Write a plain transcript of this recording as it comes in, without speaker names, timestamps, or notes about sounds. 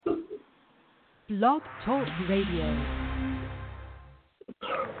Blog Talk Radio.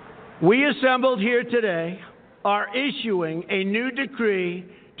 We assembled here today are issuing a new decree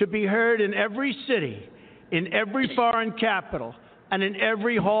to be heard in every city, in every foreign capital, and in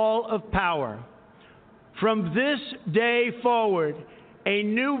every hall of power. From this day forward, a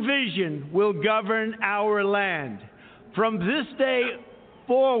new vision will govern our land. From this day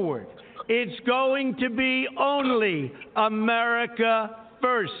forward, it's going to be only America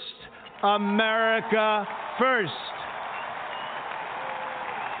first. America first.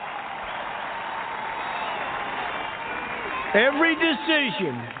 Every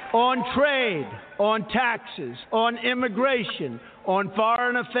decision on trade, on taxes, on immigration, on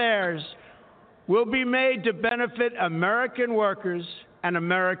foreign affairs will be made to benefit American workers and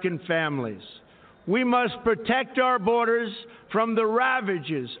American families. We must protect our borders from the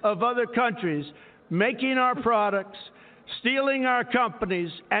ravages of other countries making our products, stealing our companies,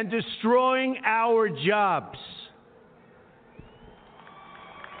 and destroying our jobs.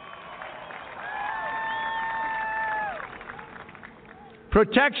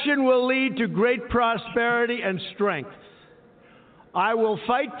 Protection will lead to great prosperity and strength. I will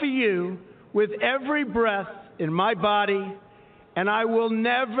fight for you with every breath in my body, and I will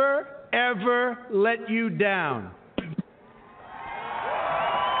never, ever let you down.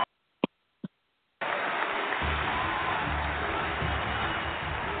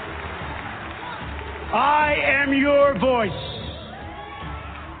 I am your voice.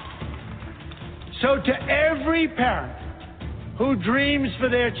 So to every parent who dreams for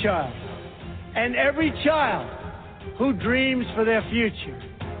their child, and every child who dreams for their future,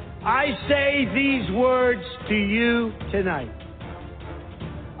 I say these words to you tonight.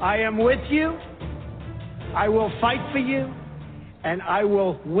 I am with you, I will fight for you, and I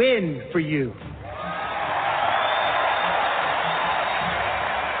will win for you.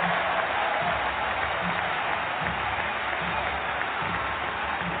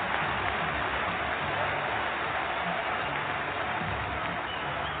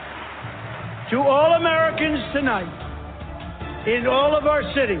 To all Americans tonight, in all of our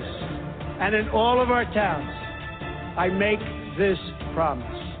cities and in all of our towns, I make this promise.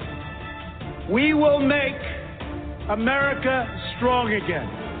 We will make America strong again.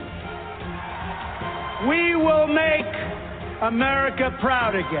 We will make America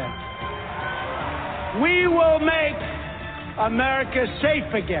proud again. We will make America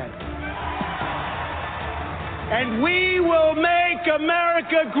safe again. And we will make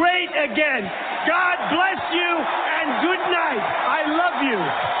America great again. God bless you and good night. I love you.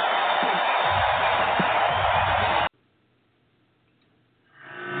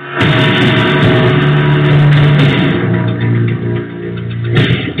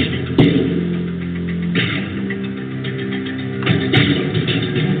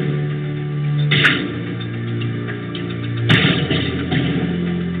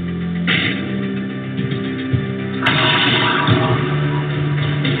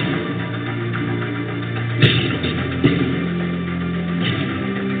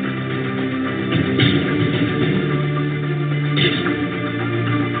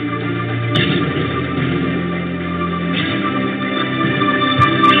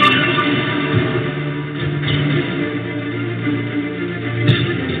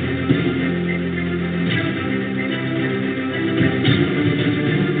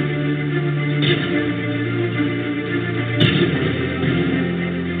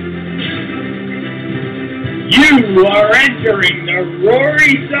 You are entering the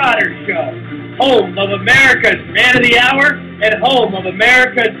Rory Sauter Show, home of America's Man of the Hour and home of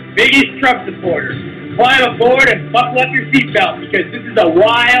America's biggest Trump supporters. Climb aboard and buckle up your seatbelt because this is a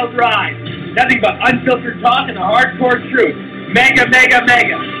wild ride. Nothing but unfiltered talk and the hardcore truth. Mega, mega,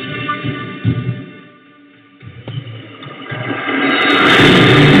 mega.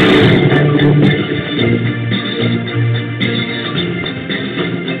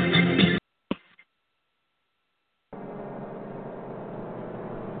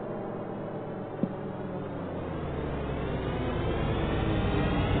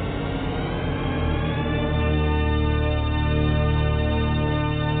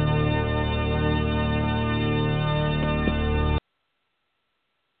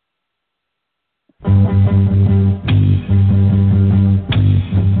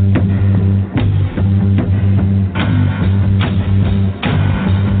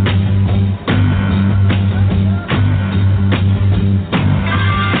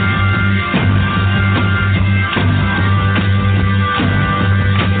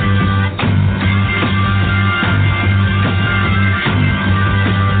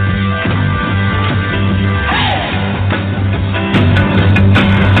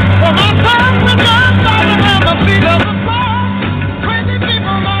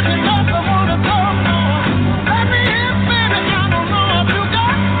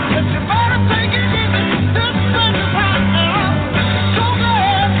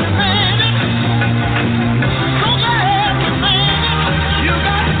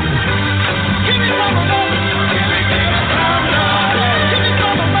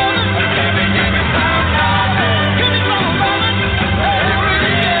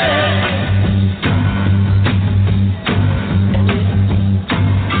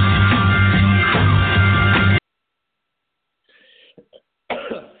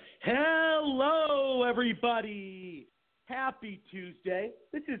 Happy Tuesday.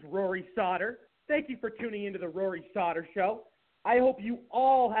 This is Rory Sauter. Thank you for tuning into the Rory Sauter Show. I hope you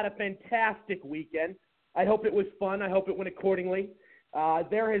all had a fantastic weekend. I hope it was fun. I hope it went accordingly.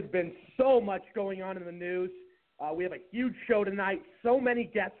 There has been so much going on in the news. We have a huge show tonight, so many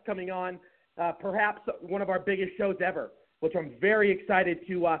guests coming on, perhaps one of our biggest shows ever, which I'm very excited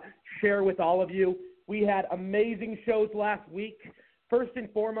to share with all of you. We had amazing shows last week. First and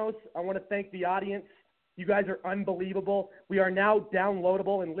foremost, I want to thank the audience. You guys are unbelievable. We are now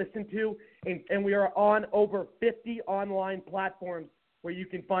downloadable and listened to, and we are on over 50 online platforms where you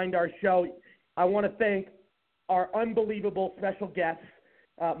can find our show. I want to thank our unbelievable special guests,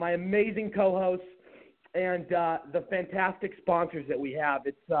 my amazing co-hosts, and the fantastic sponsors that we have.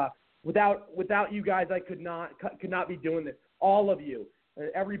 It's without you guys, I could not be doing this. All of you,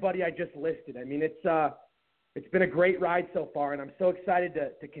 everybody I just listed. I mean, it's been a great ride so far, and I'm so excited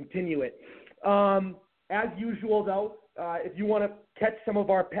to continue it. As usual, though, if you want to catch some of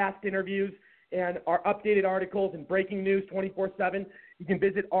our past interviews and our updated articles and breaking news 24/7, you can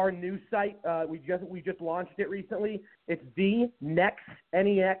visit our news site. We just launched it recently. It's the Next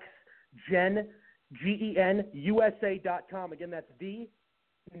Gen GENUSA.com. Again, that's the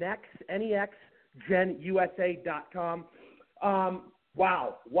Next NEXGenUSA.com.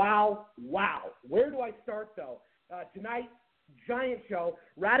 Wow. Where do I start, though? Tonight, giant show,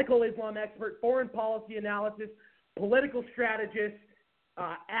 radical Islam expert, foreign policy analysis, political strategist,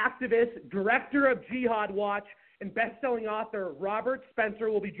 activist, director of Jihad Watch, and best-selling author Robert Spencer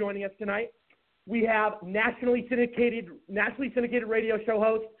will be joining us tonight. We have nationally syndicated radio show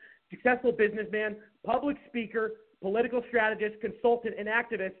host, successful businessman, public speaker, political strategist, consultant, and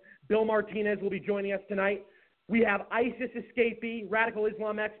activist Bill Martinez will be joining us tonight. We have ISIS escapee, radical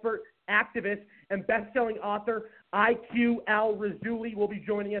Islam expert, activist, and best-selling author IQ Al-Razuli will be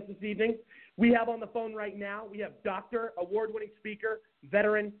joining us this evening. We have on the phone right now, we have doctor, award-winning speaker,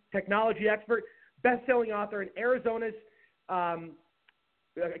 veteran, technology expert, best-selling author, and Arizona's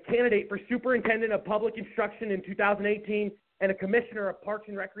candidate for superintendent of public instruction in 2018 and a commissioner of Parks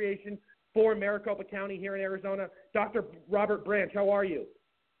and Recreation for Maricopa County here in Arizona, Dr. Robert Branch. How are you?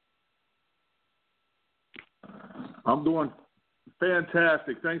 I'm doing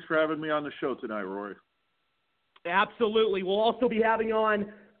fantastic. Thanks for having me on the show tonight, Rory. Absolutely. We'll also be having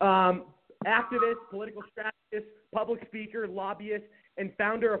on activist, political strategist, public speaker, lobbyist, and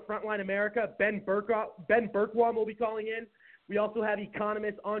founder of Frontline America, Ben Berkwam will be calling in. We also have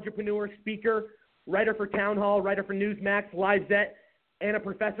economist, entrepreneur, speaker, writer for Town Hall, writer for Newsmax, LiveZet, and a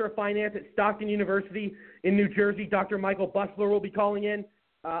professor of finance at Stockton University in New Jersey. Dr. Michael Busler will be calling in.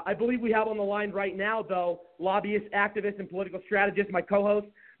 I believe we have on the line right now, though, lobbyist, activist, and political strategist, my co-host,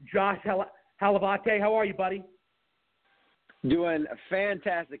 Josh Halavate. How are you, buddy? Doing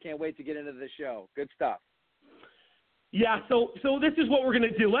fantastic. Can't wait to get into the show. Good stuff. Yeah, so this is what we're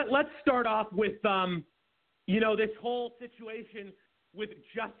going to do. Let's start off with, this whole situation with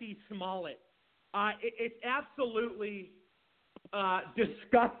Jussie Smollett. It's absolutely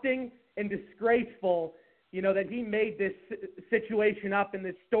disgusting and disgraceful, that he made this situation up in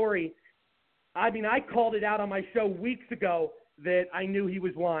this story. I mean, I called it out on my show weeks ago that I knew he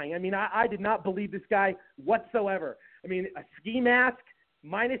was lying. I mean, I did not believe this guy whatsoever. I mean, a ski mask,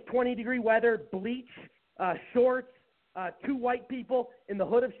 minus 20-degree weather, bleach, shorts, two white people in the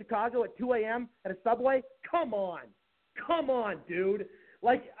hood of Chicago at 2 a.m. at a subway. Come on, dude.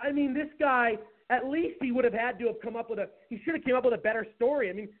 Like, I mean, this guy, at least he would have had to have he should have came up with a better story.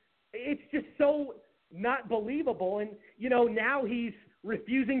 I mean, it's just so not believable. And, now he's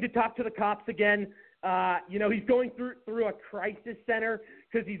refusing to talk to the cops again. He's going through a crisis center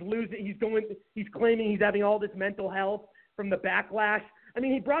because he's claiming he's having all this mental health from the backlash. I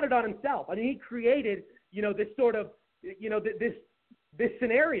mean, he brought it on himself. I mean, he created, this sort of, this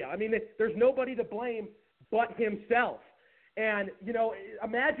scenario. I mean, there's nobody to blame but himself. And,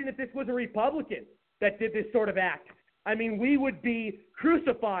 imagine if this was a Republican that did this sort of act. I mean, we would be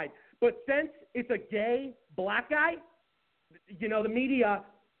crucified. But since it's a gay black guy, the media,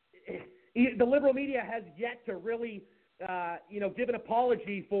 the liberal media has yet to really, give an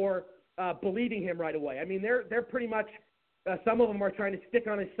apology for believing him right away. I mean, they're pretty much, some of them are trying to stick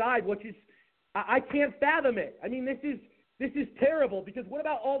on his side, which is, I can't fathom it. I mean, this is terrible, because what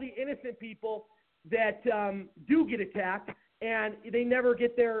about all the innocent people that do get attacked and they never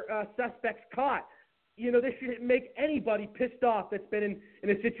get their suspects caught? This should make anybody pissed off that's been in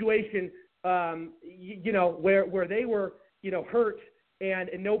a situation, where they were, hurt and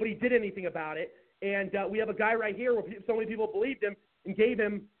nobody did anything about it. And we have a guy right here where so many people believed him and gave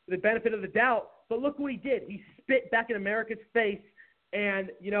him the benefit of the doubt. But look what he did. He spit back in America's face.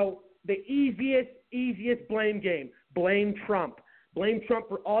 And, the easiest blame game. blame Trump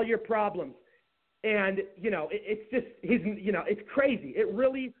for all your problems. And, it's just it's crazy. It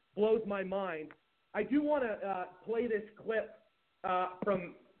really blows my mind. I do want to play this clip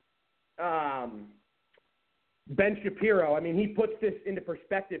from Ben Shapiro. I mean, he puts this into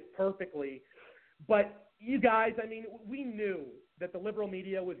perspective perfectly. But you guys, I mean, we knew that the liberal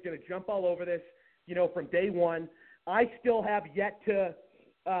media was going to jump all over this, from day one. I still have yet to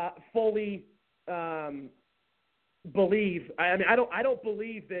fully believe. I mean, I don't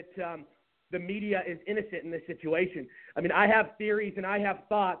believe that the media is innocent in this situation. I mean, I have theories and I have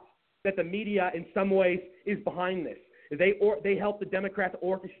thoughts that the media in some ways is behind this. They help the Democrats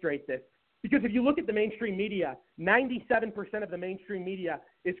orchestrate this. Because if you look at the mainstream media, 97% of the mainstream media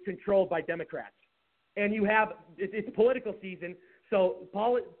is controlled by Democrats. And it's political season, so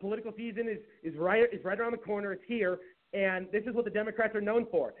political season is right around the corner. It's here, and this is what the Democrats are known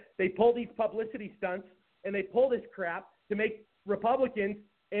for. They pull these publicity stunts, and they pull this crap to make Republicans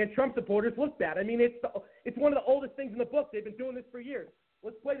and Trump supporters look bad. I mean, it's one of the oldest things in the book. They've been doing this for years.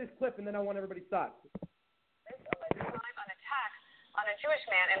 Let's play this clip, and then I want everybody's thoughts. This alleged crime on attack on a Jewish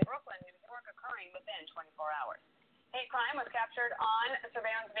man in Brooklyn, New York, occurring within 24 hours. Hate crime was captured on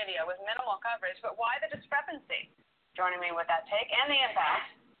surveillance video with minimal coverage, but why the discrepancy? Joining me with that take and the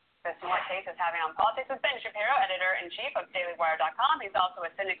impact this what case is having on politics is Ben Shapiro, editor-in-chief of DailyWire.com. He's also a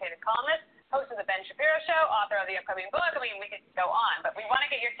syndicated columnist, host of The Ben Shapiro Show, author of the upcoming book. I mean, we could go on, but we want to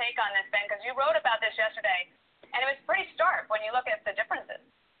get your take on this, Ben, because you wrote about this yesterday, and it was pretty stark when you look at the differences.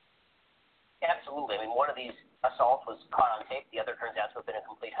 Absolutely. I mean, one of these assaults was caught on tape. The other turns out to have been a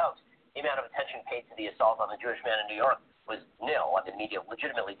complete hoax. The amount of attention paid to the assault on the Jewish man in New York was nil. The media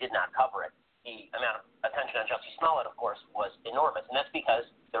legitimately did not cover it. The amount of attention on Jussie Smollett, of course, was enormous, and that's because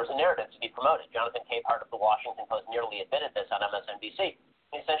there was a narrative to be promoted. Jonathan Capehart of the Washington Post nearly admitted this on MSNBC.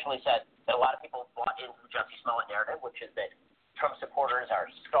 He essentially said that a lot of people bought into the Jussie Smollett narrative, which is that Trump supporters are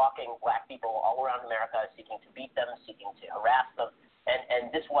stalking black people all around America, seeking to beat them, seeking to harass them,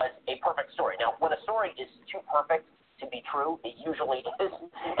 and this was a perfect story. Now, when a story is too perfect to be true, it usually is,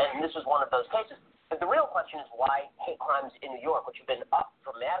 and this was one of those cases. But the real question is why hate crimes in New York, which have been up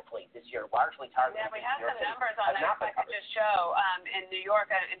dramatically this year, largely targeted. Yeah, we have some numbers on that. If I could just show, in New York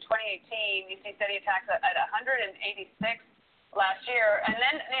in 2018, you see steady attacks at 186 last year, and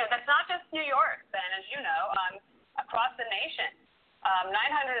then that's not just New York, Ben, as you know, across the nation,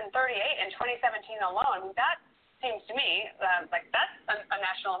 938 in 2017 alone. I mean, that seems to me like that's a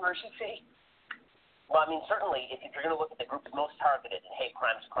national emergency. Well, I mean, certainly, if you're going to look at the groups most targeted in hate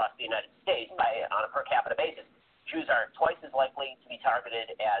crimes across the United States on a per capita basis, Jews are twice as likely to be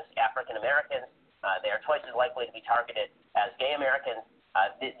targeted as African Americans. They are twice as likely to be targeted as gay Americans.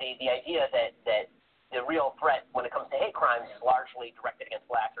 The idea that the real threat when it comes to hate crimes is largely directed against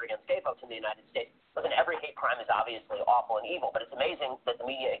blacks or against gay folks in the United States. Listen, every hate crime is obviously awful and evil, but it's amazing that the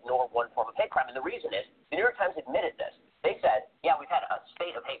media ignore one form of hate crime. And the reason is the New York Times admitted this. They said, yeah, we've had a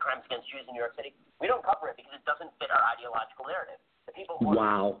spate of hate crimes against Jews in New York City. We don't cover it because it doesn't fit our ideological narrative. The people who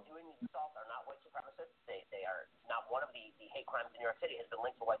are doing these assaults are not white supremacists. They are not one of the hate crimes in New York City has been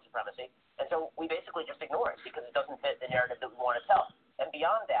linked to white supremacy. And so we basically just ignore it because it doesn't fit the narrative that we want to tell. And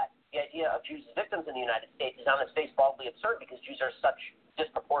beyond that, the idea of Jews as victims in the United States is on its face baldly absurd because Jews are such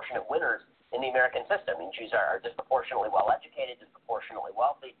disproportionate winners in the American system. I mean, Jews are disproportionately well-educated, disproportionately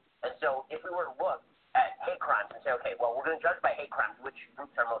wealthy. And so if we were to look at hate crimes and say, okay, well, we're going to judge by hate crimes which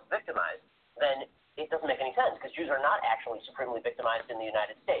groups are most victimized, then it doesn't make any sense because Jews are not actually supremely victimized in the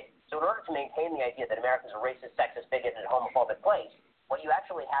United States. So in order to maintain the idea that America is a racist, sexist, bigoted, and homophobic place, what you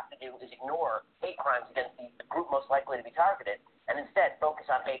actually have to do is ignore hate crimes against the group most likely to be targeted and instead focus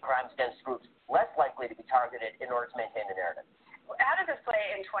on hate crimes against groups less likely to be targeted in order to maintain the narrative. How does this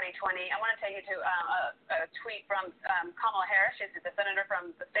play in 2020? I want to take you to a tweet from Kamala Harris. She's the senator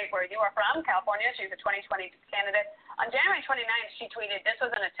from the state where you are from, California. She's a 2020 candidate. On January 29th, she tweeted, "This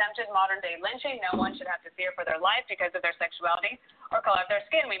was an attempted modern-day lynching. No one should have to fear for their life because of their sexuality or color of their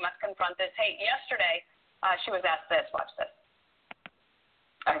skin. We must confront this hate." Yesterday, she was asked this. Watch this.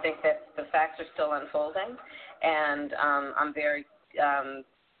 I think that the facts are still unfolding, and I'm very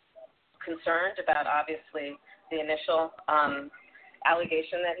concerned about, obviously, the initial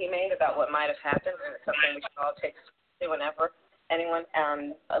allegation that he made about what might have happened, and it's something we should all take seriously whenever anyone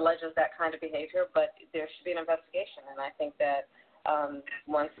alleges that kind of behavior, but there should be an investigation, and I think that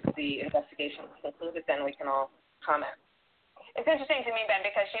once the investigation is concluded, then we can all comment. It's interesting to me, Ben,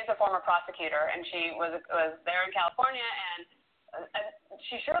 because she's a former prosecutor, and she was there in California, and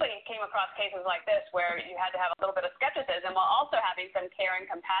she surely came across cases like this where you had to have a little bit of skepticism while also having some care and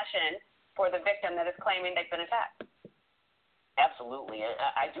compassion for the victim that is claiming they've been attacked. Absolutely.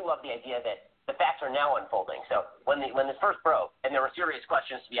 I do love the idea that the facts are now unfolding. So when this first broke, and there were serious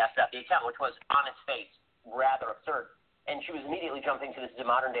questions to be asked about the account, which was on its face rather absurd, and she was immediately jumping to this is a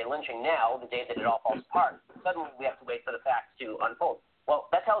modern-day lynching now, the day that it all falls apart. Suddenly we have to wait for the facts to unfold. Well,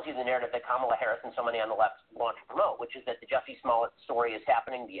 that tells you the narrative that Kamala Harris and so many on the left want to promote, which is that the Jussie Smollett story is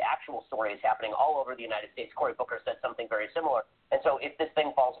happening, the actual story is happening all over the United States. Cory Booker said something very similar. And so if this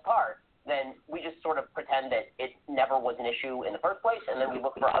thing falls apart, then we just sort of pretend that it never was an issue in the first place, and then we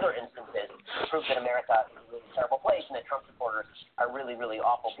look for other instances to prove that America is a really terrible place and that Trump supporters are really, really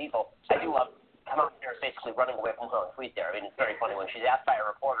awful people. I do love Kamala Harris basically running away from her own tweet there. I mean, it's very funny when she's asked by a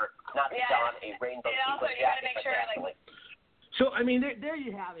reporter not to don a rainbow sequin jacket. So, I mean, there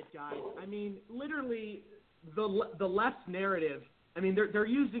you have it, guys. I mean, literally, the left's narrative, I mean, they're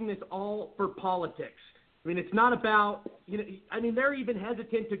using this all for politics. I mean, it's not about, I mean, they're even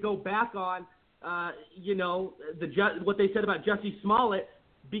hesitant to go back on, what they said about Jussie Smollett,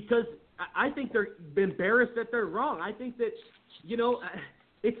 because I think they're embarrassed that they're wrong. I think that,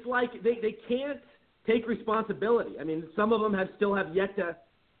 it's like they can't take responsibility. I mean, some of them still have yet to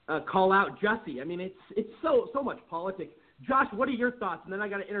call out Jussie. I mean, it's so much politics. Josh, what are your thoughts? And then I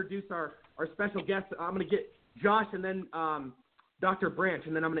got to introduce our special guest. I'm going to get Josh and then Dr. Branch,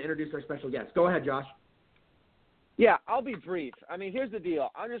 and then I'm going to introduce our special guest. Go ahead, Josh. Yeah, I'll be brief. I mean, here's the deal.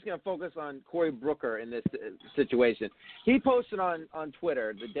 I'm just going to focus on Cory Booker in this situation. He posted on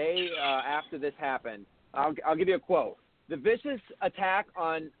Twitter the day after this happened. I'll give you a quote. The vicious attack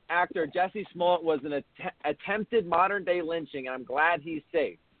on actor Jussie Smollett was an attempted modern-day lynching, and I'm glad he's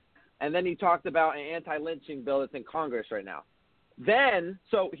safe. And then he talked about an anti-lynching bill that's in Congress right now. Then,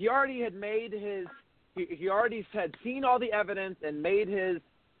 so he already had made his – he already had seen all the evidence and made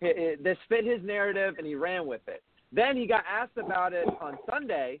this fit his narrative, and he ran with it. Then he got asked about it on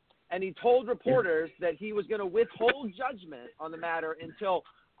Sunday, and he told reporters that he was going to withhold judgment on the matter until,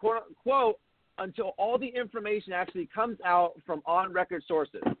 quote, until all the information actually comes out from on-record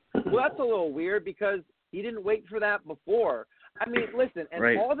sources. Well, that's a little weird because he didn't wait for that before. I mean, listen,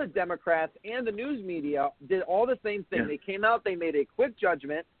 and all the Democrats and the news media did all the same thing. Yeah. They came out, they made a quick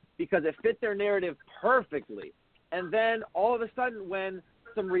judgment because it fit their narrative perfectly. And then all of a sudden when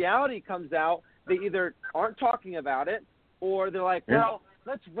some reality comes out, they either aren't talking about it or they're like, well,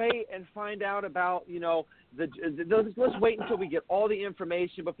 let's wait and find out about, let's wait until we get all the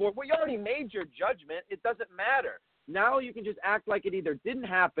information before. Well, you already made your judgment. It doesn't matter. Now you can just act like it either didn't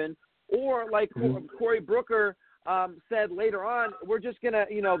happen or like Cory Booker said later on, we're just going to,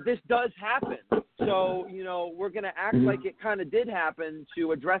 this does happen. So, we're going to act like it kind of did happen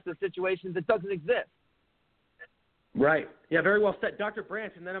to address a situation that doesn't exist. Right. Yeah, very well said. Dr.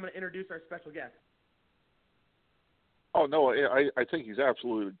 Branch, and then I'm going to introduce our special guest. Oh, no, I think he's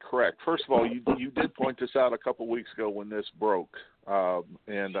absolutely correct. First of all, you did point this out a couple weeks ago when this broke.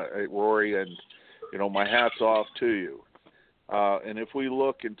 Rory, and, my hat's off to you. And if we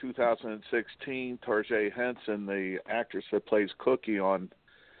look in 2016, Tarjay Henson, the actress that plays Cookie on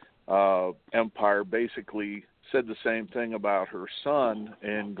Empire, basically said the same thing about her son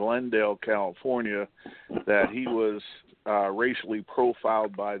in Glendale, California, that he was racially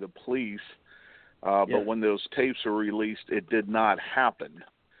profiled by the police. But when those tapes were released, it did not happen.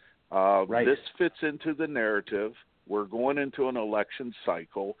 This fits into the narrative. We're going into an election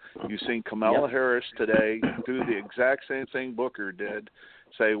cycle. You've seen Kamala Harris today do the exact same thing Booker did,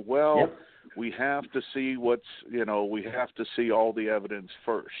 say, we have to see we have to see all the evidence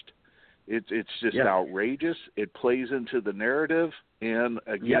first. It's just outrageous. It plays into the narrative. And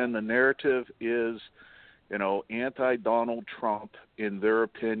again, the narrative is, anti-Donald Trump in their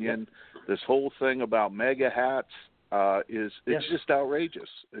opinion. This whole thing about mega hats, it's just outrageous.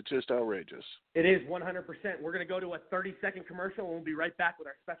 It's just outrageous. It is 100%. We're going to go to a 30-second commercial, and we'll be right back with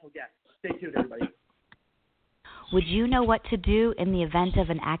our special guest. Stay tuned, everybody. Would you know what to do in the event of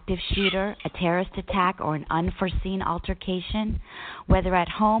an active shooter, a terrorist attack, or an unforeseen altercation? Whether at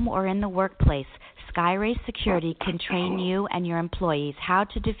home or in the workplace, Skyray Security can train you and your employees how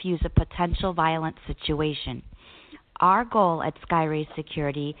to defuse a potential violent situation. Our goal at Skyray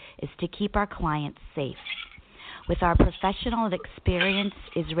Security is to keep our clients safe. With our professional and experienced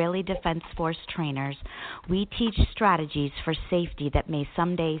Israeli Defense Force trainers, we teach strategies for safety that may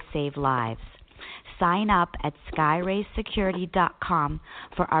someday save lives. Sign up at skyraysecurity.com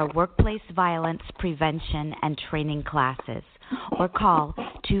for our workplace violence prevention and training classes, or call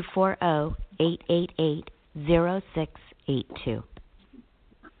 240-888-0682.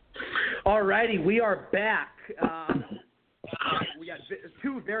 All righty, we are back. We got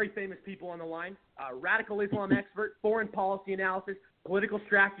two very famous people on the line, radical Islam expert, foreign policy analysis, political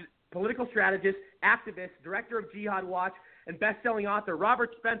strategist, activist, director of Jihad Watch, and best-selling author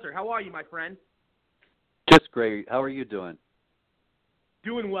Robert Spencer. How are you, my friend? great. How are you doing?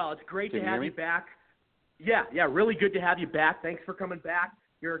 Doing well. It's great Can to you have hear you me? back. Yeah, really good to have you back. Thanks for coming back.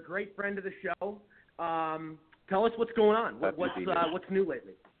 You're a great friend of the show. Tell us what's going on. What's new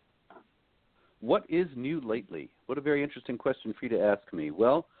lately? What is new lately? What a very interesting question for you to ask me.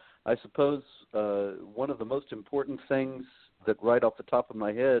 Well, I suppose one of the most important things that right off the top of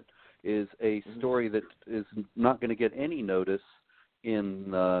my head is a story that is not going to get any notice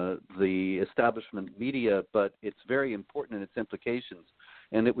in the establishment media, but it's very important in its implications.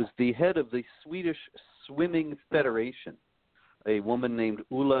 And it was the head of the Swedish Swimming Federation, a woman named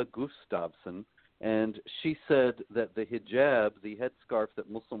Ulla Gustafsson, and she said that the hijab, the headscarf that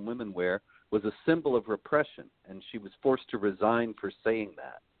Muslim women wear, was a symbol of repression, and she was forced to resign for saying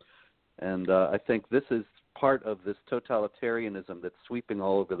that. And I think this is part of this totalitarianism that's sweeping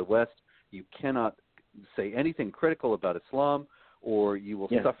all over the West. You cannot say anything critical about Islam, or you will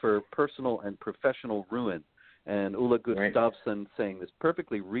suffer personal and professional ruin. And Ulla Gustafsson saying this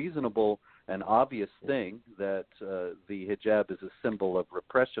perfectly reasonable and obvious thing that the hijab is a symbol of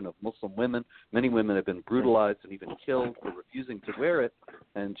repression of Muslim women. Many women have been brutalized and even killed for refusing to wear it,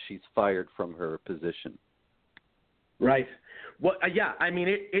 and she's fired from her position. Right. Well, I mean,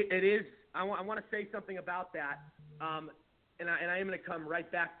 it is. I want to say something about that, and I am going to come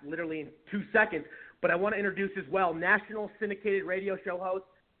right back literally in 2 seconds. But I want to introduce as well national syndicated radio show host,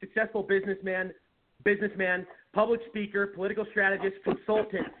 successful businessman, public speaker, political strategist,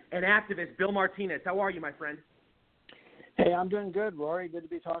 consultant, and activist, Bill Martinez. How are you, my friend? Hey, I'm doing good, Rory. Good to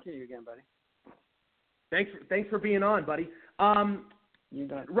be talking to you again, buddy. Thanks for being on, buddy. You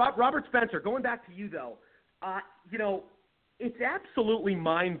got it. Robert Spencer, going back to you, though, it's absolutely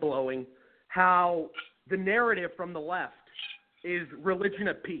mind-blowing how the narrative from the left is religion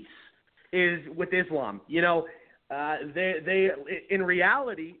of peace, is with Islam. They in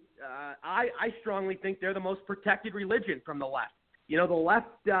reality, I strongly think they're the most protected religion from the left. The left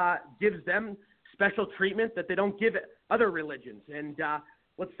gives them special treatment that they don't give other religions. And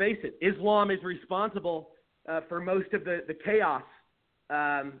let's face it, Islam is responsible for most of the chaos.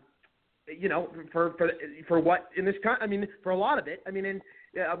 For what in this country? I mean, for a lot of it. I mean, in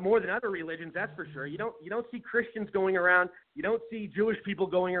more than other religions, that's for sure. You don't see Christians going around. You don't see Jewish people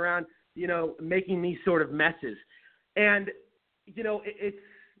going around. Making these sort of messes. And it's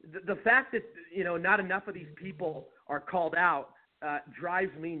the fact that not enough of these people are called out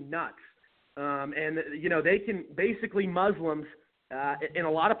drives me nuts. And they can basically Muslims in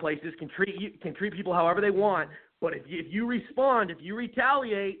a lot of places can treat people however they want. But if you respond, if you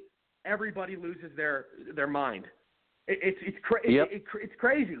retaliate, everybody loses their mind. It's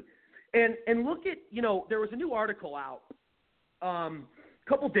crazy. And look at there was a new article out a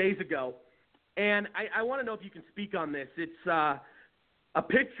couple days ago, and I want to know if you can speak on this. It's a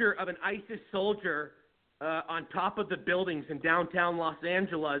picture of an ISIS soldier on top of the buildings in downtown Los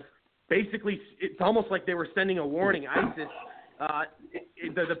Angeles. Basically, it's almost like they were sending a warning. ISIS.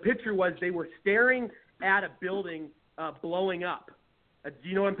 The picture was they were staring at a building blowing up. Do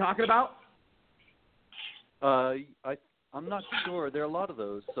you know what I'm talking about? I'm not sure. There are a lot of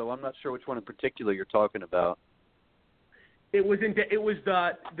those, so I'm not sure which one in particular you're talking about. It was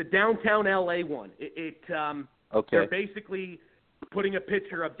the downtown LA one. Okay. They're basically putting a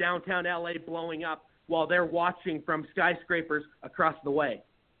picture of downtown LA blowing up while they're watching from skyscrapers across the way.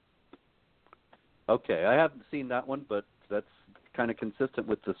 Okay, I haven't seen that one, but that's kind of consistent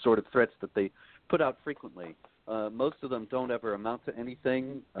with the sort of threats that they put out frequently. Most of them don't ever amount to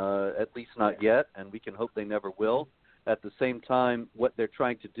anything, at least not yet, and we can hope they never will. At the same time, what they're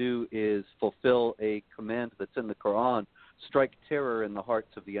trying to do is fulfill a command that's in the Quran: strike terror in the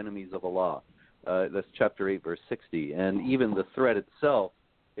hearts of the enemies of Allah. That's chapter 8, verse 60. And even the threat itself,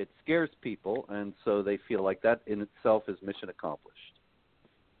 it scares people, and so they feel like that in itself is mission accomplished.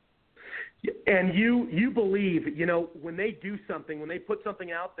 And you believe, when they do something, when they put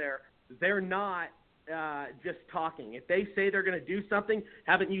something out there, they're not just talking. If they say they're going to do something,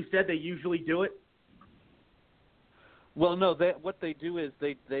 haven't you said they usually do it? Well, no. What they do is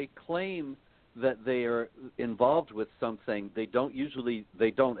they claim that they are involved with something. They have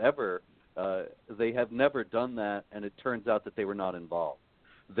never done that, and it turns out that they were not involved.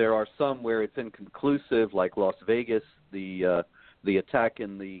 There are some where it's inconclusive, like Las Vegas, the attack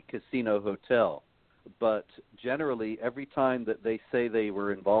in the casino hotel. But generally, every time that they say they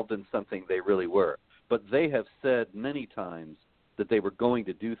were involved in something, they really were. But they have said many times that they were going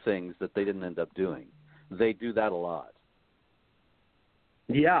to do things that they didn't end up doing. They do that a lot.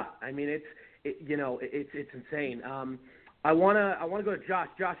 Yeah, I mean it's insane. I wanna go to Josh.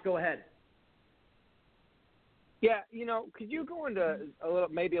 Josh, go ahead. Yeah, could you go into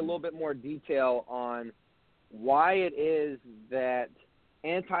maybe a little bit more detail on why it is that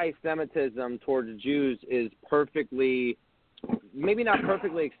anti-Semitism towards Jews is perfectly, maybe not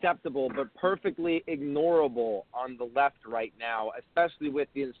perfectly acceptable, but perfectly ignorable on the left right now, especially with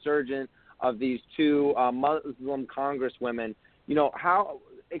the insurgent of these two Muslim congresswomen. You know,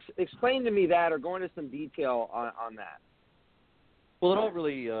 explain to me that, or go into some detail on that. Well, it all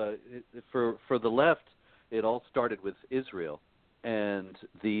really, for the left, it all started with Israel and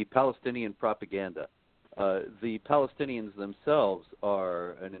the Palestinian propaganda. The Palestinians themselves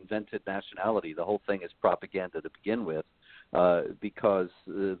are an invented nationality. The whole thing is propaganda to begin with, because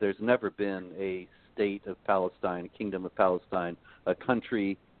there's never been a state of Palestine, a kingdom of Palestine, a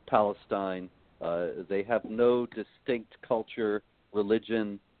country, Palestine. They have no distinct culture,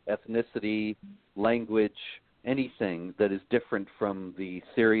 religion, ethnicity, language, anything that is different from the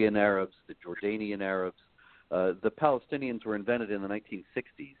Syrian Arabs, the Jordanian Arabs. The Palestinians were invented in the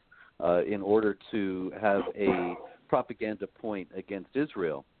 1960s in order to have a propaganda point against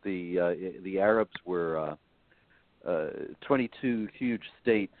Israel. The Arabs were 22 huge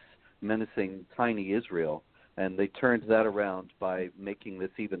states menacing tiny Israel, and they turned that around by making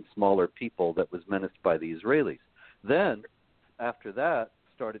this even smaller people that was menaced by the Israelis. Then, after that,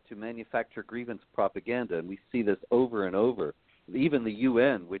 started to manufacture grievance propaganda, and we see this over and over. Even the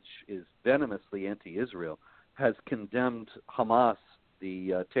UN, which is venomously anti-Israel, has condemned Hamas,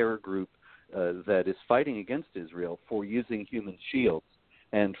 the terror group that is fighting against Israel, for using human shields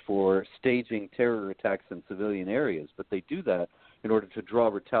and for staging terror attacks in civilian areas. But they do that in order to draw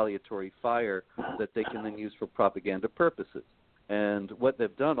retaliatory fire that they can then use for propaganda purposes. And what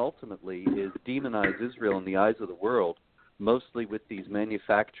they've done ultimately is demonize Israel in the eyes of the world, mostly with these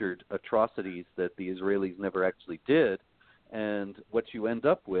manufactured atrocities that the Israelis never actually did. And what you end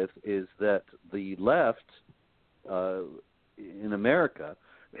up with is that the left in America,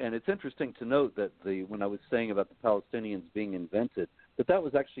 and it's interesting to note that when I was saying about the Palestinians being invented, that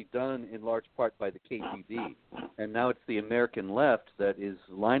was actually done in large part by the KGB. And now it's the American left that is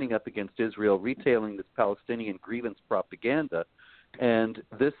lining up against Israel, retailing this Palestinian grievance propaganda. And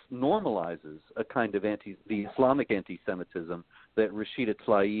this normalizes a kind of the Islamic anti-Semitism that Rashida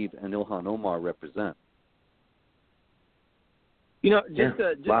Tlaib and Ilhan Omar represent. You know, just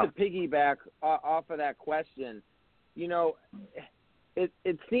to piggyback off of that question, you know,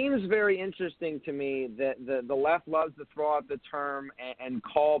 it seems very interesting to me that the left loves to throw out the term and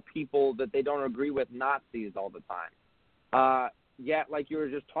call people that they don't agree with Nazis all the time. Yet, like you were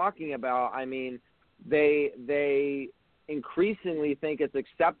just talking about, I mean, they increasingly think it's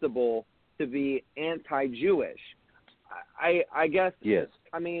acceptable to be anti-Jewish. I guess. Yes.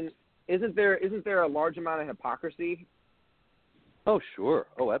 I mean, isn't there a large amount of hypocrisy? Oh, sure.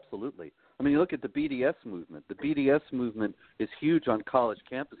 Oh, absolutely. I mean, you look at the BDS movement. The BDS movement is huge on college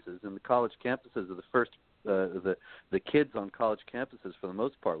campuses, and the college campuses are the first. The kids on college campuses, for the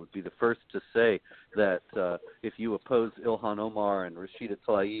most part, would be the first to say that if you oppose Ilhan Omar and Rashida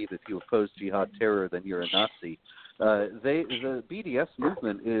Tlaib, if you oppose jihad terror, then you're a Nazi. The BDS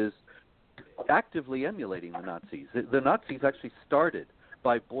movement is actively emulating the Nazis. The Nazis actually started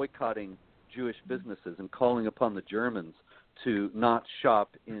by boycotting Jewish businesses and calling upon the Germans to not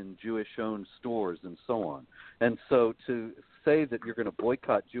shop in Jewish-owned stores and so on. And so to say that you're going to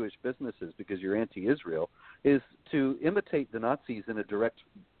boycott Jewish businesses because you're anti-Israel is to imitate the Nazis in a direct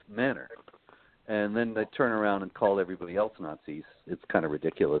manner. And then they turn around and call everybody else Nazis. It's kind of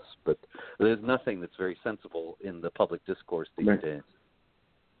ridiculous, but there's nothing that's very sensible in the public discourse these days.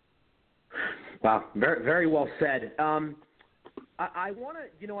 Wow, very, very well said. I want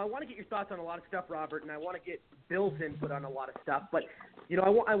to get your thoughts on a lot of stuff, Robert, and I want to get Bill's input on a lot of stuff. But I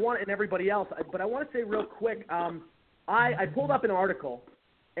want and everybody else. But I want to say real quick. I pulled up an article,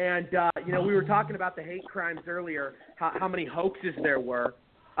 and we were talking about the hate crimes earlier, how many hoaxes there were.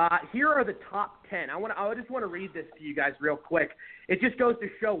 Here are the top 10. I just want to read this to you guys real quick. It just goes to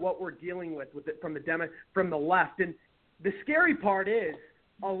show what we're dealing with it from the left. And the scary part is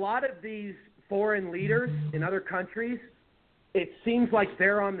a lot of these foreign leaders in other countries, it seems like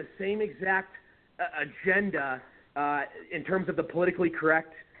they're on the same exact agenda in terms of the politically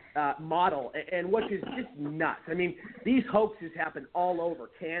correct model, and which is just nuts. I mean, these hoaxes happen all over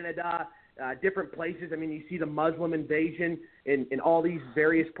Canada, different places. I mean, you see the Muslim invasion in all these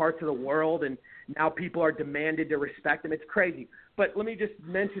various parts of the world, and now people are demanded to respect them. It's crazy. But let me just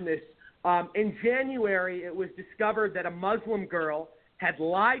mention this. In January, it was discovered that a Muslim girl had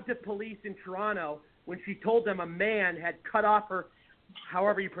lied to police in Toronto when she told them a man had cut off her,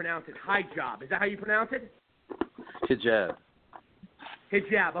 however you pronounce it, hijab. Is that how you pronounce it? Hijab.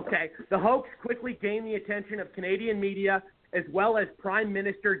 Hijab, okay. The hoax quickly gained the attention of Canadian media as well as Prime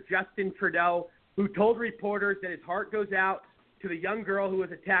Minister Justin Trudeau who told reporters that his heart goes out to the young girl who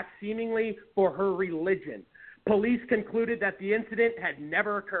was attacked seemingly for her religion. Police concluded that the incident had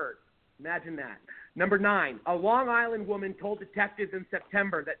never occurred. Imagine that. Number 9, a Long Island woman told detectives in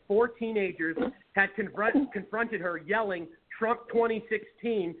September that 4 teenagers had confronted her yelling Trump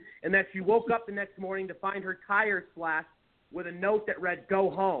 2016 and that she woke up the next morning to find her tires slashed with a note that read, "Go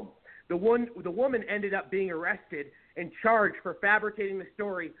home." The woman ended up being arrested and charged for fabricating the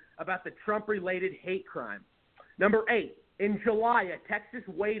story about the Trump-related hate crime. Number 8, in July, a Texas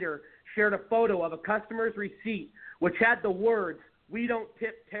waiter shared a photo of a customer's receipt which had the words, "We don't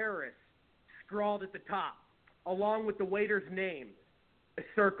tip terrorists," scrawled at the top, along with the waiter's name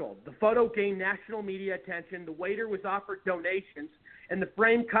circled. The photo gained national media attention. The waiter was offered donations, and the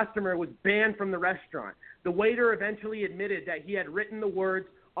framed customer was banned from the restaurant. The waiter eventually admitted that he had written the words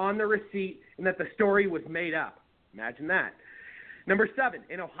on the receipt and that the story was made up. Imagine that. Number 7,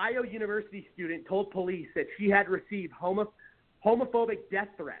 an Ohio University student told police that she had received homophobic death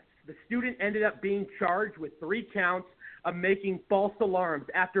threats. The student ended up being charged with 3 counts of making false alarms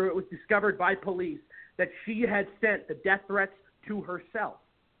after it was discovered by police that she had sent the death threats to herself.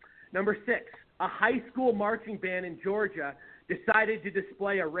 Number 6, a high school marching band in Georgia decided to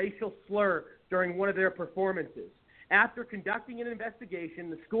display a racial slur during one of their performances. After conducting an investigation,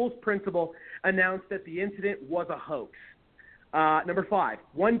 the school's principal announced that the incident was a hoax. Number 5,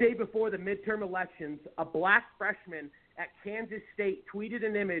 one day before the midterm elections, a black freshman at Kansas State tweeted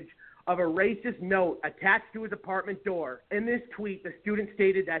an image of a racist note attached to his apartment door. In this tweet, the student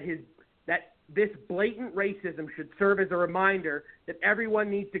stated that this blatant racism should serve as a reminder that everyone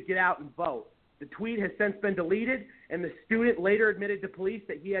needs to get out and vote. The tweet has since been deleted, and the student later admitted to police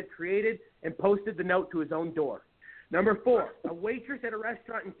that he had created and posted the note to his own door. Number 4, a waitress at a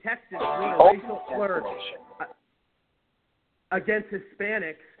restaurant in Texas wrote a racial slur against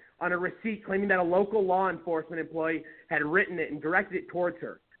Hispanics on a receipt claiming that a local law enforcement employee had written it and directed it towards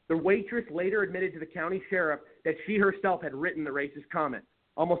her. The waitress later admitted to the county sheriff that she herself had written the racist comment.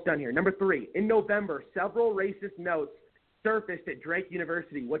 Almost done here. Number 3, in November, several racist notes surfaced at Drake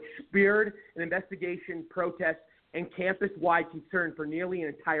University, which spurred an investigation, protest, and campus-wide concern for nearly an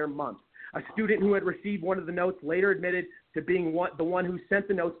entire month. A student who had received one of the notes later admitted to being the one who sent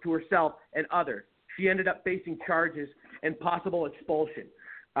the notes to herself and others. She ended up facing charges and possible expulsion.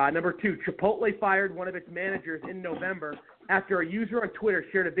 Number 2, Chipotle fired one of its managers in November after a user on Twitter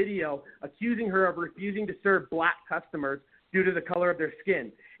shared a video accusing her of refusing to serve black customers due to the color of their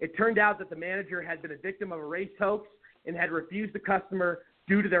skin. It turned out that the manager had been a victim of a race hoax and had refused the customer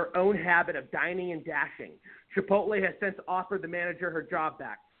due to their own habit of dining and dashing. Chipotle has since offered the manager her job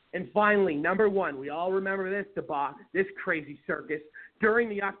back. And finally, number 1, we all remember this debacle, this crazy circus. During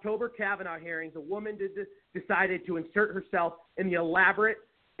the October Kavanaugh hearings, a woman decided to insert herself in the elaborate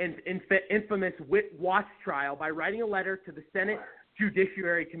and infamous Watch trial by writing a letter to the Senate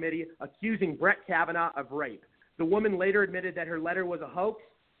Judiciary Committee accusing Brett Kavanaugh of rape. The woman later admitted that her letter was a hoax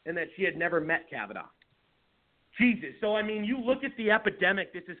and that she had never met Kavanaugh. Jesus. So, I mean, you look at the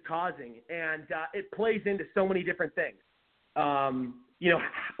epidemic this is causing, and it plays into so many different things.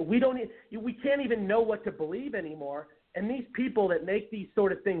 We can't even know what to believe anymore, and these people that make these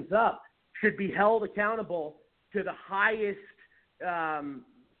sort of things up should be held accountable to the highest, the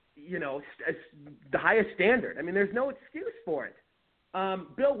highest standard. I mean, there's no excuse for it.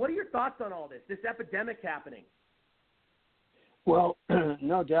 Bill, what are your thoughts on all this epidemic happening? Well,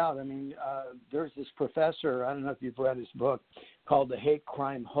 no doubt. I mean, there's this professor, I don't know if you've read his book, called The Hate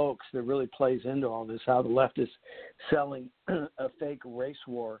Crime Hoax that really plays into all this, how the left is selling a fake race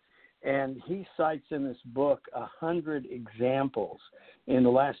war. And he cites in this book 100 examples in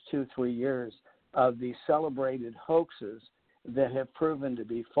the last 2-3 years of these celebrated hoaxes that have proven to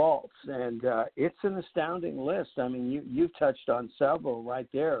be false. And it's an astounding list. I mean, you've touched on several right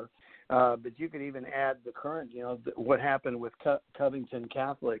there. But you could even add the current, what happened with Covington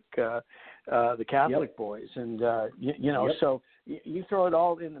Catholic, the Catholic boys. And, so you throw it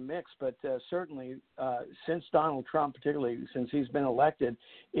all in the mix. But certainly since Donald Trump, particularly since he's been elected,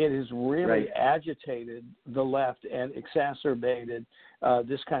 it has really agitated the left and exacerbated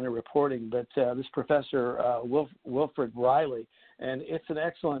this kind of reporting. But this professor, Wilfred Riley, and it's an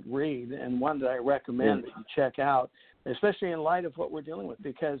excellent read and one that I recommend that you check out, especially in light of what we're dealing with,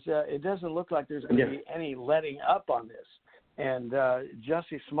 because it doesn't look like there's going to be any letting up on this. And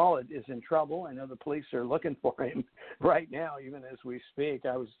Jussie Smollett is in trouble. I know the police are looking for him right now, even as we speak.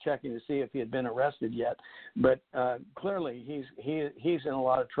 I was checking to see if he had been arrested yet. But clearly he's in a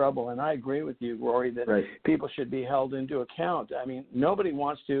lot of trouble. And I agree with you, Rory, that people should be held into account. I mean, nobody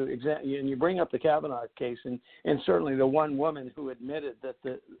wants to and you bring up the Kavanaugh case, and certainly the one woman who admitted that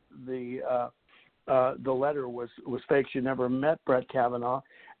the the letter was fake. She never met Brett Kavanaugh.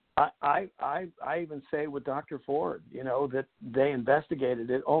 I even say with Dr. Ford, that they investigated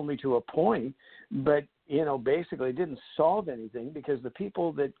it only to a point, but basically it didn't solve anything because the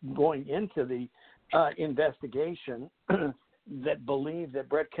people that going into the investigation that believed that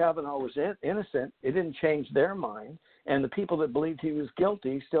Brett Kavanaugh was innocent, it didn't change their mind. And the people that believed he was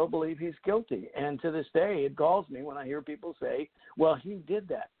guilty still believe he's guilty. And to this day, it galls me when I hear people say, well, he did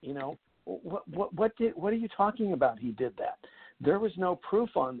that. What are you talking about? He did that. There was no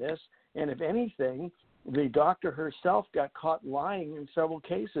proof on this. And if anything, the doctor herself got caught lying in several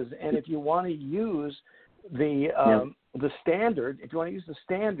cases. And if you want to use the standard,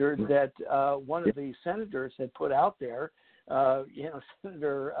 that one of the senators had put out there,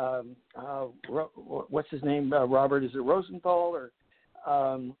 Senator, what's his name, Robert? Is it Rosenthal or?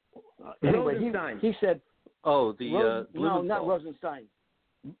 Anyway, he said. Oh, no, not Rosenstein.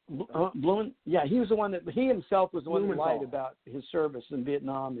 Blumen, yeah, he was the one he himself was the one that lied about his service in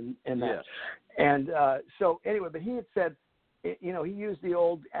Vietnam and that. Yeah. And so anyway, but he had said, he used the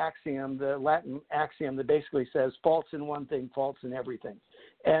old axiom, the Latin axiom that basically says false in one thing, false in everything.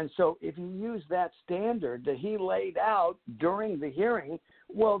 And so if you use that standard that he laid out during the hearing,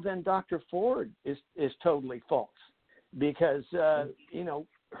 well, then Dr. Ford is totally false because,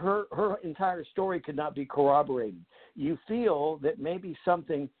 her entire story could not be corroborated. You feel that maybe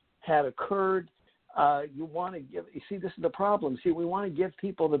something had occurred. You want to this is the problem. We want to give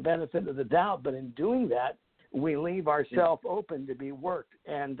people the benefit of the doubt, but in doing that, we leave ourselves open to be worked.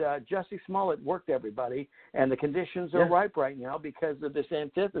 And Jussie Smollett worked everybody, and the conditions are ripe right now because of this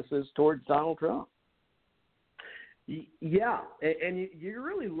antithesis towards Donald Trump. Yeah, and you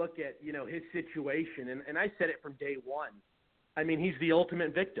really look at, his situation, and I said it from day one. I mean, he's the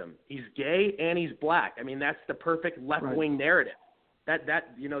ultimate victim. He's gay and he's black. I mean, that's the perfect left-wing narrative. That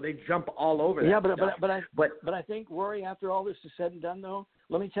they jump all over that. Yeah, but I think, Rory, after all this is said and done, though,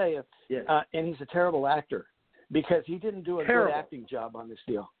 let me tell you, and he's a terrible actor because he didn't do a good acting job on this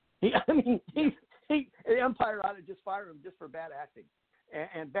deal. The umpire ought to just fire him just for bad acting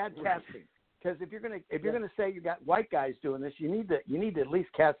and bad casting. Because if you're gonna say you got white guys doing this, you need to at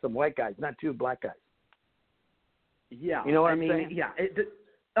least cast some white guys, not two black guys. Yeah, you know what I'm saying? Yeah.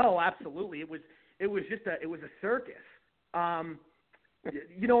 Absolutely. It was a circus.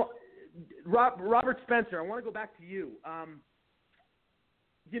 Robert Spencer, I want to go back to you.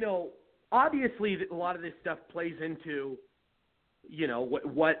 Obviously a lot of this stuff plays into,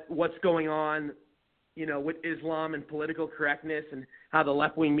 what's going on, with Islam and political correctness and how the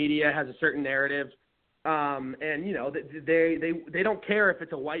left-wing media has a certain narrative. And they don't care if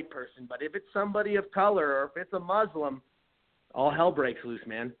it's a white person, but if it's somebody of color or if it's a Muslim, all hell breaks loose,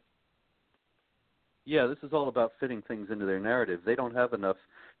 man. Yeah, this is all about fitting things into their narrative. They don't have enough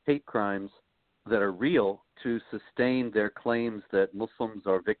hate crimes that are real to sustain their claims that Muslims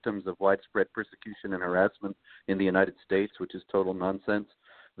are victims of widespread persecution and harassment in the United States, which is total nonsense.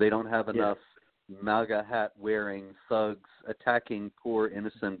 They don't have enough MAGA hat wearing thugs attacking poor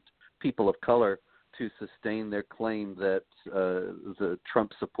innocent people of color to sustain their claim that the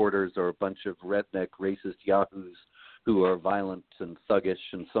Trump supporters are a bunch of redneck racist yahoos who are violent and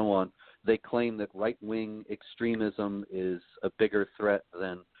thuggish and so on. They claim that right-wing extremism is a bigger threat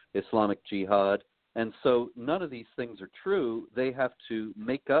than Islamic jihad. And so none of these things are true. They have to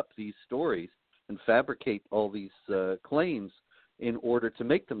make up these stories and fabricate all these claims in order to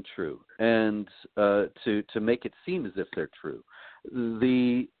make them true and to make it seem as if they're true.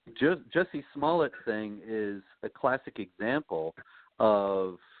 The Jussie Smollett thing is a classic example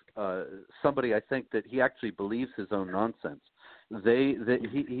of somebody, I think, that he actually believes his own nonsense. We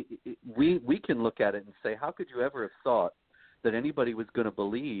can look at it and say, how could you ever have thought that anybody was going to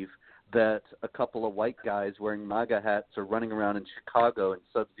believe that a couple of white guys wearing MAGA hats are running around in Chicago in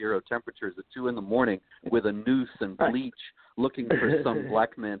sub-zero temperatures at 2 a.m. with a noose and bleach looking for some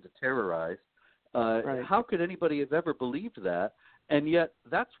black man to terrorize? How could anybody have ever believed that? And yet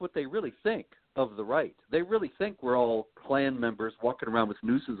that's what they really think of the right. They really think we're all Klan members walking around with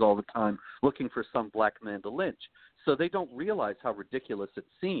nooses all the time looking for some black man to lynch. So they don't realize how ridiculous it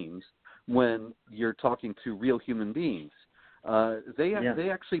seems when you're talking to real human beings. They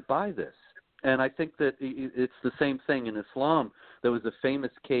actually buy this. And I think that it's the same thing in Islam. There was a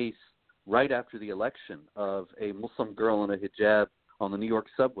famous case right after the election of a Muslim girl in a hijab on the New York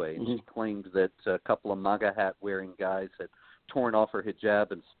subway, and she claimed that a couple of MAGA hat-wearing guys had torn off her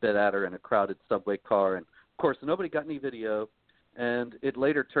hijab and spit at her in a crowded subway car. And, of course, nobody got any video. And it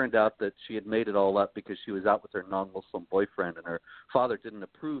later turned out that she had made it all up because she was out with her non-Muslim boyfriend, and her father didn't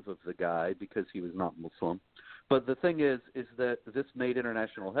approve of the guy because he was not Muslim. But the thing is that this made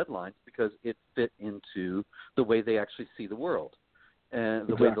international headlines because it fit into the way they actually see the world. And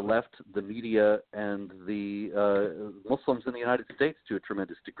the way the left, the media, and the Muslims in the United States to a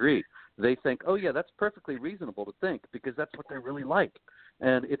tremendous degree. They think, oh, yeah, that's perfectly reasonable to think because that's what they really like.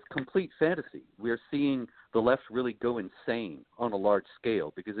 And it's complete fantasy. We're seeing the left really go insane on a large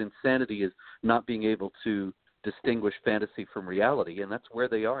scale because insanity is not being able to distinguish fantasy from reality, and that's where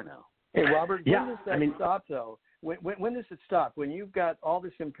they are now. Hey, Robert, when does that stop, though? When does it stop? When you've got all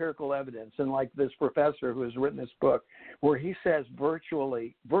this empirical evidence, and like this professor who has written this book, where he says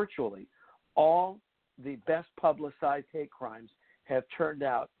virtually all the best publicized hate crimes have turned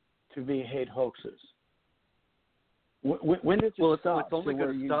out to be hate hoaxes. When does it stop? It's only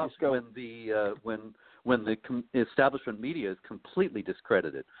going to stop when the establishment media is completely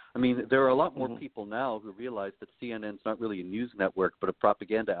discredited. I mean, there are a lot more people now who realize that CNN's not really a news network but a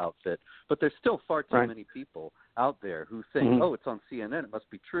propaganda outfit. But there's still far too many people out there who think, oh, it's on CNN, it must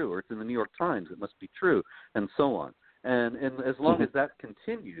be true, or it's in the New York Times, it must be true, and so on. And as long as that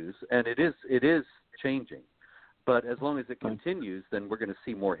continues, and it is changing, but as long as it continues, then we're going to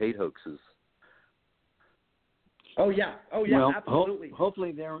see more hate hoaxes. Oh yeah, well, absolutely.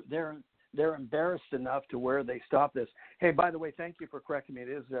 Hopefully they're embarrassed enough to where they stop this. Hey, by the way, thank you for correcting me. It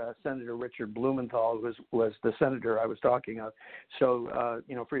is Senator Richard Blumenthal who was the senator I was talking of. So,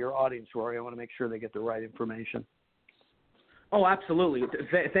 for your audience, Rory, I want to make sure they get the right information. Oh, absolutely.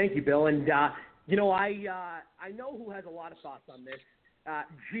 Thank you, Bill. And I know who has a lot of thoughts on this.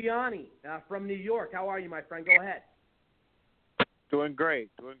 Gianni from New York. How are you, my friend? Go ahead. Doing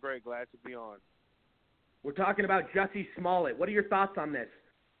great. Glad to be on. We're talking about Jussie Smollett. What are your thoughts on this?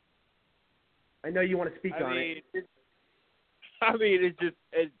 I know you want to speak on it. It's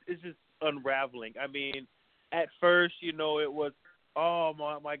just unraveling. I mean, at first, it was,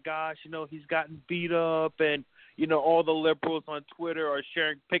 oh my gosh, he's gotten beat up, and all the liberals on Twitter are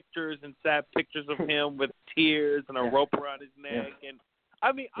sharing pictures and sad pictures of him with tears and a rope around his neck, and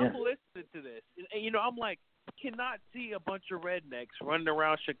I'm listening to this, and I'm like, cannot see a bunch of rednecks running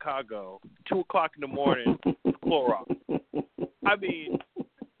around Chicago 2:00 in the morning with Clorox. I mean,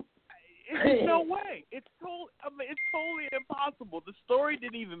 there's no way. It's totally impossible. The story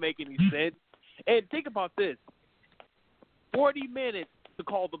didn't even make any sense. And think about this: 40 minutes to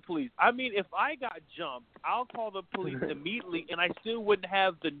call the police. I mean, if I got jumped, I'll call the police immediately, and I still wouldn't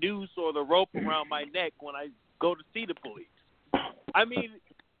have the noose or the rope around my neck when I go to see the police. I mean.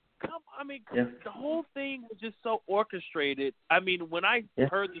 The whole thing was just so orchestrated. I mean, when I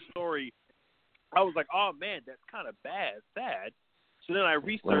heard the story, I was like, oh, man, that's kind of sad. So then I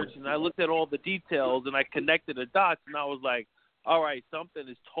researched and I looked at all the details and I connected the dots, and I was like, all right, something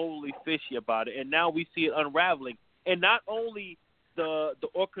is totally fishy about it. And now we see it unraveling. And not only the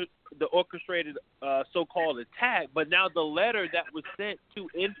orchestrated so-called attack, but now the letter that was sent to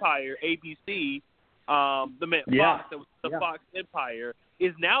Empire, ABC, Fox, the Fox Empire,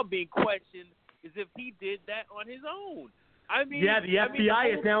 is now being questioned as if he did that on his own. I mean, the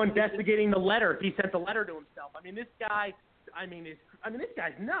FBI is now investigating the letter. He sent the letter to himself. I mean, this guy. This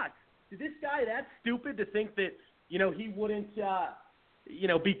guy's nuts. Is this guy that stupid to think that he wouldn't be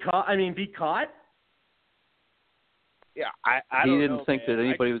caught? Yeah, I he don't didn't know, think man. that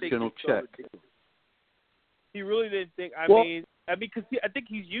anybody was going to check. He really didn't think. I think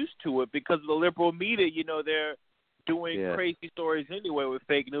he's used to it because of the liberal media. They're doing crazy stories anyway with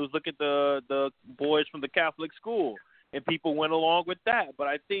fake news. Look at the boys from the Catholic school, and people went along with that. But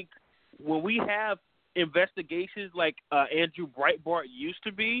I think when we have investigations like Andrew Breitbart used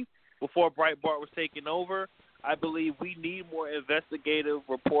to be, before Breitbart was taken over, I believe we need more investigative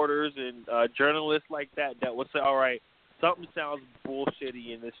reporters and journalists like that will say, all right, something sounds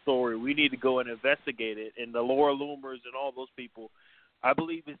bullshitty in this story. We need to go and investigate it. And the Laura Loomers and all those people, I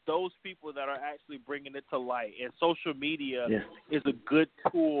believe it's those people that are actually bringing it to light. And social media is a good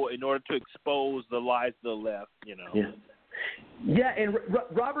tool in order to expose the lies of the left, Yeah, and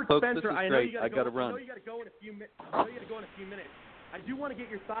Robert Folks, Spencer, I know you got to run. I know you got to go in a few minutes. I do want to get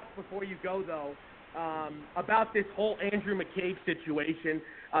your thoughts before you go, though, about this whole Andrew McCabe situation.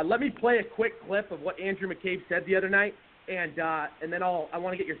 Let me play a quick clip of what Andrew McCabe said the other night, and then I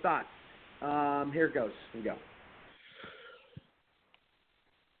want to get your thoughts. Here it goes. Here we go.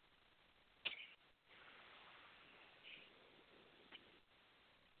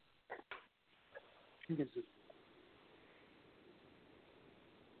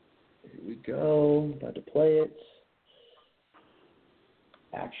 Here we go. About to play it.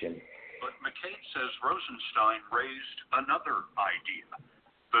 Action. But McCabe says Rosenstein raised another idea.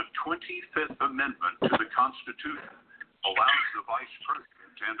 The 25th Amendment to the Constitution allows the Vice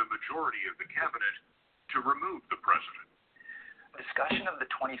President and a majority of the Cabinet to remove the president. Discussion of the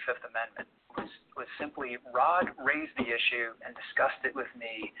 25th Amendment was simply Rod raised the issue and discussed it with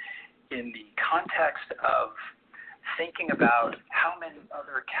me in the context of thinking about how many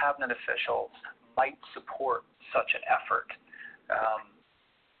other cabinet officials might support such an effort.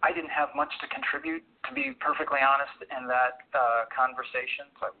 I didn't have much to contribute, to be perfectly honest, in that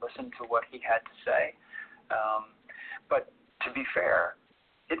conversation, so I listened to what he had to say. But to be fair,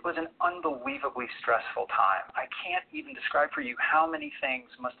 it was an unbelievably stressful time. I can't even describe for you how many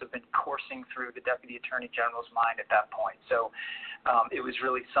things must have been coursing through the Deputy Attorney General's mind at that point. So it was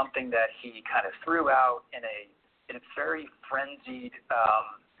really something that he kind of threw out in a very frenzied,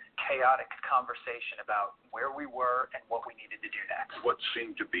 chaotic conversation about where we were and what we needed to do next. What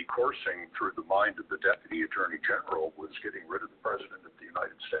seemed to be coursing through the mind of the Deputy Attorney General was getting rid of the President of the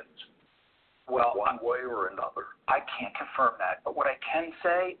United States. Well, one way or another. I can't confirm that, but what I can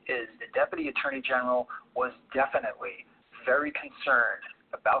say is the Deputy Attorney General was definitely very concerned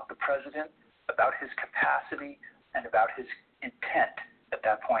about the President, about his capacity, and about his intent at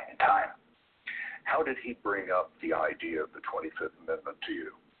that point in time. How did he bring up the idea of the 25th Amendment to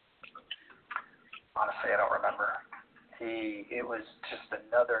you? Honestly, I don't remember. It was just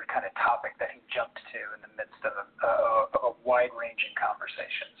another kind of topic that he jumped to in the midst of a wide-ranging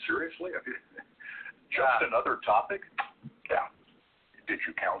conversation. Seriously? Just another topic? Yeah. Did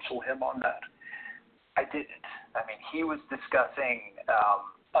you counsel him on that? I didn't. I mean, he was discussing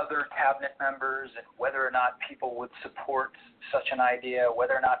other cabinet members and whether or not people would support such an idea,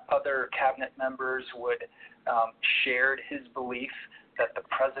 whether or not other cabinet members would shared his belief that the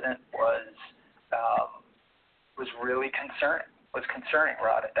president was really concerning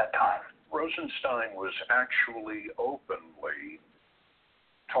Rod at that time. Rosenstein was actually openly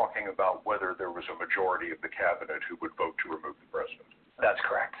talking about whether there was a majority of the cabinet who would vote to remove the president. That's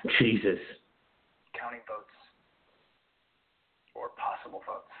correct. Jesus. Counting votes or possible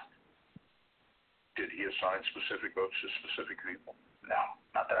votes. Did he assign specific votes to specific people? No,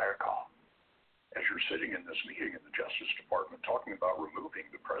 not that I recall. As you're sitting in this meeting in the Justice Department talking about removing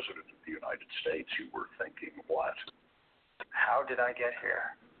the President of the United States, you were thinking what? How did I get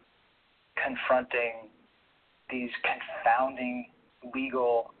here? Confronting these confounding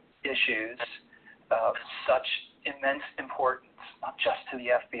legal issues of such immense importance, not just to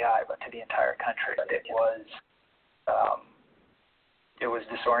the FBI, but to the entire country. It was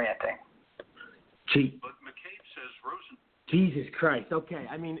disorienting. But McCabe says Jesus Christ. Okay.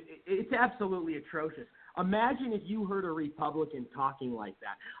 I mean, it's absolutely atrocious. Imagine if you heard a Republican talking like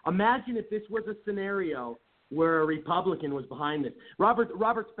that. Imagine if this was a scenario where a Republican was behind this. Robert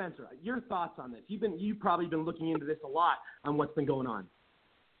Spencer, your thoughts on this? You've probably been looking into this a lot on what's been going on.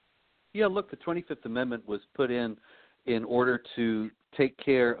 Yeah, look, the 25th Amendment was put in order to take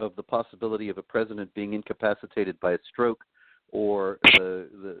care of the possibility of a president being incapacitated by a stroke or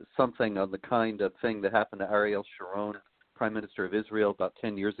something on the kind of thing that happened to Ariel Sharon, Prime Minister of Israel, about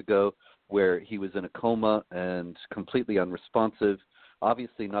 10 years ago, where he was in a coma and completely unresponsive,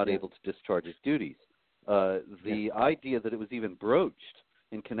 obviously not able to discharge his duties. The idea that it was even broached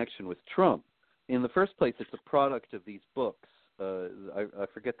in connection with Trump, in the first place, it's a product of these books. I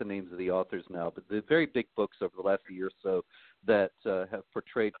forget the names of the authors now, but the very big books over the last year or so that have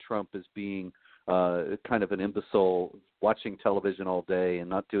portrayed Trump as being kind of an imbecile, watching television all day and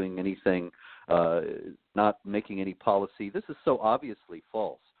not doing anything, not making any policy. This is so obviously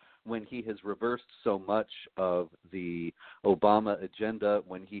false when he has reversed so much of the Obama agenda,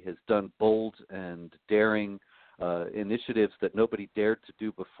 when he has done bold and daring initiatives that nobody dared to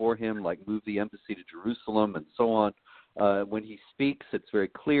do before him, like move the embassy to Jerusalem and so on. When he speaks, it's very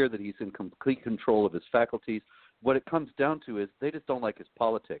clear that he's in complete control of his faculties. What it comes down to is they just don't like his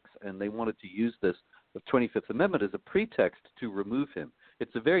politics, and they wanted to use this, the 25th Amendment, as a pretext to remove him.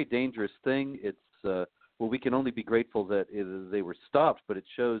 It's a very dangerous thing. It's well, we can only be grateful that they were stopped, but it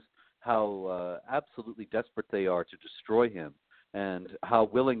shows how absolutely desperate they are to destroy him and how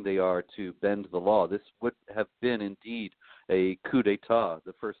willing they are to bend the law. This would have been indeed a coup d'etat,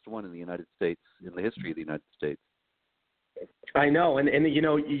 the first one in the United States, in the history of the United States. I know, and you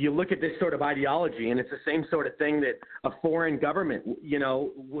know, you look at this sort of ideology, and it's the same sort of thing that a foreign government, you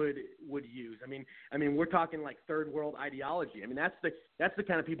know, would use. I mean, we're talking like third world ideology. I mean, that's the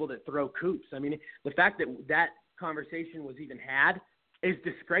kind of people that throw coups. I mean, the fact that conversation was even had is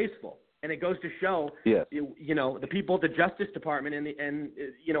disgraceful, and it goes to show, you know, the people at the Justice Department and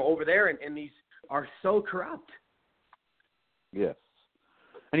you know, over there and these are so corrupt. Yes.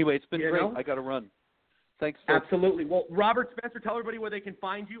 Anyway, it's been great. Know? I got to run. Thanks, folks. Absolutely. Well, Robert Spencer, tell everybody where they can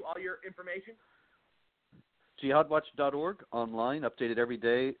find you, all your information. Jihadwatch.org, online, updated every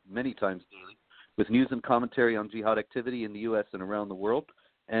day, many times daily, with news and commentary on jihad activity in the U.S. and around the world.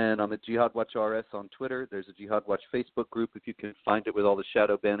 And I'm at Jihad Watch RS on Twitter. There's a Jihad Watch Facebook group if you can find it with all the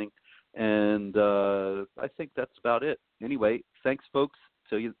shadow banning. And I think that's about it. Anyway, thanks, folks.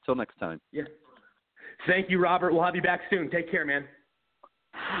 Till next time. Yeah. Thank you, Robert. We'll have you back soon. Take care, man.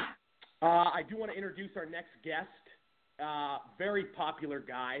 I do want to introduce our next guest. Very popular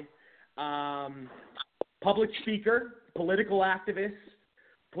guy. Public speaker, political activist,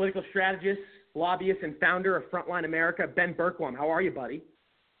 political strategist, lobbyist, and founder of Frontline America, Ben Bergquam. How are you, buddy?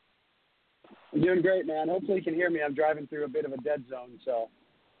 I'm doing great, man. Hopefully you can hear me. I'm driving through a bit of a dead zone, so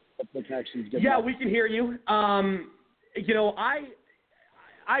hope the connection's good. Yeah, we can hear you.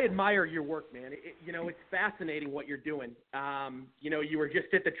 I admire your work, man. It's fascinating what you're doing. You were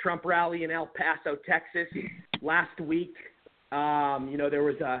just at the Trump rally in El Paso, Texas last week. There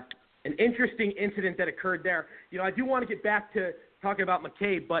was an interesting incident that occurred there. I do want to get back to talking about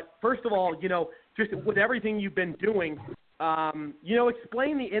McCabe, but first of all, just with everything you've been doing,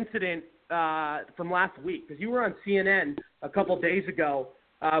 explain the incident from last week, because you were on CNN a couple days ago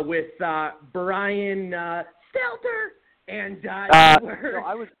with Brian Sauter, and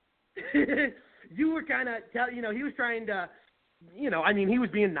you were kind of he was trying to, he was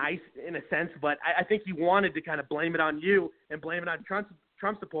being nice in a sense, but I think he wanted to kind of blame it on you and blame it on Trump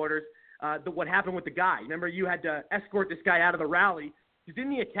supporters. What happened with the guy? Remember, you had to escort this guy out of the rally.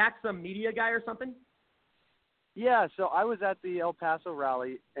 Didn't he attack some media guy or something? Yeah, so I was at the El Paso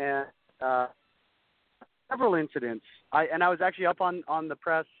rally, and several incidents. I was actually up on the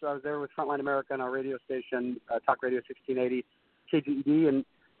press. I was there with Frontline America on our radio station, Talk Radio 1680, KGED,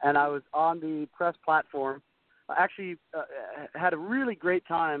 and I was on the press platform. I actually had a really great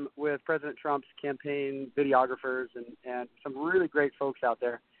time with President Trump's campaign videographers and some really great folks out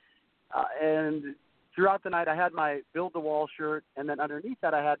there. And throughout the night, I had my Build the Wall shirt, and then underneath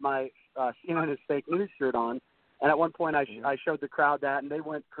that, I had my CNN is fake news shirt on. And at one point, I showed the crowd that, and they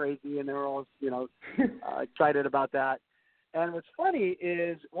went crazy, and they were all, excited about that. And what's funny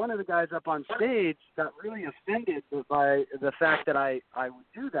is one of the guys up on stage got really offended by the fact that I would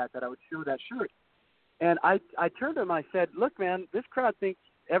do that I would show that shirt. And I turned to him, I said, look, man, this crowd thinks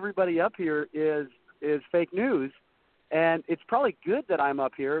everybody up here is fake news, and it's probably good that I'm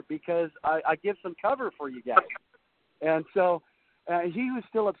up here because I give some cover for you guys. And so he was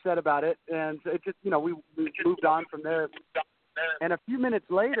still upset about it, and it just, we moved on from there. And a few minutes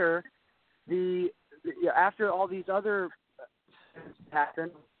later, after all these other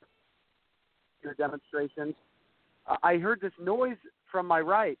happened, demonstrations, I heard this noise from my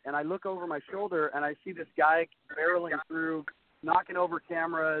right, and I look over my shoulder, and I see this guy barreling through, knocking over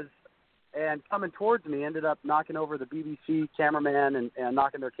cameras, and coming towards me. Ended up knocking over the BBC cameraman and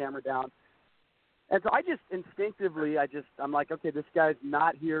knocking their camera down. And so I just instinctively, I'm like, okay, this guy's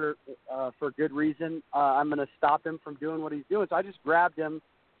not here for good reason. I'm going to stop him from doing what he's doing. So I just grabbed him,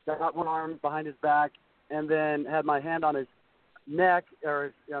 got one arm behind his back, and then had my hand on his neck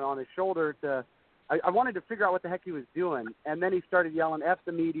or on his shoulder I wanted to figure out what the heck he was doing. And then he started yelling, F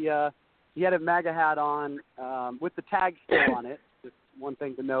the media. He had a MAGA hat on with the tag still on it, just one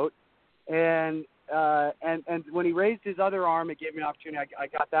thing to note. And when he raised his other arm, it gave me an opportunity. I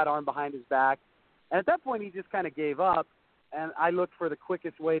got that arm behind his back. And at that point, he just kind of gave up, and I looked for the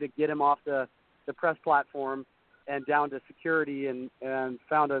quickest way to get him off the press platform and down to security and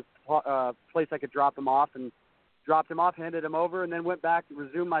found a place I could drop him off, and dropped him off, handed him over, and then went back to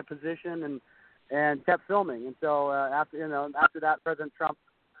resume my position and kept filming. And so after that, President Trump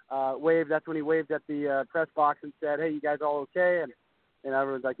waved. That's when he waved at the press box and said, hey, you guys all okay? And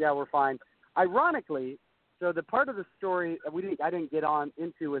everyone's like, yeah, we're fine. Ironically, so the part of the story I didn't get on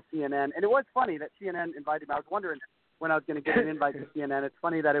into with CNN, and it was funny that CNN invited me. I was wondering when I was going to get an invite to CNN. It's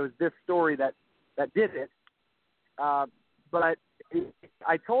funny that it was this story that did it. But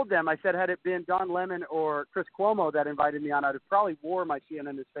I told them, I said, had it been Don Lemon or Chris Cuomo that invited me on, I'd have probably wore my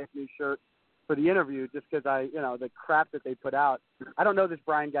CNN is fake news shirt for the interview just because the crap that they put out. I don't know this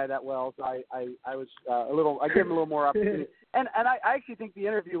Brian guy that well, so I was I gave him a little more opportunity. And I actually think the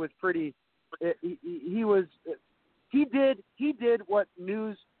interview was pretty. He did what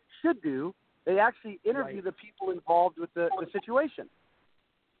news should do. They actually interview the people involved with the situation.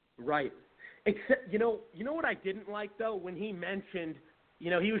 Right. Except, you know what I didn't like though, when he mentioned, he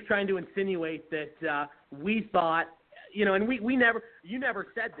was trying to insinuate that we thought, and you never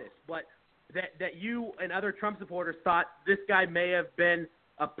said this, but that you and other Trump supporters thought this guy may have been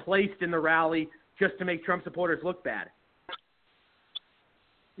placed in the rally just to make Trump supporters look bad.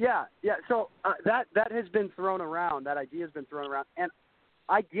 Yeah. So that has been thrown around. That idea has been thrown around, and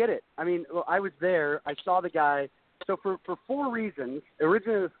I get it. I mean, I was there. I saw the guy. So for 4 reasons,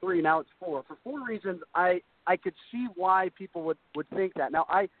 originally it was 3, now it's 4. For 4 reasons, I could see why people would think that. Now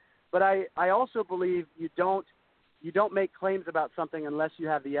I also believe you don't make claims about something unless you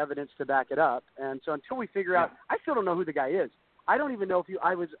have the evidence to back it up. And so until we figure out, I still don't know who the guy is. I don't even know if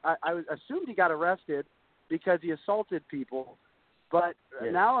I assumed he got arrested because he assaulted people, but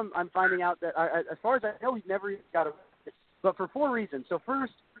now I'm finding out that as far as I know, he never got arrested. But for 4 reasons. So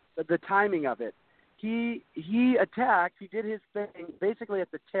first, the timing of it. He did his thing basically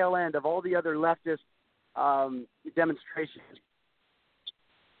at the tail end of all the other leftist demonstrations.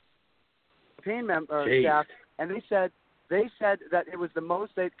 Campaign staff, and they said that it was the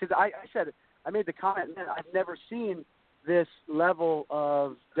most, because I made the comment, man, I've never seen this level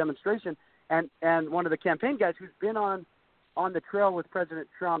of demonstration, and one of the campaign guys who's been on the trail with President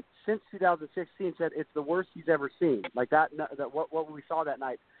Trump since 2016 said it's the worst he's ever seen, like that what we saw that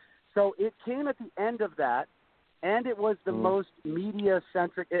night. So it came at the end of that, and it was the most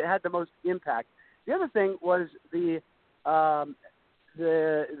media-centric. It had the most impact. The other thing was the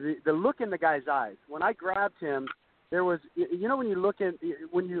look in the guy's eyes. When I grabbed him, there was, when you look at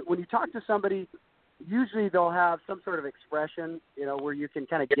when you talk to somebody, usually they'll have some sort of expression, where you can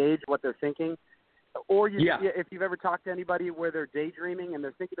kind of gauge what they're thinking. Or if you've ever talked to anybody where they're daydreaming and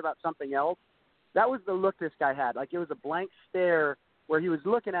they're thinking about something else, that was the look this guy had. Like it was a blank stare where he was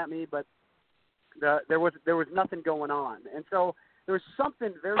looking at me, but there was nothing going on. And so there was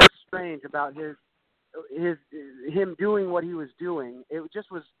something very strange about him doing what he was doing. It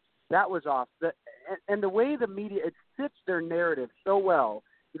just was, that was off. And the way the media, it fits their narrative so well.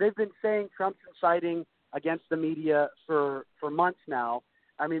 They've been saying Trump's inciting against the media for months now.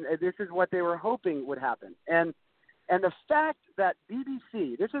 I mean, this is what they were hoping would happen. And the fact that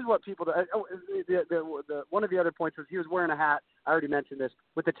BBC, this is what people, one of the other points was he was wearing a hat, I already mentioned this,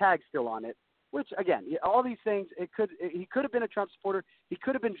 with the tag still on it, which, again, all these things, he could have been a Trump supporter, he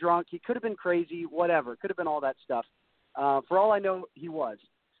could have been drunk, he could have been crazy, whatever, could have been all that stuff. For all I know, he was.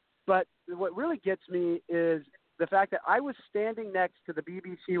 But what really gets me is the fact that I was standing next to the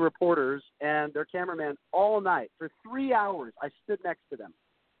BBC reporters and their cameraman all night. For 3 hours, I stood next to them.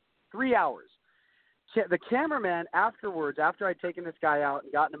 3 hours. The cameraman afterwards, after I'd taken this guy out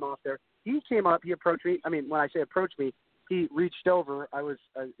and gotten him off there, he came up, he approached me. I mean, when I say approached me, he reached over. I was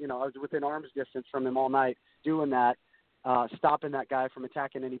within arm's distance from him all night doing that, stopping that guy from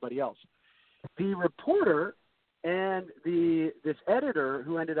attacking anybody else. The reporter and this editor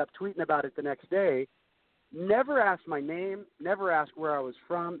who ended up tweeting about it the next day never asked my name, never asked where I was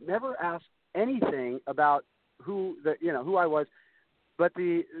from, never asked anything about who I was, but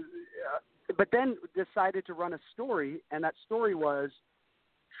then decided to run a story, and that story was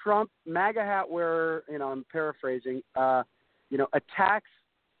Trump, MAGA hat wearer, I'm paraphrasing, attacks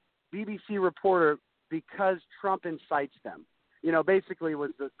BBC reporter because Trump incites them. Basically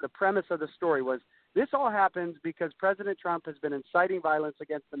was the premise of the story was this all happens because President Trump has been inciting violence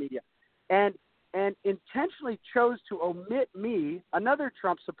against the media and intentionally chose to omit me, another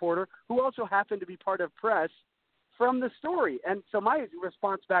Trump supporter who also happened to be part of press, from the story. And so my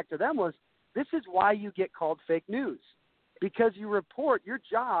response back to them was, this is why you get called fake news, because you report, your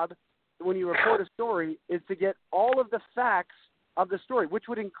job when you report a story is to get all of the facts of the story, which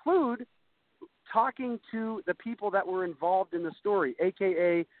would include talking to the people that were involved in the story,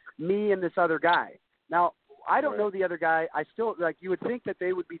 a.k.a. me and this other guy. Now, I don't know the other guy. I still, you would think that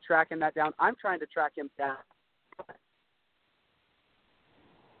they would be tracking that down. I'm trying to track him down.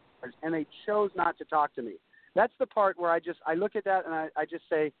 And they chose not to talk to me. That's the part where I look at that and I just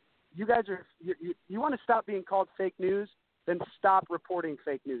say, you guys you want to stop being called fake news? Then stop reporting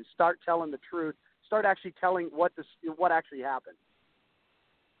fake news. Start telling the truth. Start actually telling what actually happened.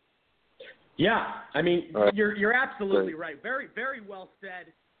 Yeah, I mean, you're absolutely right. Very, very well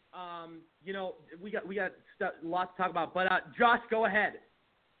said. We got lots to talk about, but Josh, go ahead.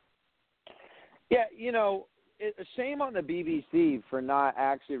 Yeah, shame on the BBC for not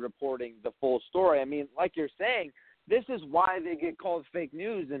actually reporting the full story. I mean, like you're saying, this is why they get called fake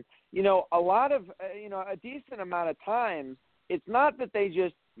news. And, a lot of, a decent amount of times, it's not that they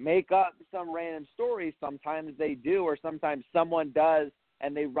just make up some random story. Sometimes they do, or sometimes someone does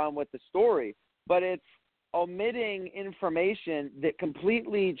and they run with the story. But it's omitting information that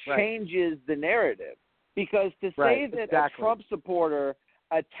completely changes the narrative. Because to say that a Trump supporter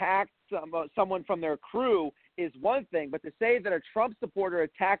attacked someone from their crew is one thing, but to say that a Trump supporter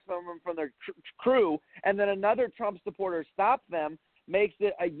attacked someone from their crew and then another Trump supporter stopped them makes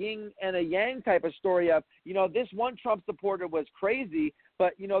it a yin and a yang type of story of, this one Trump supporter was crazy,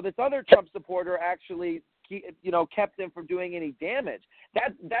 but, this other Trump supporter actually kept them from doing any damage.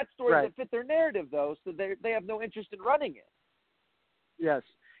 That story Right. doesn't fit their narrative, though, so they have no interest in running it. Yes.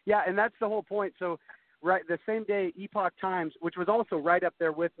 Yeah, and that's the whole point. So, right, the same day, Epoch Times, which was also right up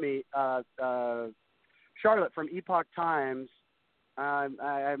there with me, Charlotte from Epoch Times,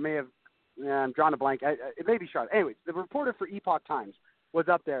 I may have, I'm drawing a blank. It may be Charlotte. Anyways, the reporter for Epoch Times was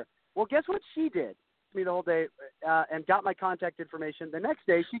up there. Well, guess what she did to me the whole day and got my contact information. The next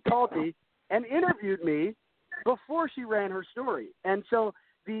day, she called me and interviewed me before she ran her story. And so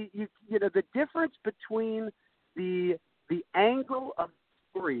the difference between the angle of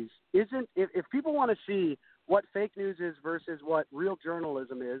stories isn't, if people want to see what fake news is versus what real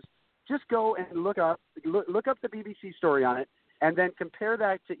journalism is, just go and look up the BBC story on it, and then compare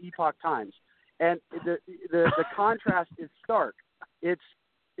that to Epoch Times. And the contrast is stark. It's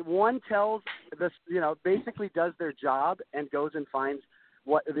one tells this, basically does their job and goes and finds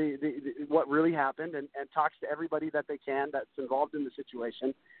what what really happened and talks to everybody that they can that's involved in the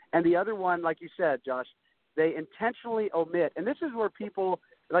situation. And the other one, like you said, Josh, they intentionally omit. And this is where people,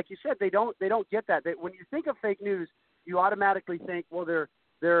 like you said, they don't get that. When you think of fake news, you automatically think, well,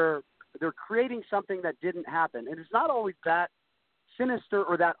 they're creating something that didn't happen. And it's not always that sinister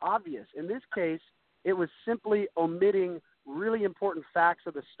or that obvious. In this case, it was simply omitting really important facts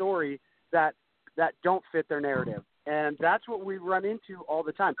of the story that don't fit their narrative. And that's what we run into all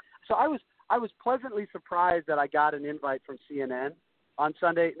the time. So I was pleasantly surprised that I got an invite from CNN on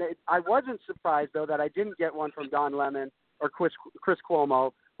Sunday. I wasn't surprised, though, that I didn't get one from Don Lemon or Chris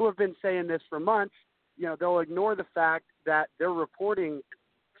Cuomo, who have been saying this for months. They'll ignore the fact that they're reporting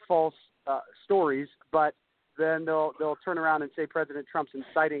false stories, but then they'll turn around and say President Trump's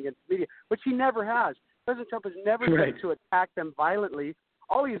inciting against the media, which he never has. President Trump has never said to attack them violently.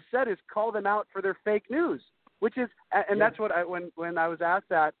 All he has said is call them out for their fake news, which is, and that's what when I was asked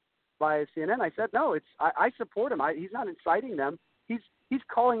that by CNN, I said, no, I support him. He's not inciting them. He's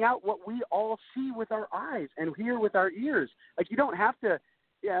calling out what we all see with our eyes and hear with our ears. Like, you don't have to.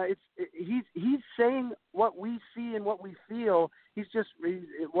 Yeah, he's saying what we see and what we feel.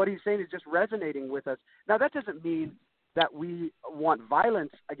 What he's saying is just resonating with us. Now, that doesn't mean that we want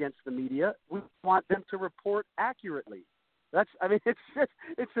violence against the media. We want them to report accurately. It's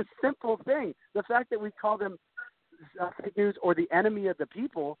a simple thing. The fact that we call them fake news or the enemy of the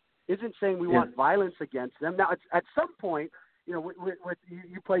people isn't saying we want violence against them. Now, at some point,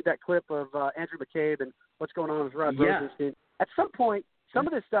 you played that clip of Andrew McCabe and what's going on with Rod Rosenstein. At some point, some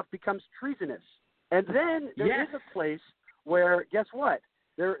of this stuff becomes treasonous. And then there is a place where, guess what?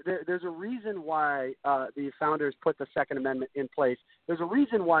 There's a reason why the founders put the Second Amendment in place. There's a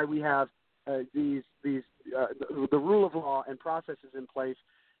reason why we have the rule of law and processes in place,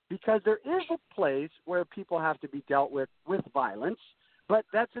 because there is a place where people have to be dealt with violence, but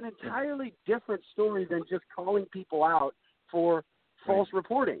that's an entirely different story than just calling people out for false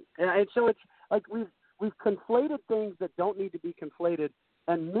reporting. And so it's like we've conflated things that don't need to be conflated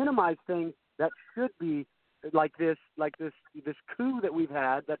and minimized things that should be like this coup that we've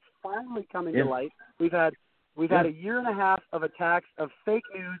had that's finally coming to light. We've had a year and a half of attacks of fake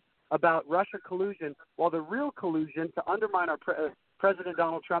news about Russia collusion, while the real collusion to undermine our President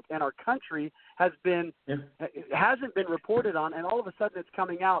Donald Trump and our country hasn't been reported on, and all of a sudden it's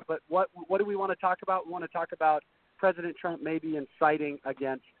coming out. But what do we want to talk about? We want to talk about President Trump maybe inciting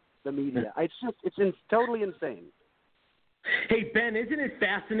against the media. It's totally insane. Hey, Ben, isn't it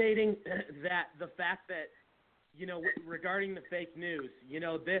fascinating that the fact that, regarding the fake news,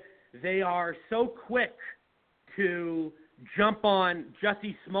 they are so quick to jump on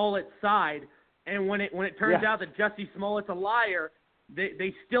Jussie Smollett's side, and when it turns out that Jussie Smollett's a liar,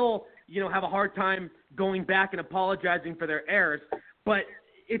 they still, have a hard time going back and apologizing for their errors. But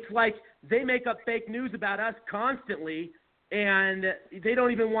it's like they make up fake news about us constantly, and they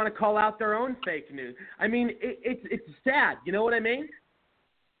don't even want to call out their own fake news. I mean, it's sad. You know what I mean?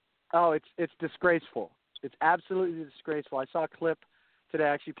 Oh, it's disgraceful. It's absolutely disgraceful. I saw a clip today. I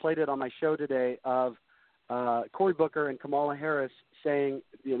actually played it on my show today of Cory Booker and Kamala Harris saying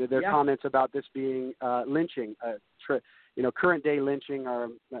their comments about this being lynching, current day lynching, or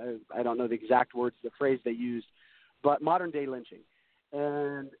I don't know the exact words, the phrase they used, but modern day lynching.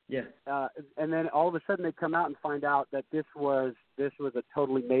 And and then all of a sudden they come out and find out that this was a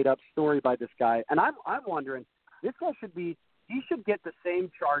totally made up story by this guy. And I'm wondering, this guy should get the same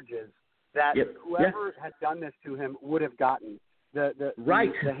charges that whoever had done this to him would have gotten. The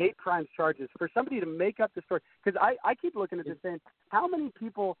hate crimes charges for somebody to make up the story. Because I keep looking at this saying, how many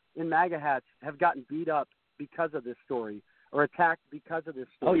people in MAGA hats have gotten beat up because of this story or attacked because of this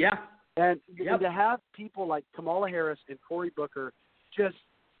story? Oh, yeah. And to have people like Kamala Harris and Cory Booker just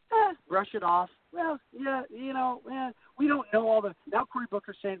brush it off. Well, yeah, we don't know all the. Now Cory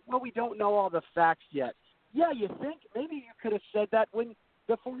Booker's saying, well, we don't know all the facts yet. Yeah, you think maybe you could have said that when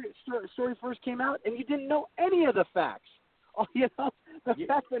the story first came out, and you didn't know any of the facts. Oh, the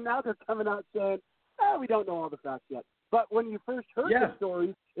fact that now they're coming out saying, we don't know all the facts yet. But when you first heard the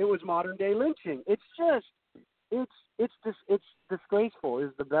story, it was modern day lynching. It's just, it's disgraceful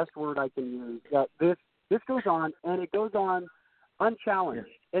is the best word I can use. That this goes on, and it goes on unchallenged.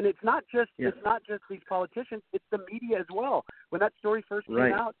 And it's not just these politicians; it's the media as well. When that story first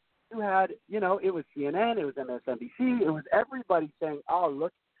came out, you had it was CNN, it was MSNBC, it was everybody saying, "Oh,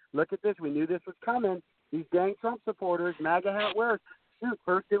 look at this! We knew this was coming. These dang Trump supporters, MAGA hat wearers." Dude,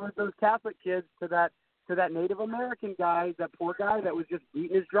 first it was those Catholic kids to that Native American guy, that poor guy that was just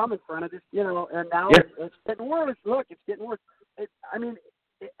beating his drum in front of this, and now it's getting worse. Look, it's getting worse.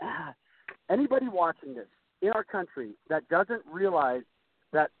 Anybody watching this in our country that doesn't realize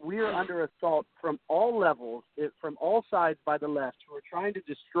that we are under assault from all levels, from all sides by the left, who are trying to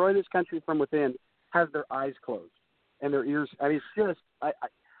destroy this country from within, has their eyes closed and their ears. I mean, it's just,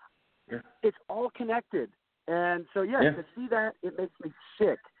 it's all connected. And so, to see that, it makes me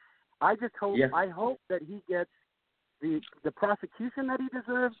sick. I just hope, I hope that he gets the prosecution that he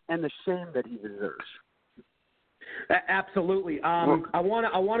deserves and the shame that he deserves. Absolutely. I want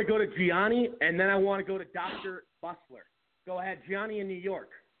to go to Gianni, and then I want to go to Dr. Bussler. Go ahead, Gianni in New York.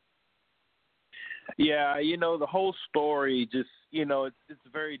 Yeah, the whole story just, it's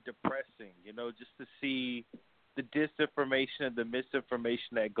very depressing, just to see the disinformation and the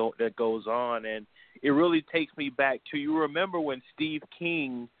misinformation that goes on. And it really takes me back to, you remember when Steve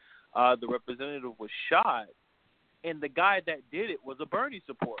King, the representative, was shot, and the guy that did it was a Bernie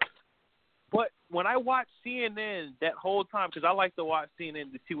supporter. But when I watch CNN that whole time, because I like to watch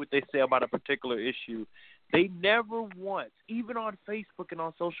CNN to see what they say about a particular issue, they never once, even on Facebook and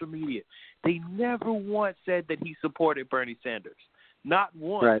on social media, they never once said that he supported Bernie Sanders. Not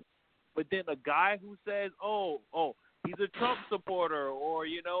once. Right. But then a guy who says, oh, he's a Trump supporter, or,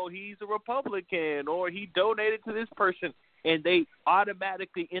 he's a Republican, or he donated to this person, and they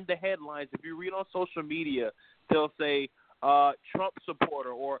automatically, in the headlines, if you read on social media, they'll say Trump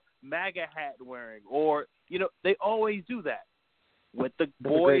supporter or MAGA hat wearing, or, they always do that. With the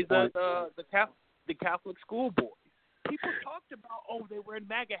boys, the Catholic school boys. People talked about, they're wearing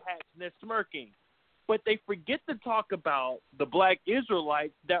MAGA hats and they're smirking. But they forget to talk about the black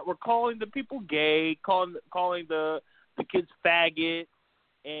Israelites that were calling the people gay, calling the kids faggot,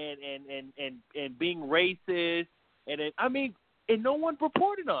 and being racist, and no one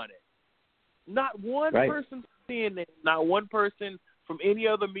reported on it. Not one person from CNN, not one person from any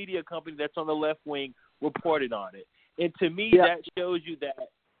other media company that's on the left wing reported on it. And to me, that shows you that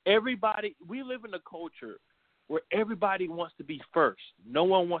we live in a culture where everybody wants to be first. No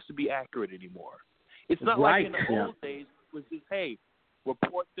one wants to be accurate anymore. It's not like in the old days, it was just, hey,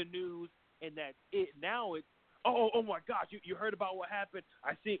 report the news, and that's it. Now it's, oh my gosh, you heard about what happened?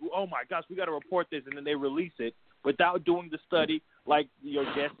 I see, oh my gosh, we got to report this, and then they release it without doing the study. Like your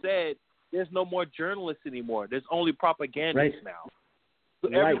guest said, there's no more journalists anymore. There's only propagandists now. So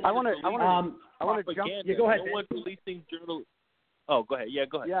I want to jump. Yeah, go ahead. No one's releasing journal. Oh, go ahead. Yeah,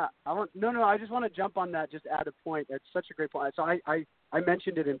 go ahead. Yeah, I just want to jump on that. Just add a point. That's such a great point. So I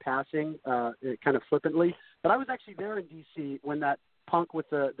mentioned it in passing, kind of flippantly, but I was actually there in D.C. when that punk with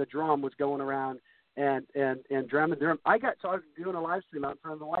the drum was going around and drumming. I was doing a live stream out in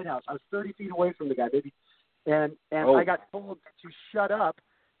front of the White House. I was 30 feet away from the guy, maybe, and I got told to shut up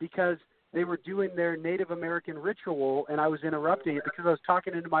because they were doing their Native American ritual, and I was interrupting it because I was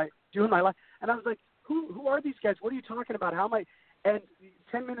doing my live, and I was like, who are these guys? What are you talking about? How am I? And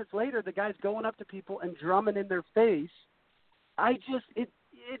 10 minutes later, the guy's going up to people and drumming in their face. It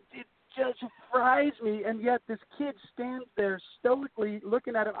just fries me, and yet this kid stands there stoically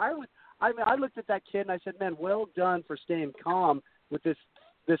looking at him. I looked at that kid and I said, "Man, well done for staying calm with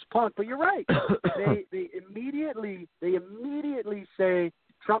this punk." But you're right. They immediately say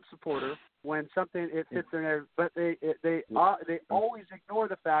Trump supporter when something it fits in there, but they always ignore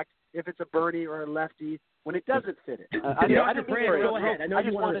the fact if it's a Bernie or a lefty when it doesn't fit it. Dr. Brand, go ahead. I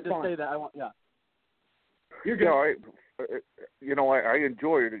just wanted to say that. You're good. I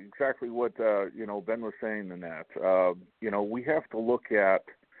enjoyed exactly what Ben was saying in that. We have to look at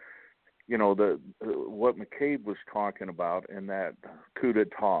what McCabe was talking about in that coup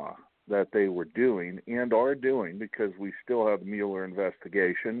d'etat that they were doing and are doing, because we still have the Mueller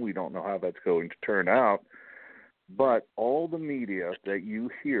investigation. We don't know how that's going to turn out. But all the media that you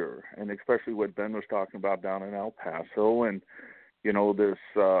hear, and especially what Ben was talking about down in El Paso, and this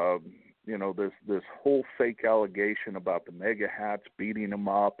this whole fake allegation about the mega hats beating him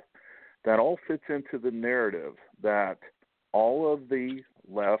up, that all fits into the narrative that all of the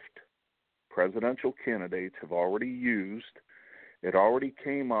left presidential candidates have already used. It already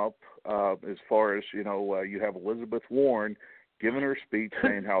came up as far as, you have Elizabeth Warren giving her speech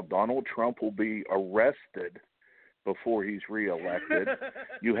saying how Donald Trump will be arrested before he's reelected.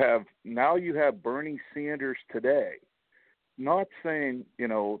 You have Bernie Sanders today not saying,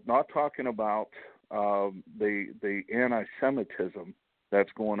 not talking about the anti-Semitism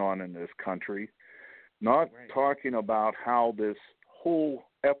that's going on in this country, not talking about how this whole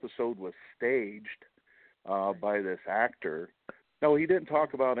episode was staged by this actor. No, he didn't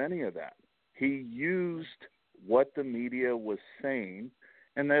talk about any of that. He used what the media was saying,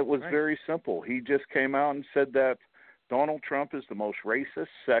 and that was very simple. He just came out and said that Donald Trump is the most racist,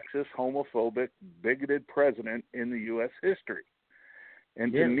 sexist, homophobic, bigoted president in the U.S. history.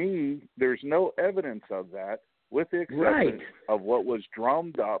 And to me, there's no evidence of that, with the exception of what was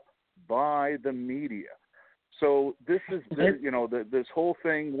drummed up by the media. So this is, this whole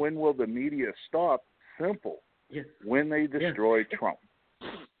thing, when will the media stop? Simple. When they destroy Trump.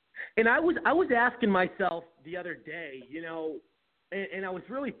 And I was asking myself the other day, and I was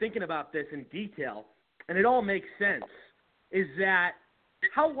really thinking about this in detail, and it all makes sense, is that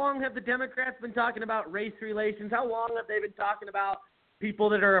how long have the Democrats been talking about race relations? How long have they been talking about people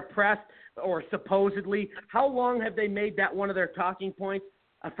that are oppressed, or supposedly? How long have they made that one of their talking points?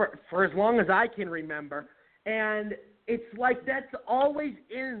 For as long as I can remember. And it's like that's always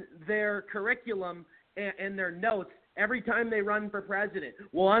in their curriculum and their notes every time they run for president.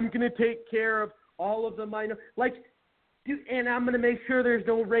 Well, I'm going to take care of all of the minorities. And I'm going to make sure there's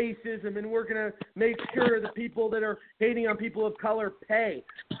no racism, and we're going to make sure the people that are hating on people of color pay.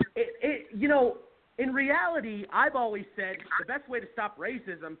 In reality, I've always said the best way to stop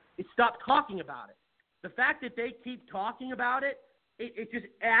racism is stop talking about it. The fact that they keep talking about it, it just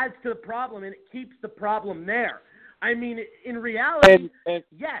adds to the problem, and it keeps the problem there. I mean, in reality,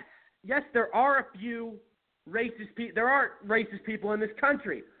 yes, there are a few racist people. There are racist people in this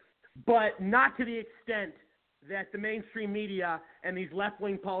country, but not to the extent that the mainstream media and these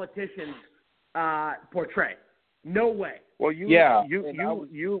left-wing politicians portray. No way. Well, you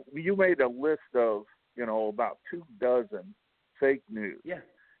made a list of about 24 fake news. Yeah.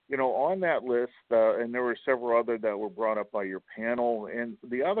 On that list, and there were several other that were brought up by your panel, and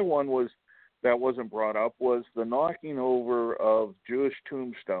the other one that wasn't brought up was the knocking over of Jewish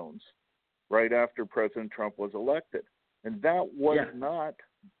tombstones right after President Trump was elected, and that was not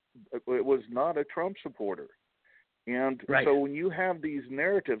a Trump supporter. And so when you have these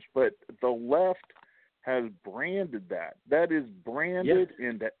narratives, but the left has branded that is branded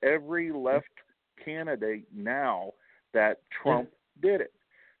into every left candidate now that Trump did it.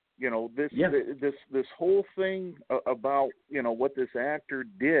 This whole thing about what this actor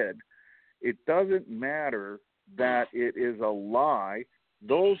did, it doesn't matter that it is a lie.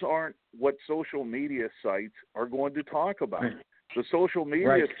 Those aren't what social media sites are going to talk about. The social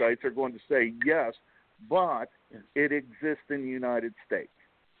media sites are going to say yes, but it exists in the United States.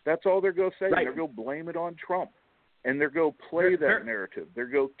 That's all they're going to say. They're going to blame it on Trump, and they're going to play that narrative. They're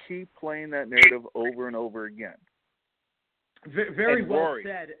going to keep playing that narrative over and over again. Very well Rory,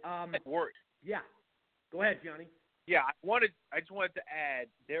 said. Rory. Yeah. Go ahead, Johnny. Yeah, I just wanted to add,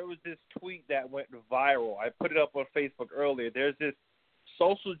 there was this tweet that went viral. I put it up on Facebook earlier. There's this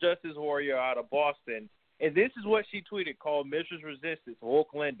social justice warrior out of Boston, and this is what she tweeted, called Mrs. Resistance,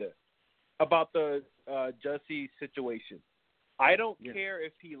 Woke Linda, about the Jussie situation. I don't care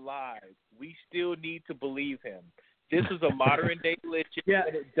if he lied. We still need to believe him. This is a modern-day lynching,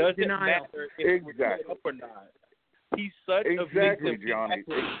 and it doesn't matter if we're up or not. He's such a victim. Johnny.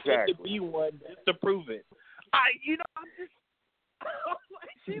 To be one just to prove it. I'm just.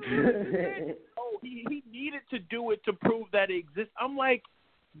 She said, he needed to do it to prove that it exists. I'm like,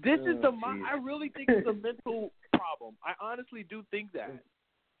 this is I really think it's a mental problem. I honestly do think that.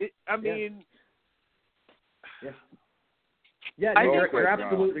 You're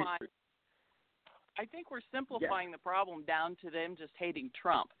absolutely. I think we're simplifying the problem down to them just hating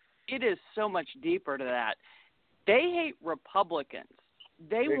Trump. It is so much deeper to that. They hate Republicans.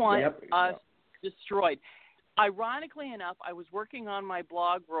 They want us destroyed. Ironically enough, I was working on my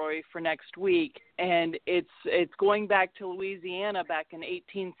blog, Rory, for next week, and it's going back to Louisiana back in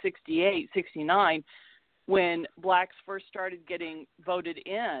 1868, 69, when blacks first started getting voted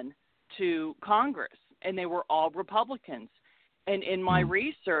in to Congress, and they were all Republicans. And in my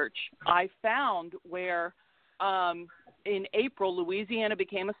research, I found where in April, Louisiana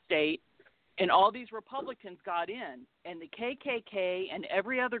became a state, And all these Republicans got in, and the KKK and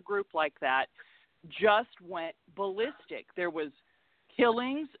every other group like that just went ballistic. There was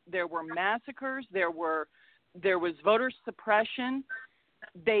killings, there were massacres, there was voter suppression.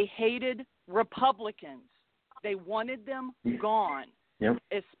 They hated Republicans. They wanted them gone,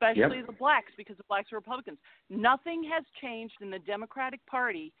 especially the blacks, because the blacks are Republicans. Nothing has changed in the Democratic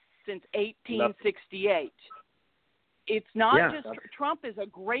Party since 1868. It's not just Trump is a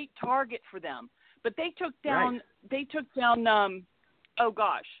great target for them, but they took down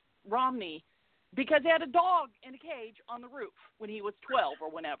Romney because they had a dog in a cage on the roof when he was 12 or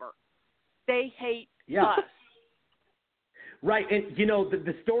whenever. They hate us. Right, and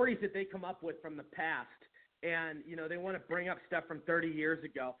the stories that they come up with from the past, and they want to bring up stuff from 30 years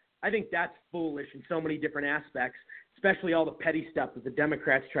ago. I think that's foolish in so many different aspects, especially all the petty stuff that the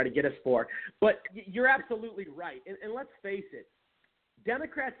Democrats try to get us for. But you're absolutely right. And let's face it,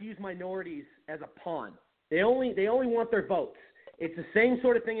 Democrats use minorities as a pawn. They only want their votes. It's the same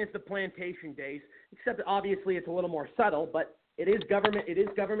sort of thing as the plantation days, except that obviously it's a little more subtle, but it is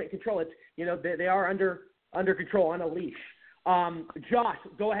government control. It's they are under control, on a leash. Josh,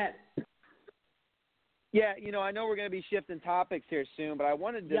 go ahead. Yeah, I know we're going to be shifting topics here soon, but I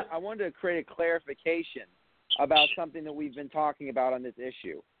wanted to create a clarification about something that we've been talking about on this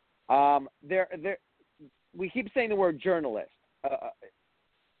issue. We keep saying the word journalist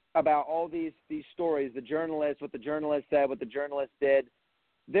about all these stories. The journalist, what the journalist said, what the journalist did.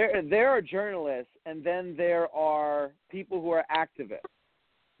 There are journalists, and then there are people who are activists.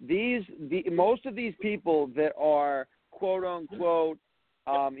 Most of these people that are quote unquote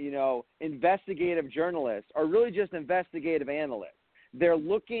investigative journalists are really just investigative analysts. They're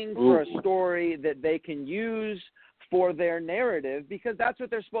looking for a story that they can use for their narrative because that's what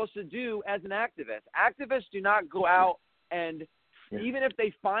they're supposed to do as an activist. Activists do not go out and even if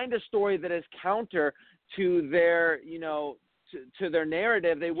they find a story that is counter to their, to their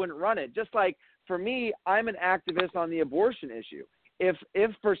narrative, they wouldn't run it. Just like for me, I'm an activist on the abortion issue. If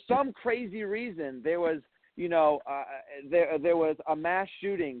for some crazy reason there was there was a mass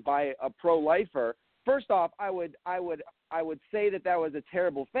shooting by a pro-lifer, first off, I would say that was a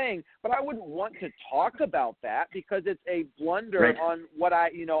terrible thing, but I wouldn't want to talk about that because it's a blunder on what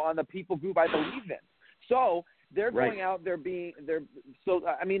on the people group I believe in. So they're going out, the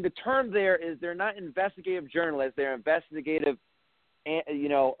term there is they're not investigative journalists, they're investigative,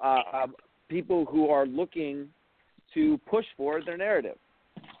 people who are looking to push forward their narrative.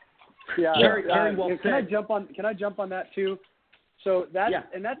 Yeah, very well said. Can I jump on that too? So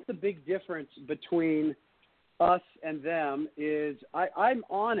that's the big difference between us and them is I'm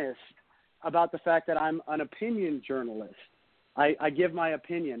honest about the fact that I'm an opinion journalist. I give my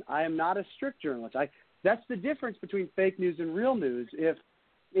opinion. I am not a strict journalist. That's the difference between fake news and real news.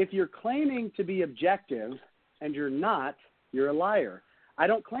 If you're claiming to be objective and you're not, you're a liar. I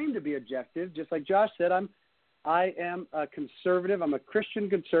don't claim to be objective. Just like Josh said, I am a conservative. I'm a Christian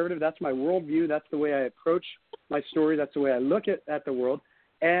conservative. That's my worldview. That's the way I approach my story. That's the way I look at the world.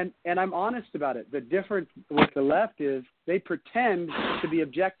 And I'm honest about it. The difference with the left is they pretend to be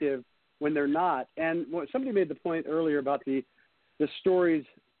objective when they're not. And somebody made the point earlier about the stories.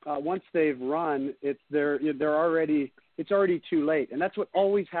 Once they've run, it's already too late. And that's what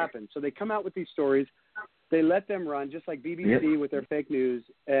always happens. So they come out with these stories. They let them run, just like BBC with their fake news,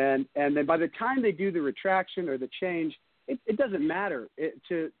 and then by the time they do the retraction or the change, it doesn't matter.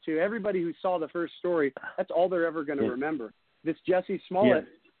 To everybody who saw the first story, that's all they're ever going to remember. This Jesse Smollett,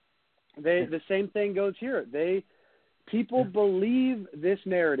 the same thing goes here. People believe this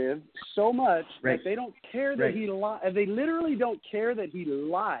narrative so much that they don't care that he lied. They literally don't care that he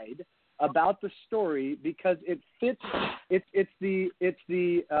lied about the story because it fits. It's the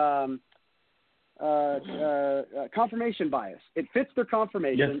confirmation bias. It fits their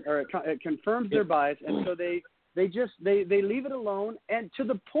confirmation, or it confirms their bias, and so they leave it alone, and to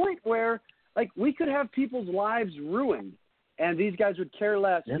the point where we could have people's lives ruined, and these guys would care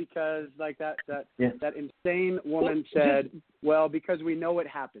less because that insane woman said, well, because we know it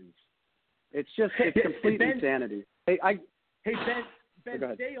happens. It's complete insanity. Hey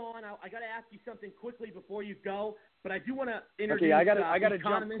Ben, stay on. I got to ask you something quickly before you go, but I do want to introduce. Okay, I got to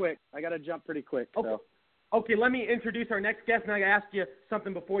jump quick. I got to jump pretty quick. Okay. So. Okay, let me introduce our next guest, and I got to ask you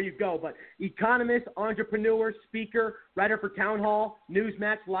something before you go. But economist, entrepreneur, speaker, writer for Town Hall,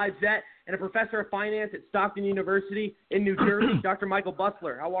 Newsmax, Live Vet, and a professor of finance at Stockton University in New Jersey, Dr. Michael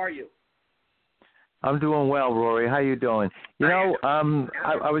Busler. How are you? I'm doing well, Rory. How you doing? I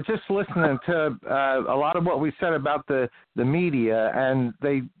was just listening to a lot of what we said about the media, and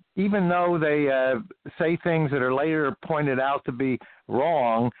even though they say things that are later pointed out to be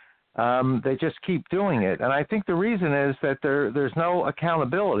wrong, they just keep doing it. And I think the reason is that there's no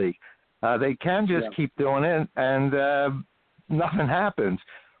accountability. They can just keep doing it, and nothing happens.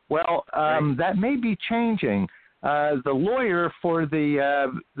 Well, that may be changing. The lawyer for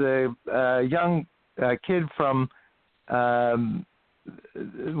the young kid from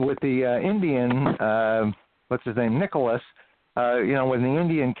with the Indian, what's his name, Nicholas, when the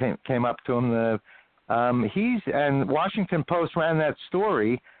Indian came up to him, he's, and Washington Post ran that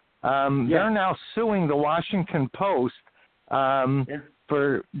story. They're now suing the Washington Post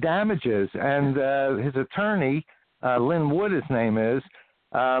for damages, and his attorney, Lynn Wood, his name is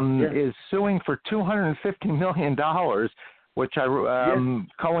suing for $250 million, which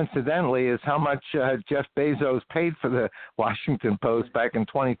coincidentally is how much Jeff Bezos paid for the Washington Post back in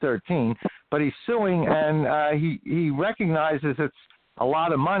 2013. But he's suing, and he recognizes it's a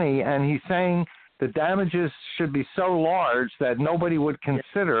lot of money, and he's saying the damages should be so large that nobody would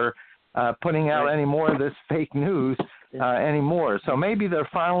consider putting out any more of this fake news anymore. So maybe they're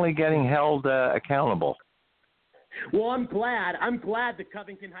finally getting held accountable. Well, I'm glad the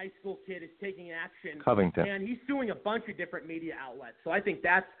Covington High School kid is taking action. Covington. And he's suing a bunch of different media outlets. So I think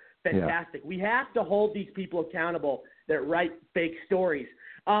that's fantastic. Yeah. We have to hold these people accountable that write fake stories.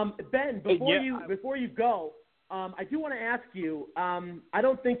 Ben, before you go, I do want to ask you, I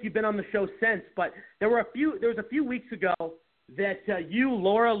don't think you've been on the show since, but there was a few weeks ago that you,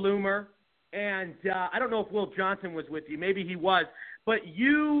 Laura Loomer, and I don't know if Will Johnson was with you. Maybe he was. But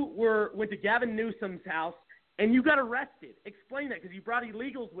you went to Gavin Newsom's house, and you got arrested. Explain that, because you brought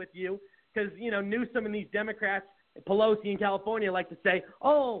illegals with you, because, Newsom and these Democrats, Pelosi in California, like to say,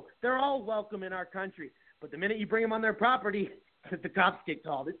 oh, they're all welcome in our country. But the minute you bring them on their property, the cops get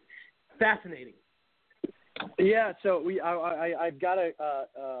called. It's fascinating. Yeah, so I've got to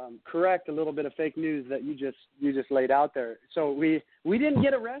correct a little bit of fake news that you just laid out there. So we didn't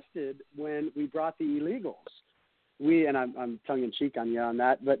get arrested when we brought the illegals. And I'm tongue in cheek on you on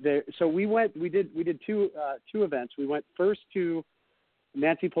that, but we did two events. We went first to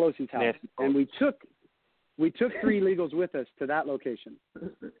Nancy Pelosi's house, and we took 3 illegals with us to that location.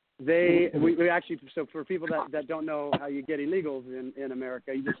 We actually, so for people that don't know how you get illegals in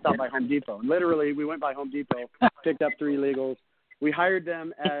America, you just stop by Home Depot. Literally, we went by Home Depot, picked up 3 illegals. We hired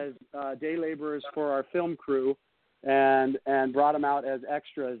them as day laborers for our film crew, and brought them out as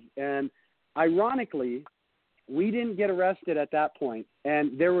extras. And ironically, we didn't get arrested at that point.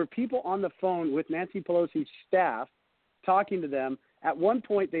 And there were people on the phone with Nancy Pelosi's staff talking to them. At one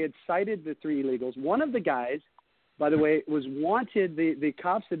point, they had cited the 3 illegals. One of the guys, by the way, was wanted. The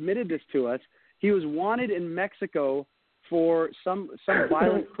cops admitted this to us. He was wanted in Mexico for some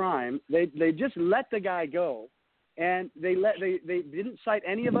violent crime. They just let the guy go, and they didn't cite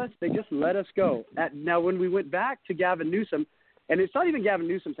any of us. They just let us go. Now, when we went back to Gavin Newsom, and it's not even Gavin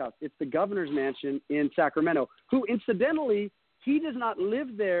Newsom's house, it's the governor's mansion in Sacramento, who incidentally, he does not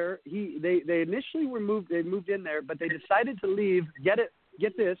live there. They initially moved in there, but they decided to leave. Get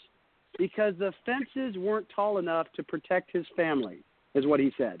this. Because the fences weren't tall enough to protect his family, is what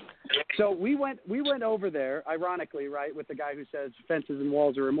he said. So we went over there, ironically, right, with the guy who says fences and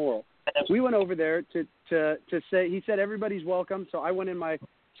walls are immoral. We went over there to say, he said everybody's welcome. So I went in my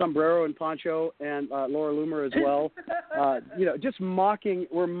sombrero and poncho, and Laura Loomer as well. Just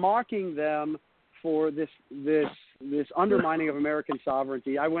we're mocking them for this undermining of American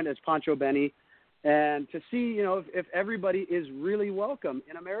sovereignty. I went as Pancho Benny. And to see, if everybody is really welcome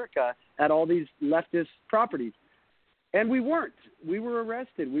in America at all these leftist properties. And we weren't. We were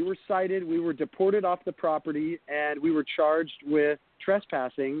arrested. We were cited. We were deported off the property, and we were charged with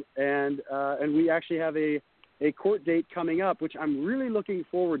trespassing. And we actually have a court date coming up, which I'm really looking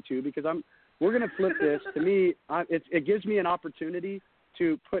forward to, because we're going to flip this. To me, it gives me an opportunity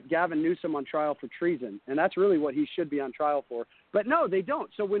to put Gavin Newsom on trial for treason, and that's really what he should be on trial for. But no, they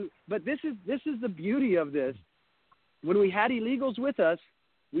don't. But this is the beauty of this. When we had illegals with us,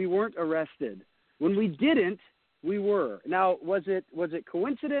 we weren't arrested. When we didn't, we were. Now, was it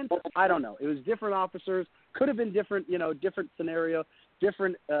coincidence? I don't know. It was different officers. Could have been different scenario,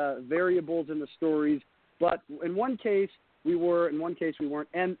 different variables in the stories. But in one case we were, in one case we weren't.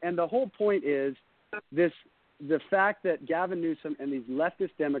 And the whole point is the fact that Gavin Newsom and these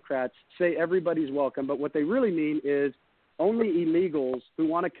leftist Democrats say everybody's welcome, but what they really mean is only illegals who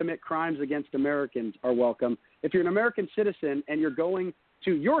want to commit crimes against Americans are welcome. If you're an American citizen and you're going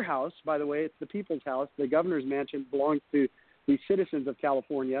to your house, by the way, it's the people's house, the governor's mansion belongs to the citizens of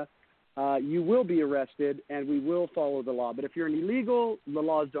California, you will be arrested and we will follow the law. But if you're an illegal, the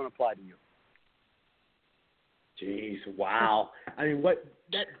laws don't apply to you. Jeez, wow. I mean,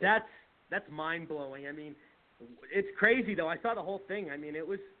 that's mind-blowing. I mean, It's crazy though. I saw the whole thing. I mean, it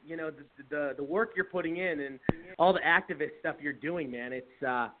was, you know, the work you're putting in and all the activist stuff you're doing, man.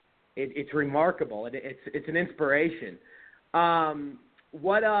 It's remarkable. It's an inspiration. Tell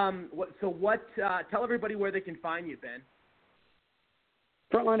everybody where they can find you, Ben.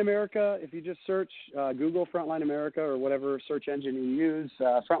 Frontline America, if you just search Google Frontline America or whatever search engine you use,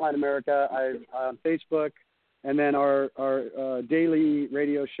 Frontline America, I'm on Facebook, and then our daily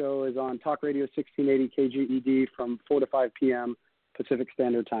radio show is on Talk Radio 1680 KGED from 4 to 5 p.m. Pacific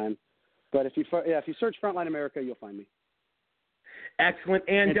Standard Time. But if you search Frontline America, you'll find me. Excellent.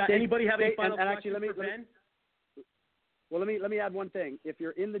 And anybody have any final questions for Ben? Well, let me add one thing. If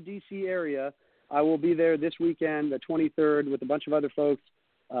you're in the D.C. area, I will be there this weekend, the 23rd, with a bunch of other folks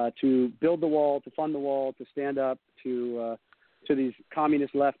to build the wall, to fund the wall, to stand up to these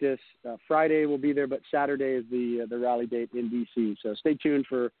communist leftists. Friday we'll be there, but Saturday is the rally date in D.C. So stay tuned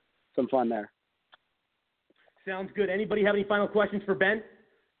for some fun there. Sounds good. Anybody have any final questions for Ben?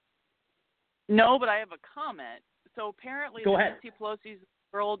 No, but I have a comment. So apparently Go ahead. Nancy Pelosi's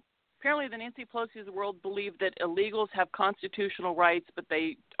world believe that illegals have constitutional rights, but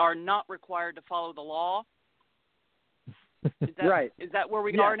they are not required to follow the law. Right. Is that where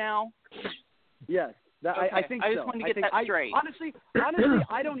we are now? Yes. I think so. I just want to get that straight. Honestly,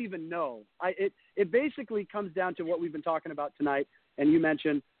 I don't even know. It basically comes down to what we've been talking about tonight, and you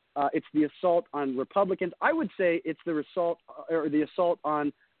mentioned it's the assault on Republicans. I would say it's the assault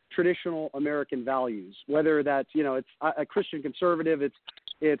on traditional American values, whether that's, you know, it's a Christian conservative,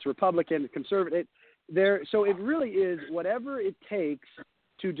 it's Republican conservative. So it really is whatever it takes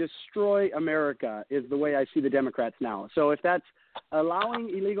to destroy America is the way I see the Democrats now. So if that's allowing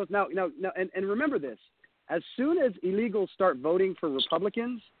illegals now, and remember this, as soon as illegals start voting for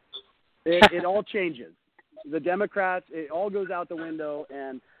Republicans, it all changes. The Democrats, it all goes out the window,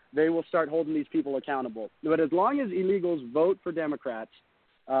 and they will start holding these people accountable. But as long as illegals vote for Democrats,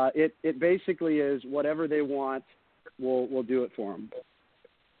 it basically is whatever they want, we'll do it for them.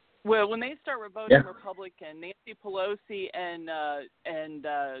 Well, when they start voting Republican, Nancy Pelosi and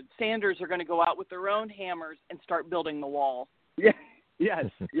Sanders are going to go out with their own hammers and start building the wall. Yeah. Yes,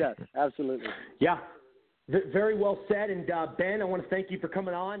 absolutely. Yeah, very well said. And Ben, I want to thank you for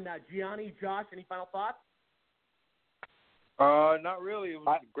coming on. Gianni, Josh, any final thoughts? Not really. It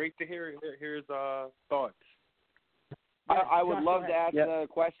was great to hear his thoughts. I would love to ask another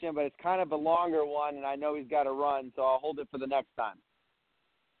question, but it's kind of a longer one, and I know he's got to run, so I'll hold it for the next time.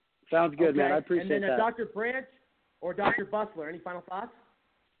 Sounds good, man. I appreciate that. And then Dr. Branch or Dr. Bustler, any final thoughts?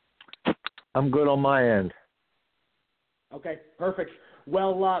 I'm good on my end. Okay, perfect.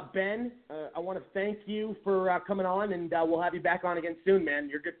 Well, Ben, I want to thank you for coming on, and we'll have you back on again soon, man.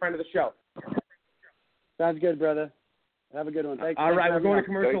 You're a good friend of the show. Sounds good, brother. Have a good one. Thanks. All right, we're going to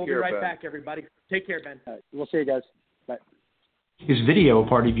commercial. We'll be right back, everybody. Take care, Ben. All right, we'll see you guys. Bye. Is video a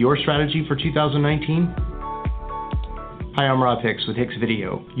part of your strategy for 2019? Hi, I'm Rob Hicks with Hicks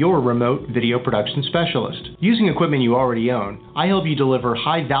Video, your remote video production specialist. Using equipment you already own, I help you deliver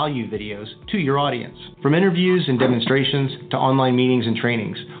high-value videos to your audience. From interviews and demonstrations to online meetings and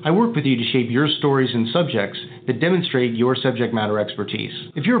trainings, I work with you to shape your stories and subjects that demonstrate your subject matter expertise.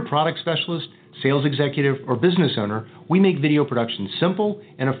 If you're a product specialist, sales executive, or business owner, we make video production simple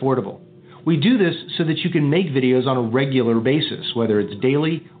and affordable. We do this so that you can make videos on a regular basis, whether it's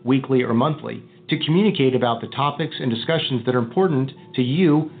daily, weekly, or monthly, to communicate about the topics and discussions that are important to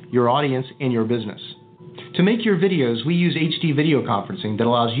you, your audience, and your business. To make your videos, we use HD video conferencing that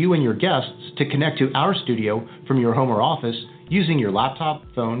allows you and your guests to connect to our studio from your home or office using your laptop,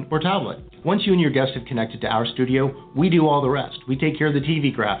 phone, or tablet. Once you and your guests have connected to our studio, we do all the rest. We take care of the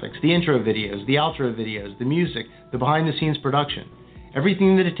TV graphics, the intro videos, the outro videos, the music, the behind-the-scenes production.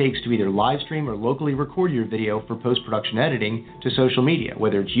 Everything that it takes to either live stream or locally record your video for post-production editing to social media,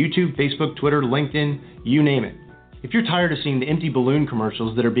 whether it's YouTube, Facebook, Twitter, LinkedIn, you name it. If you're tired of seeing the empty balloon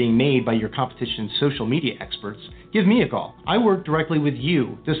commercials that are being made by your competition's social media experts, give me a call. I work directly with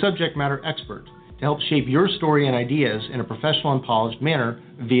you, the subject matter expert, to help shape your story and ideas in a professional and polished manner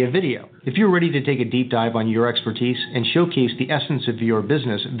via video. If you're ready to take a deep dive on your expertise and showcase the essence of your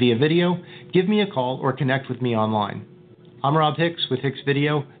business via video, give me a call or connect with me online. I'm Rob Hicks with Hicks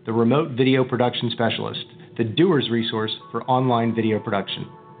Video, the remote video production specialist, the doer's resource for online video production.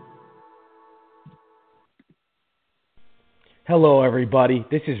 Hello, everybody.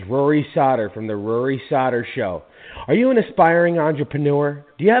 This is Rory Sauter from the Rory Sauter Show. Are you an aspiring entrepreneur?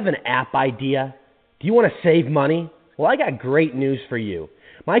 Do you have an app idea? Do you want to save money? Well, I got great news for you.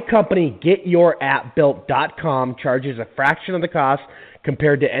 My company, GetYourAppBuilt.com, charges a fraction of the cost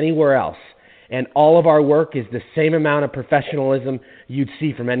compared to anywhere else. And all of our work is the same amount of professionalism you'd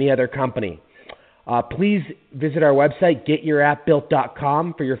see from any other company. Please visit our website,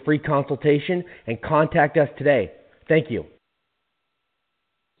 getyourappbuilt.com, for your free consultation and contact us today. Thank you.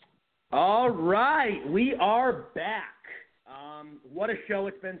 All right, we are back. What a show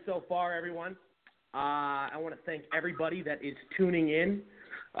it's been so far, everyone. I want to thank everybody that is tuning in.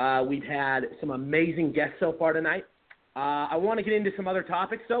 We've had some amazing guests so far tonight. I want to get into some other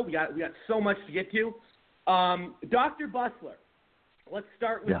topics, though. We got so much to get to. Dr. Bustler, let's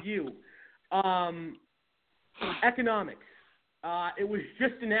start with you. Economics. It was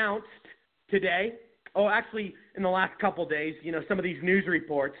just announced today. Oh, actually, in the last couple days, some of these news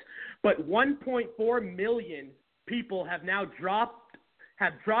reports. But 1.4 million people have now dropped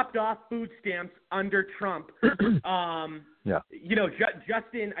off food stamps under Trump. Just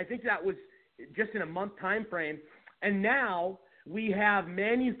in, I think that was just in a month time frame. And now we have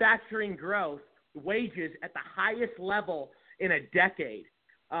manufacturing growth, wages at the highest level in a decade.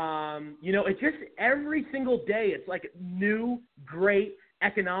 It's just every single day, it's like new, great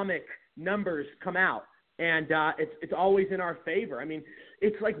economic numbers come out. And it's always in our favor. I mean,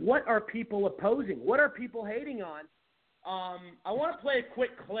 it's like, what are people opposing? What are people hating on? I want to play a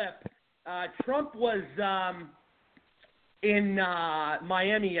quick clip. Trump was in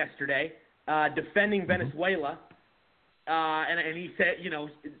Miami yesterday defending Venezuela. And he said,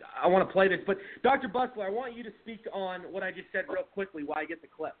 I want to play this. But, Dr. Bustler, I want you to speak on what I just said real quickly while I get the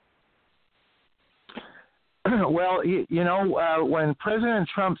clip. Well, when President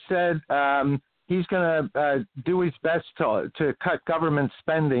Trump said he's going to do his best to cut government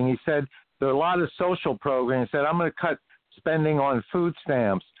spending, he said there are a lot of social programs. He said, I'm going to cut spending on food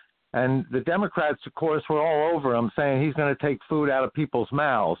stamps. And the Democrats, of course, were all over him, saying he's going to take food out of people's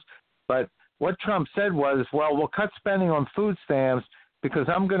mouths. But what Trump said was, well, we'll cut spending on food stamps because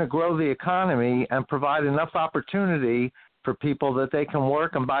I'm going to grow the economy and provide enough opportunity for people that they can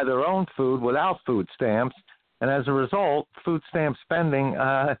work and buy their own food without food stamps. And as a result, food stamp spending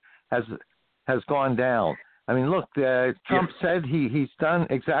has gone down. I mean, look, Trump said he's done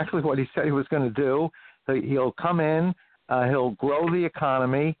exactly what he said he was going to do. He'll come in, he'll grow the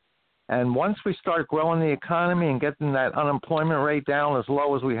economy. And once we start growing the economy and getting that unemployment rate down as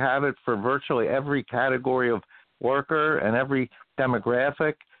low as we have it for virtually every category of worker and every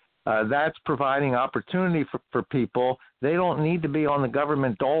demographic, that's providing opportunity for people. They don't need to be on the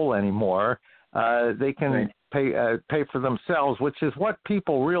government dole anymore. They can pay for themselves, which is what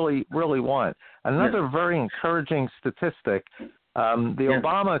people really, really want. Another very encouraging statistic, the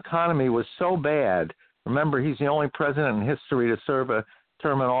Obama economy was so bad. Remember, he's the only president in history to serve a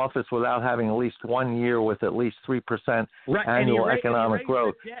term in office without having at least 1 year with at least 3% annual economic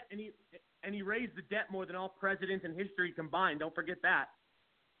growth. And he raised the debt more than all presidents in history combined. Don't forget that.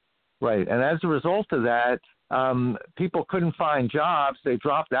 Right. And as a result of that, people couldn't find jobs. They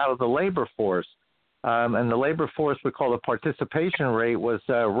dropped out of the labor force. And the labor force, we call the participation rate, was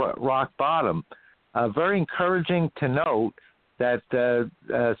rock bottom. Very encouraging to note that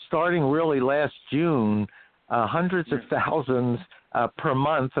starting really last June, hundreds of thousands per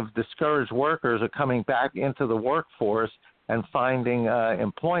month of discouraged workers are coming back into the workforce and finding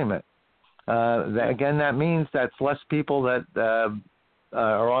employment. Again, that means that's less people that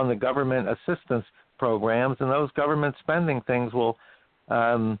are on the government assistance programs, and those government spending things will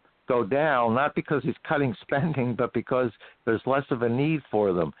go down, not because he's cutting spending, but because there's less of a need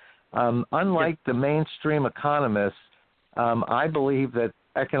for them. Unlike the mainstream economists, I believe that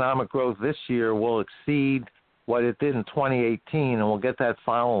economic growth this year will exceed what it did in 2018, and we'll get that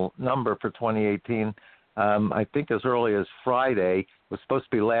final number for 2018, I think as early as Friday. It was supposed to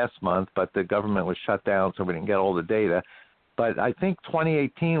be last month, but the government was shut down, so we didn't get all the data. But I think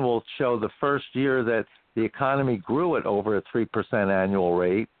 2018 will show the first year that the economy grew at over a 3% annual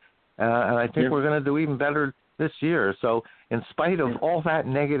rate, and I think we're going to do even better this year. So in spite of all that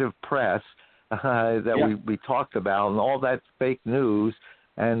negative press that we talked about and all that fake news,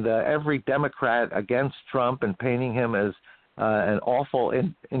 and every Democrat against Trump and painting him as an awful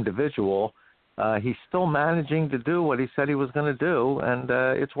individual, he's still managing to do what he said he was going to do, and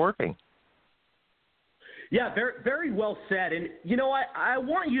it's working. Yeah, very, very well said. And you know what? I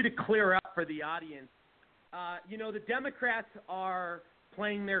want you to clear up for the audience. The Democrats are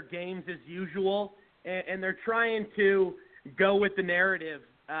playing their games as usual, and they're trying to go with the narrative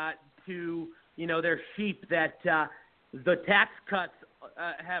to, their sheep that the tax cuts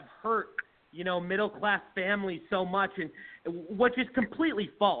have hurt, middle-class families so much, and which is completely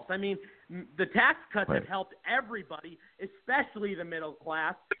false. I mean, the tax cuts have helped everybody, especially the middle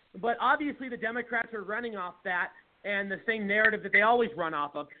class, but obviously the Democrats are running off that and the same narrative that they always run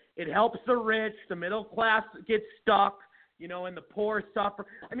off of. It helps the rich, the middle class gets stuck, and the poor suffer.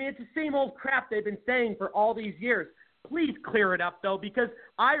 I mean, it's the same old crap they've been saying for all these years. Please clear it up, though, because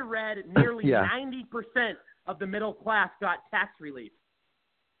I read nearly 90% of the middle class got tax relief.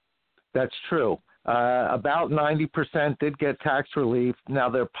 That's true. About 90% did get tax relief. Now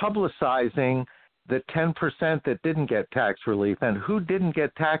they're publicizing the 10% that didn't get tax relief. And who didn't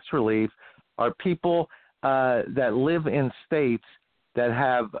get tax relief are people that live in states that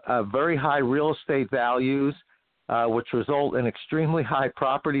have very high real estate values, which result in extremely high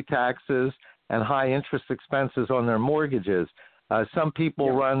property taxes and high interest expenses on their mortgages. Some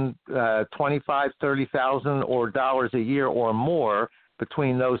people run $25,000, $30,000 or dollars a year or more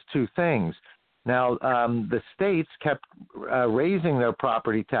between those two things. Now, the states kept raising their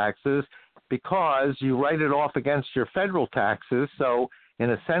property taxes because you write it off against your federal taxes. So,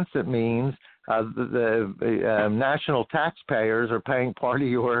 in a sense, it means the national taxpayers are paying part of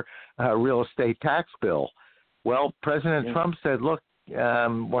your real estate tax bill. Well, President Trump said, look,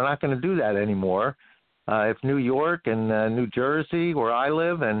 we're not going to do that anymore. If New York and New Jersey, where I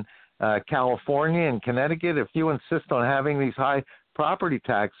live, and California and Connecticut, if you insist on having these high property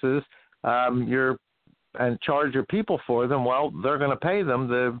taxes, and charge your people for them, well, they're going to pay them.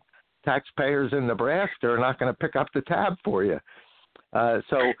 The taxpayers in Nebraska are not going to pick up the tab for you.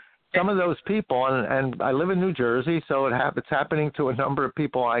 So some of those people, and I live in New Jersey, so it's happening to a number of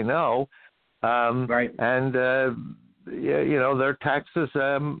people I know. Right. And their taxes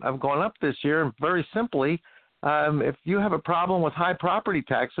have gone up this year. And very simply, if you have a problem with high property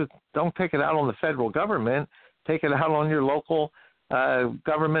taxes, don't take it out on the federal government. Take it out on your local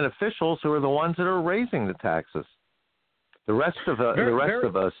government officials who are the ones that are raising the taxes. The rest of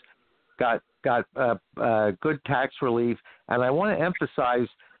us got good tax relief, and I want to emphasize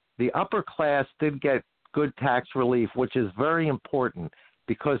the upper class did get good tax relief, which is very important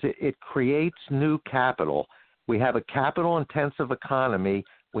because it creates new capital. We have a capital-intensive economy.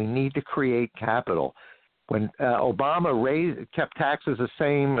 We need to create capital. When Obama kept taxes the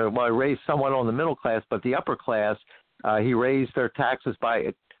same, well, he raised somewhat on the middle class, but the upper class, he raised their taxes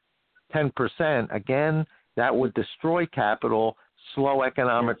by 10%. Again, that would destroy capital, slow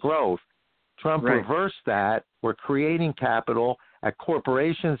economic growth. Trump reversed that. We're creating capital. At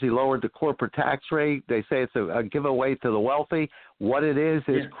corporations, he lowered the corporate tax rate. They say it's a giveaway to the wealthy. What it is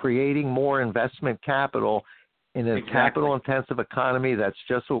creating more investment capital in a capital-intensive economy. That's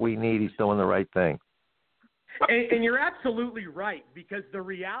just what we need. He's doing the right thing. And you're absolutely right, because the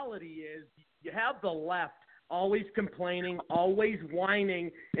reality is you have the left always complaining, always whining,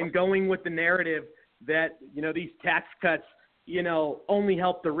 and going with the narrative that, these tax cuts, only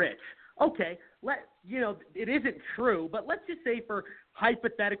help the rich. Okay, it isn't true, but let's just say for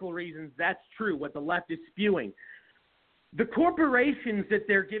hypothetical reasons that's true, what the left is spewing. The corporations that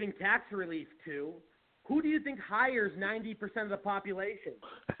they're giving tax relief to, who do you think hires 90% of the population?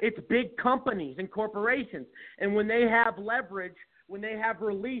 It's big companies and corporations. And when they have leverage, when they have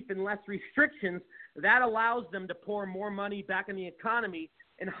relief and less restrictions, that allows them to pour more money back in the economy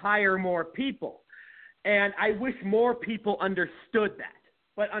and hire more people. And I wish more people understood that.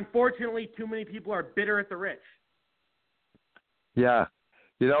 But unfortunately, too many people are bitter at the rich. Yeah.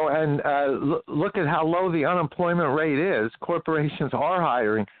 And look at how low the unemployment rate is. Corporations are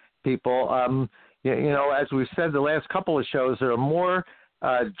hiring people. As we've said the last couple of shows, there are more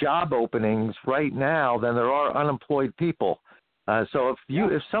job openings right now than there are unemployed people. So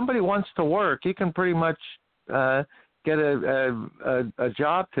if somebody wants to work, you can pretty much get a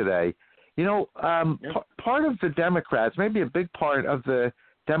job today. Part of the Democrats, maybe a big part of the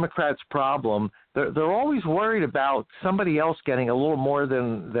Democrats' problem, they're always worried about somebody else getting a little more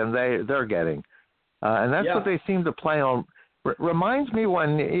than they're getting, and that's what they seem to play on. Reminds me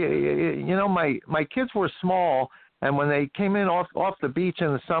when my kids were small, and when they came in off the beach in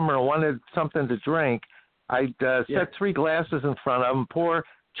the summer and wanted something to drink, I'd set 3 glasses in front of them, pour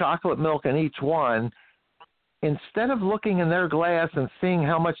chocolate milk in each one. Instead of looking in their glass and seeing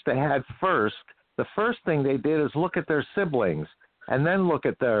how much they had first, the first thing they did is look at their siblings and then look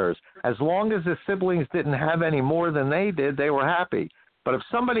at theirs. As long as the siblings didn't have any more than they did, they were happy. But if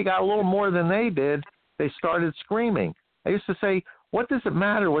somebody got a little more than they did, they started screaming. I used to say, what does it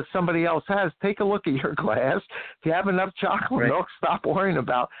matter what somebody else has? Take a look at your glass. If you have enough chocolate milk, stop worrying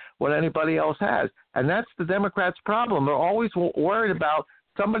about what anybody else has. And that's the Democrats' problem. They're always worried about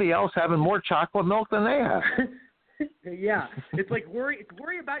somebody else having more chocolate milk than they have. Yeah, it's like worry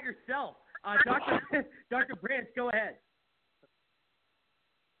about yourself. Dr. Branch, go ahead.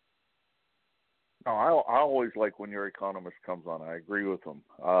 No, I always like when your economist comes on. I agree with them.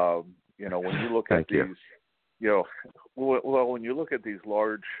 When you look at these, when you look at these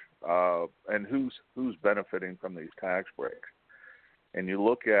large and who's benefiting from these tax breaks. And you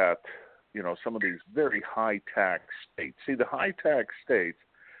look at, some of these very high tax states. See, the high tax states,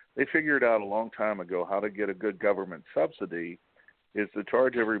 they figured out a long time ago how to get a good government subsidy is to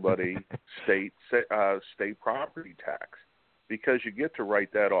charge everybody state property tax, because you get to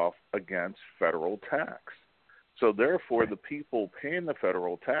write that off against federal tax. So therefore, the people paying the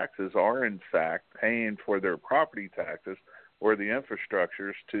federal taxes are in fact paying for their property taxes or the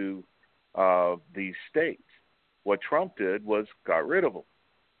infrastructures to these states. What Trump did was got rid of them.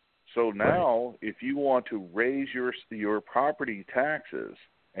 So now, if you want to raise your property taxes,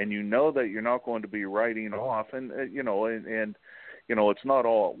 and you know that you're not going to be writing off, and it's not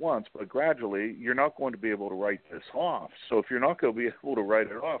all at once, but gradually, you're not going to be able to write this off. So if you're not going to be able to write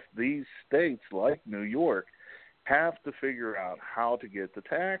it off, these states like New York have to figure out how to get the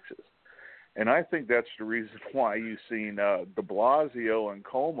taxes. And I think that's the reason why you've seen de Blasio and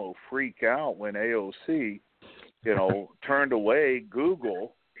Cuomo freak out when AOC, turned away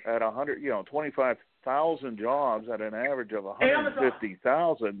Google at 25,000 jobs at an average of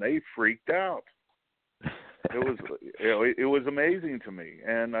 150,000. They freaked out. It was amazing to me.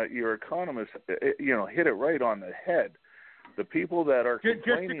 And your economist, hit it right on the head. The people that are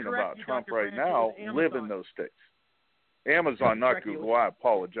complaining about Trump right now live in those states. Amazon, not Google. I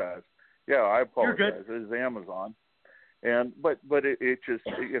apologize. Yeah, I apologize. It's Amazon. But it just,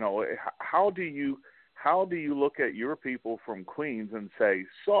 how do you look at your people from Queens and say,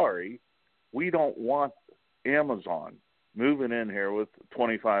 sorry, we don't want Amazon moving in here with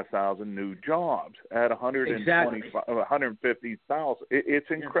 25,000 new jobs at 150,000? It's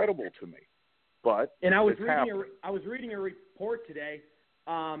incredible to me. But I was reading a report today.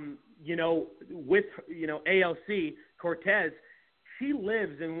 With AOC Cortez, she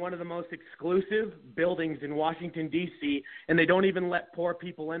lives in one of the most exclusive buildings in Washington D.C., and they don't even let poor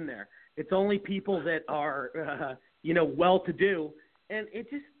people in there. It's only people that are well-to-do, and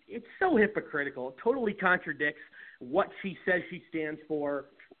it's so hypocritical. It totally contradicts what she says she stands for,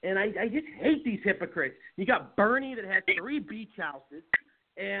 and I just hate these hypocrites. You got Bernie that has 3 beach houses,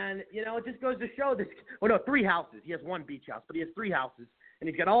 and it just goes to show this. Well, no, 3 houses. He has 1 beach house, but he has 3 houses, and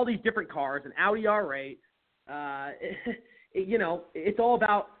he's got all these different cars, an Audi R8. It's all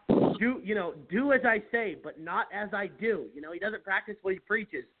about do as I say, but not as I do. He doesn't practice what he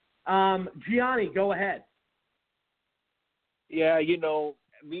preaches. Gianni, go ahead. Yeah,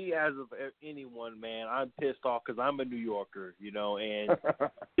 me as of anyone, man, I'm pissed off because I'm a New Yorker, and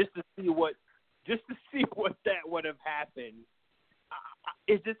just to see what that would have happened,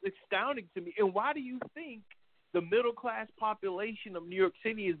 it's just astounding to me. And why do you think the middle class population of New York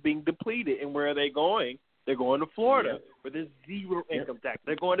City is being depleted? And where are they going? They're going to Florida, where there's zero income tax.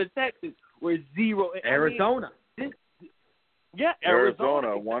 They're going to Texas, where it's zero. Arizona.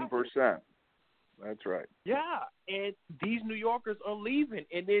 Arizona, 1%. That's right. Yeah, and these New Yorkers are leaving,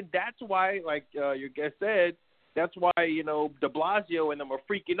 and then that's why, like your guest said, that's why de Blasio and them are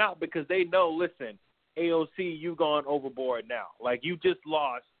freaking out, because they know, listen, AOC, you've gone overboard now. Like, you just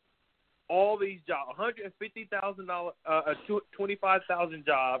lost all these jobs, $150,000, 25,000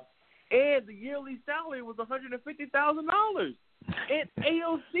 jobs, and the yearly salary was $150,000. And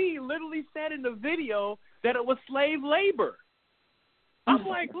AOC literally said in the video that it was slave labor. I'm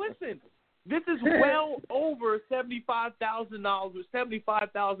like, listen, this is well over $75,000.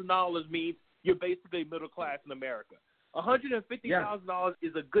 $75,000 means you're basically middle class in America. $150,000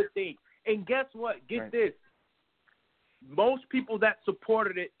 is a good thing. And guess what? Get this. Most people that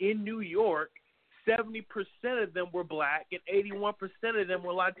supported it in New York, 70% of them were black and 81% of them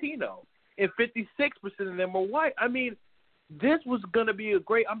were Latino. And 56% of them were white. I mean, this was going to be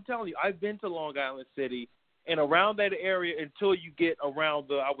I'm telling you, I've been to Long Island City. And around that area, until you get around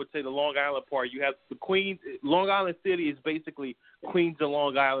the Long Island part, you have the Queens. Long Island City is basically Queens and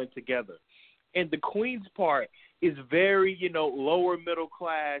Long Island together. And the Queens part is very, lower middle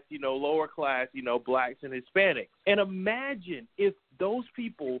class, lower class, blacks and Hispanics. And imagine if those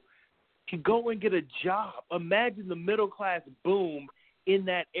people can go and get a job. Imagine the middle class boom in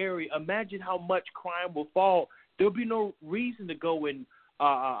that area. Imagine how much crime will fall. There'll be no reason to go and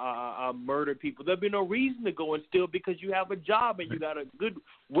murder people. There'll be no reason to go and steal, because you have a job and you got a good,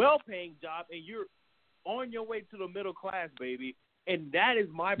 well-paying job, and you're on your way to the middle class, baby. And that is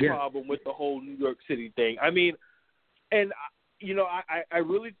my problem with the whole New York City thing. I mean, and I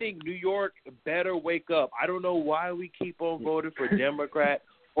really think New York better wake up. I don't know why we keep on voting for Democrat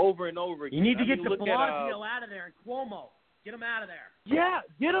over and over again. You need to get de Blasio out of there, and Cuomo. Get him out of there. Yeah,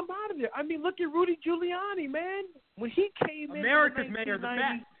 get him out of there. I mean, look at Rudy Giuliani, man. When he came America's in mayor, the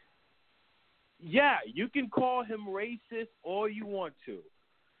best. Yeah, you can call him racist all you want to.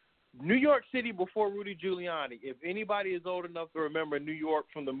 New York City before Rudy Giuliani, if anybody is old enough to remember New York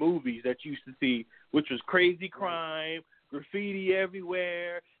from the movies that you used to see, which was crazy crime, graffiti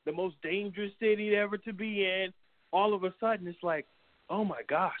everywhere, the most dangerous city ever to be in, all of a sudden it's like, oh my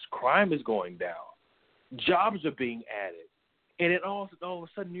gosh, crime is going down. Jobs are being added. And it all of a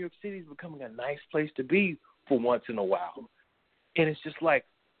sudden New York City is becoming a nice place to be for once in a while. And it's just like,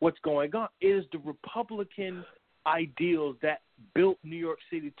 what's going on? It is the Republican ideals that built New York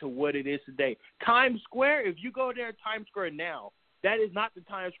City to what it is today. Times Square, if you go there, Times Square now, that is not the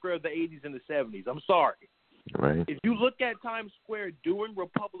Times Square of the 80s and the 70s. I'm sorry. Right. If you look at Times Square during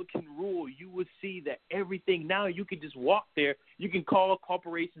Republican rule, you would see that everything now, you can just walk there. You can call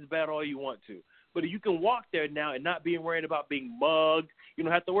corporations bad all you want to. But you can walk there now and not being worried about being mugged. You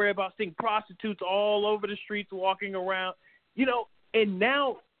don't have to worry about seeing prostitutes all over the streets walking around. And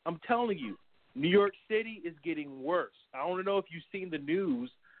now I'm telling you, New York City is getting worse. I don't know if you've seen the news,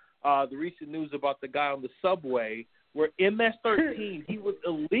 the recent news about the guy on the subway where MS-13, he was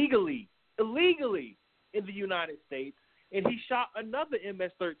illegally in the United States, and he shot another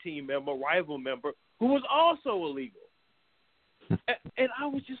MS-13 member, rival member, who was also illegal. And I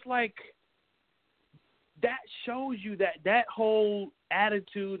was just like, that shows you that whole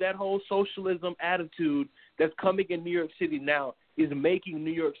attitude, that whole socialism attitude that's coming in New York City now is making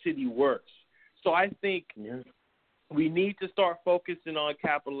New York City worse. So I think we need to start focusing on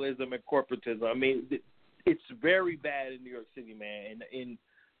capitalism and corporatism. I mean, it's very bad in New York City, man. And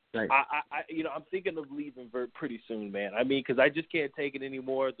right. I'm thinking of leaving pretty soon, man. I mean, because I just can't take it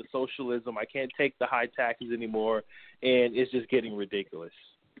anymore, the socialism. I can't take the high taxes anymore, and it's just getting ridiculous.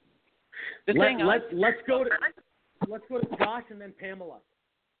 Let's go to Josh and then Pamela.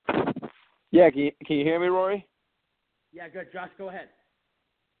 Yeah, can you hear me, Rory? Yeah, good. Josh, go ahead.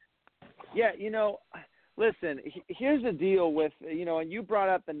 Yeah, listen, here's the deal with, and you brought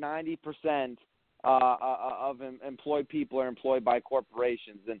up the 90% of employed people are employed by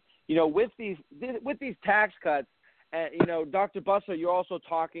corporations. And, with these tax cuts, Dr. Busser, you're also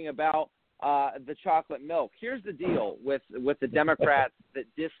talking about the chocolate milk. Here's the deal with the Democrats that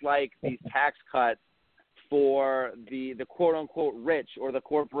dislike these tax cuts for the quote-unquote rich or the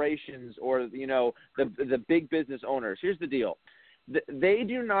corporations or, the big business owners. Here's the deal. They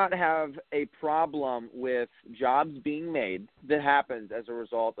do not have a problem with jobs being made that happens as a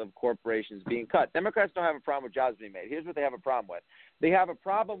result of corporations being cut. Democrats don't have a problem with jobs being made. Here's what they have a problem with. They have a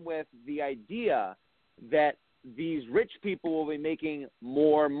problem with the idea that these rich people will be making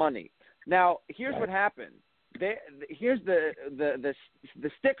more money. Now, here's what happened. Here's the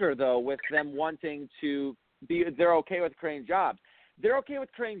sticker, though, with them wanting to be – they're okay with creating jobs. They're okay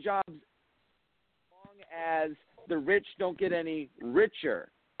with creating jobs as long as the rich don't get any richer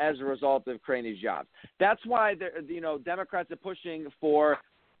as a result of creating these jobs. That's why Democrats are pushing for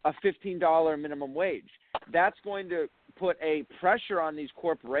a $15 minimum wage. That's going to put a pressure on these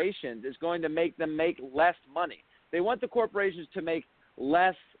corporations. It's going to make them make less money. They want the corporations to make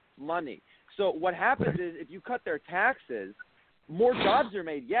less money. So what happens is if you cut their taxes, more jobs are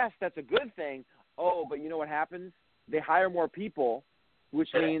made. Yes, that's a good thing. Oh, but you know what happens? They hire more people, which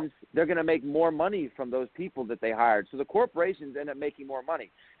means they're going to make more money from those people that they hired. So the corporations end up making more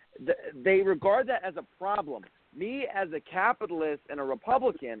money. They regard that as a problem. Me, as a capitalist and a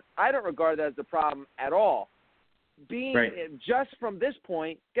Republican, I don't regard that as a problem at all. Just from this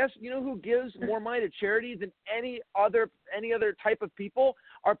point, guess who gives more money to charities than any other type of people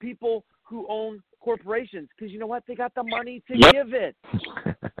are people who own corporations, because you know what? They got the money to give it.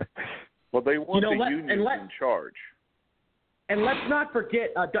 Well, they want the unions in charge. And let's not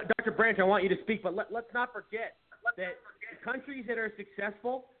forget, Dr. Branch, I want you to speak, but let's not forget that countries that are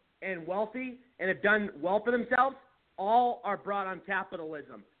successful and wealthy and have done well for themselves all are brought on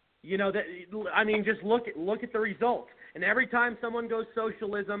capitalism. Just look at the results. And every time someone goes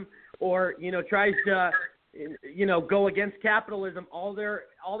socialism or tries to go against capitalism, all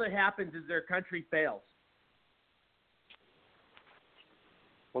that happens is their country fails.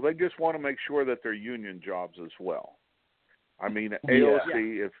 Well, they just want to make sure that they're union jobs as well. I mean,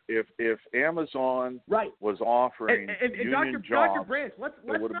 AOC, if Amazon was offering union jobs, Dr. Branch, let's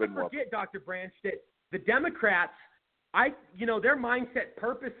not forget, Dr. Branch, that the Democrats, their mindset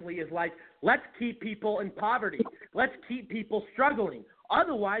purposely is like, let's keep people in poverty. Let's keep people struggling.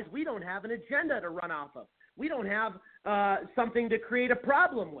 Otherwise, we don't have an agenda to run off of. We don't have something to create a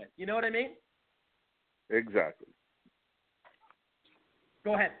problem with. You know what I mean? Exactly.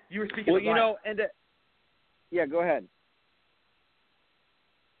 Go ahead. You were speaking. Well, yeah, go ahead.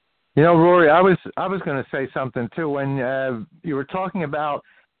 Rory, I was going to say something too when you were talking about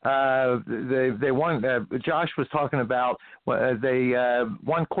they want. Josh was talking about they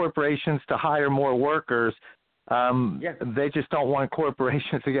want corporations to hire more workers. They just don't want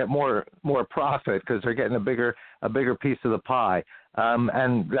corporations to get more profit because they're getting a bigger piece of the pie.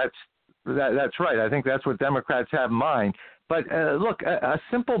 And that's right. I think that's what Democrats have in mind. But look, a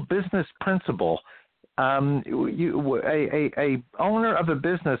simple business principle. A owner of a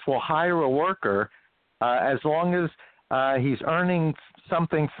business will hire a worker as long as he's earning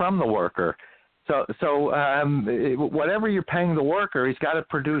something from the worker. So whatever you're paying the worker, he's got to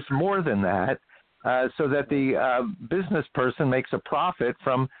produce more than that so that the business person makes a profit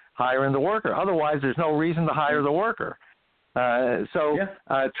from hiring the worker. Otherwise, there's no reason to hire the worker.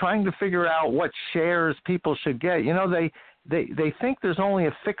 Trying to figure out what shares people should get, they think there's only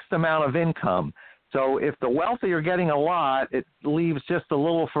a fixed amount of income. So if the wealthy are getting a lot, it leaves just a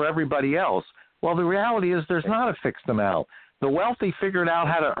little for everybody else. Well, the reality is there's not a fixed amount. The wealthy figured out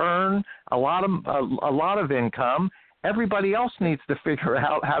how to earn a lot of income. Everybody else needs to figure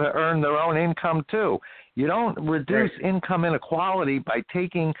out how to earn their own income too. You don't reduce income inequality by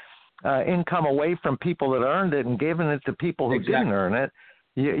taking income away from people that earned it and giving it to people who didn't earn it.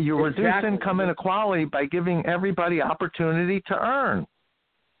 You reduce income inequality by giving everybody opportunity to earn.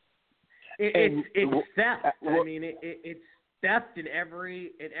 It's theft. I mean, it's theft in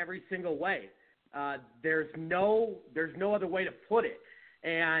every single way. There's no other way to put it.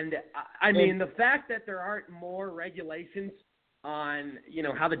 And I mean, the fact that there aren't more regulations on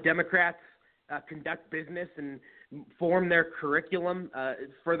how the Democrats conduct business and form their curriculum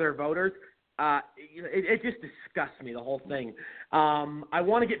for their voters, it just disgusts me, the whole thing. I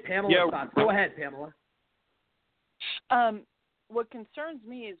want to get Pamela's thoughts. Go ahead, Pamela. What concerns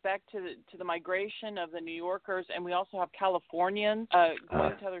me is back to the migration of the New Yorkers, and we also have Californians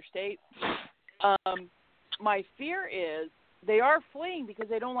going to other states. My fear is they are fleeing because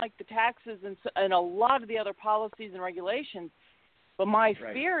they don't like the taxes and a lot of the other policies and regulations. But my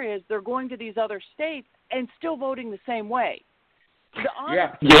fear is they're going to these other states and still voting the same way. The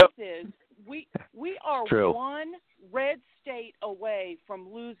honest truth is we are one red state away from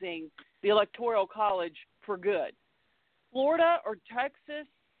losing the Electoral College for good. Florida or Texas,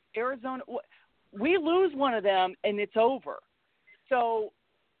 Arizona, we lose one of them and it's over. So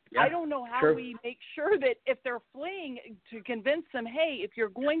I don't know how we make sure that if they're fleeing, to convince them, hey, if you're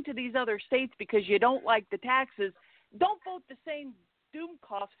going to these other states because you don't like the taxes, don't vote the same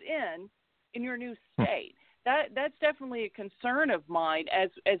doomkoffs in your new state. That's definitely a concern of mine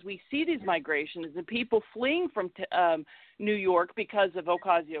as we see these migrations and people fleeing from New York because of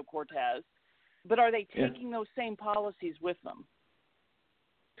Ocasio-Cortez. But are they taking those same policies with them?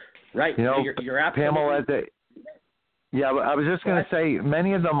 Right. You're absolutely Pamela, I was just going to say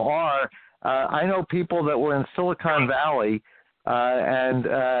many of them are. I know people that were in Silicon Valley and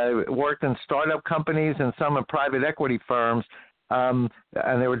worked in startup companies and some in private equity firms, and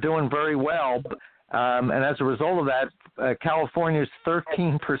they were doing very well. And as a result of that, California's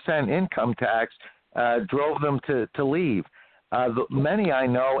 13% income tax drove them to leave. Many I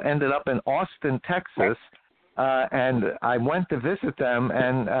know ended up in Austin, Texas, and I went to visit them,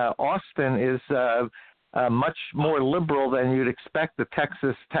 and Austin is much more liberal than you'd expect a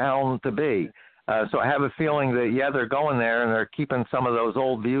Texas town to be. So I have a feeling that, they're going there, and they're keeping some of those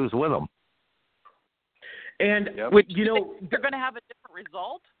old views with them. And, they're going to have a different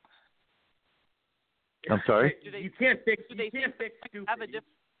result? I'm sorry? You can't fix stupid. Have a different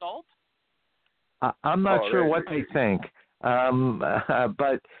result? I'm not sure what they think.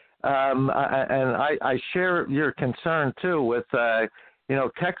 But I share your concern too with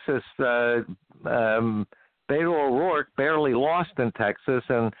Texas. Beto O'Rourke barely lost in Texas,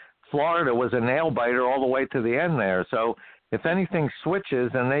 and Florida was a nail biter all the way to the end there. So if anything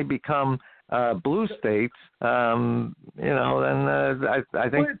switches and they become blue states, then I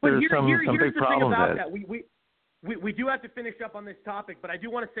think there's some big problems there. We do have to finish up on this topic, but I do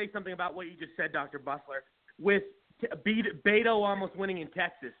want to say something about what you just said, Dr. Bussler, with Beto almost winning in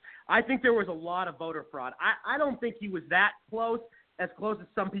Texas. I think there was a lot of voter fraud. I don't think he was that close, as close as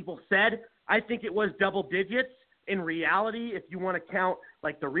some people said. I think it was double digits in reality if you want to count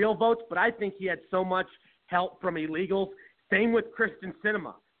like the real votes, but I think he had so much help from illegals. Same with Kristen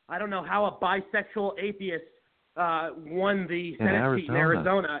Sinema. I don't know how a bisexual atheist won the Senate seat in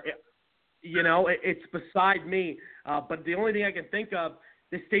Arizona. It's beside me. But the only thing I can think of,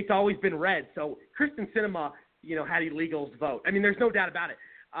 this state's always been red. So Kristen Sinema, had illegals vote. I mean, there's no doubt about it.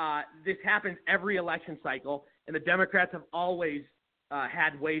 This happens every election cycle, and the Democrats have always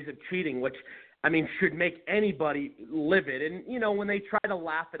had ways of cheating, which, I mean, should make anybody livid. And, when they try to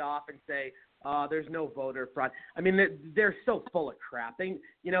laugh it off and say, There's no voter fraud. I mean, they're so full of crap. They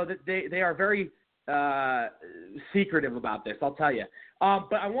are very secretive about this, I'll tell you.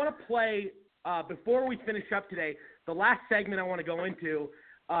 But I want to play, before we finish up today, the last segment I want to go into.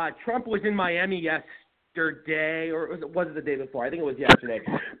 Trump was in Miami yesterday, or was it the day before? I think it was yesterday.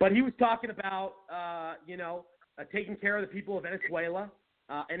 But he was talking about, taking care of the people of Venezuela,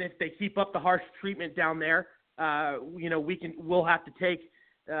 and if they keep up the harsh treatment down there, we'll have to take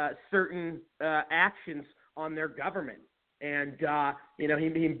certain actions on their government. And he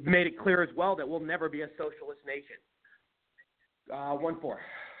made it clear as well that we'll never be a socialist nation. 1-4.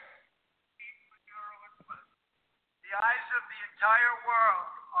 The eyes of the entire world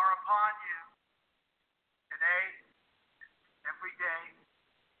are upon you today, every day,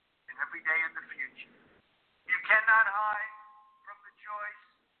 and every day in the future. You cannot hide from the choice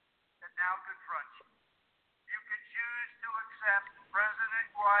that now confronts you. You can choose to accept President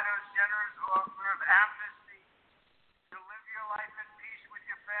Guaido's generous offer of amnesty to live your life in peace with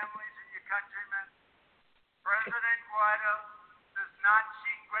your families and your countrymen. President Guaido does not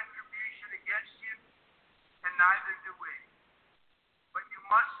seek retribution against you, and neither do we. But you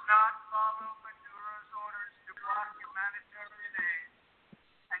must not follow Maduro's orders to block humanitarian aid,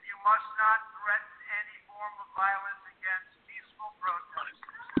 and you must not threaten any form of violence against peaceful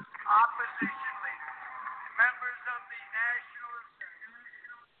protesters, opposition leaders, members of the National Assembly,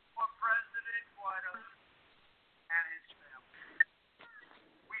 or President Guaido and his family.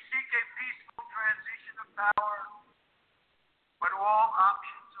 We seek a peaceful transition of power, but all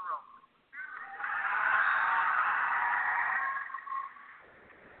options are open.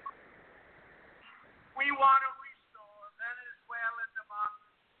 We want to restore Venezuelan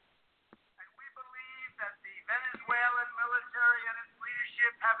democracy, and we believe that the Venezuelan military and its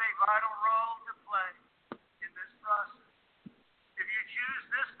leadership have a vital role to play in this process. If you choose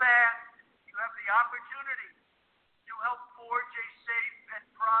this path, you have the opportunity to help forge a safe and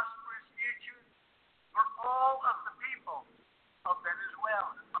prosperous future for all of the people of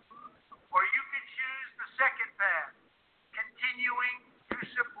Venezuela. Or you can choose the second path, continuing to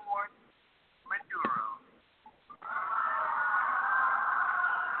support Maduro.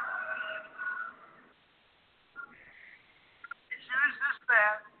 If you choose this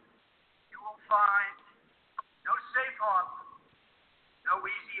path, you will find no safe harbor, no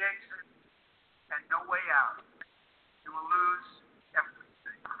easy exit, and no way out. You will lose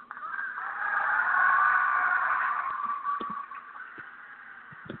everything.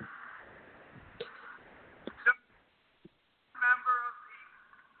 Member of the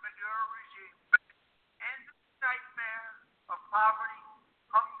Maduro regime and the nightmare of poverty,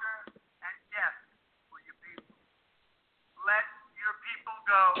 hunger, and death for your people. Let your people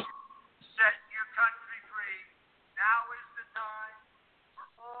go. Set your country free. Now is the time for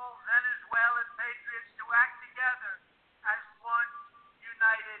all Venezuelan patriots to act together as one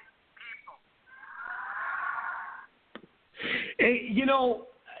united people. Hey,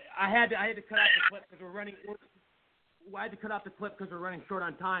 I had to cut out the clip because we're running. I had to cut out the clip because we're running short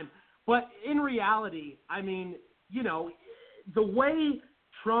on time. But in reality, I mean, the way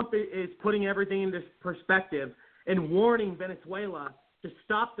Trump is putting everything into perspective and warning Venezuela to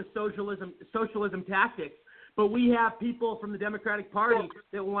stop the socialism tactics, but we have people from the Democratic Party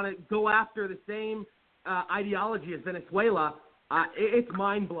that want to go after the same ideology as Venezuela. It's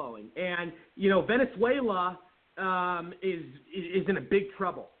mind-blowing. And, Venezuela is in a big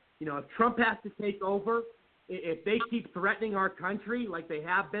trouble. If Trump has to take over, if they keep threatening our country like they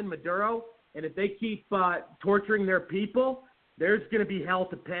have been, Maduro, and if they keep torturing their people, there's going to be hell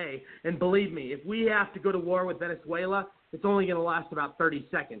to pay. And believe me, if we have to go to war with Venezuela, it's only going to last about 30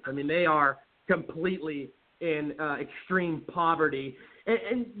 seconds. I mean, they are completely in extreme poverty.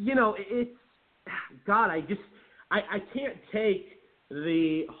 And it's, God, I can't take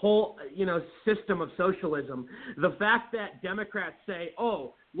the whole, system of socialism. The fact that Democrats say,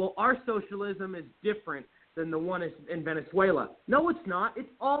 oh, well, our socialism is different than the one in Venezuela. No, it's not. It's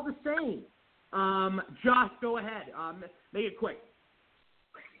all the same. Josh, go ahead. Make it quick.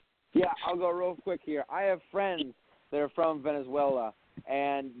 Yeah, I'll go real quick here. I have friends that are from Venezuela,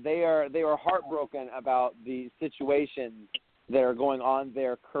 and they are heartbroken about the situations that are going on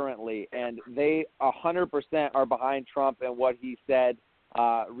there currently, and they 100% are behind Trump and what he said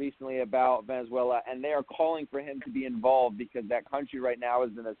recently about Venezuela, and they are calling for him to be involved because that country right now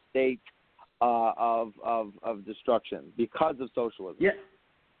is in a state of destruction because of socialism.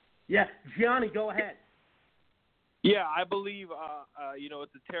 Yeah, Gianni, go ahead. Yeah, I believe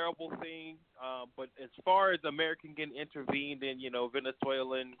it's a terrible thing, but as far as America can intervene in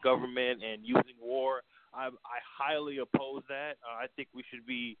Venezuelan government and using war, I highly oppose that. I think we should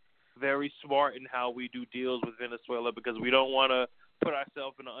be very smart in how we do deals with Venezuela because we don't want to put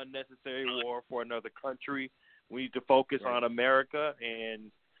ourselves in an unnecessary war for another country. We need to focus on America,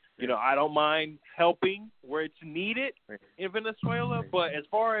 and I don't mind helping where it's needed in Venezuela, but as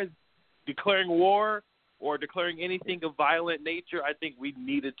far as declaring war or declaring anything of violent nature, I think we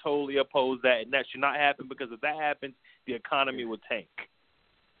need to totally oppose that, and that should not happen because if that happens, the economy will tank.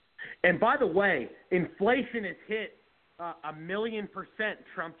 And by the way, inflation has hit 1,000,000%,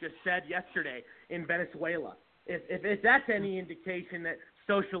 Trump just said yesterday, in Venezuela. If that's any indication that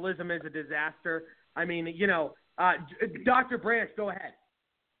socialism is a disaster, I mean, Dr. Branch, go ahead.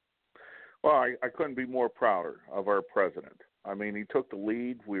 Well, I couldn't be more prouder of our president. I mean, he took the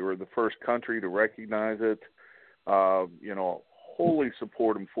lead. We were the first country to recognize it. Wholly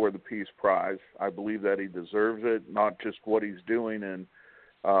support him for the Peace Prize. I believe that he deserves it, not just what he's doing in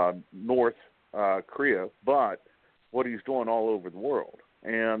North Korea, but what he's doing all over the world.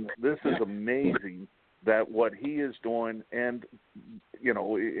 And this is amazing that what he is doing, and,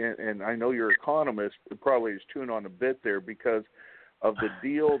 and I know your economist probably is chewing on a bit there because of the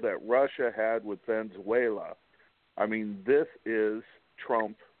deal that Russia had with Venezuela. I mean, this is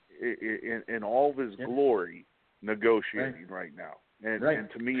Trump in all of his glory negotiating right now. And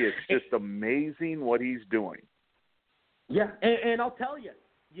to me, it's just amazing what he's doing. Yeah, and I'll tell you,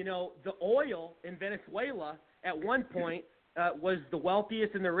 the oil in Venezuela at one point was the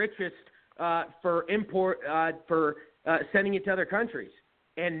wealthiest and the richest for import, for sending it to other countries.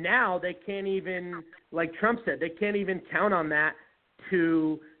 And now they can't even, like Trump said, they can't even count on that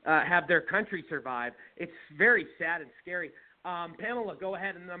to have their country survive. It's very sad and scary. Pamela, go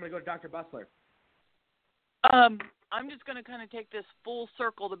ahead, and then I'm going to go to Dr. Bustler. I'm just going to kind of take this full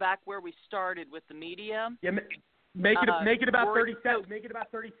circle to back where we started with the media. Yeah, make it about 30 seconds. Make it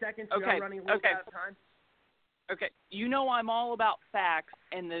about 30 seconds. Okay. Running a little bit out of time. Okay. I'm all about facts,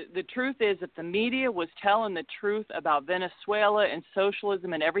 and the truth is if the media was telling the truth about Venezuela and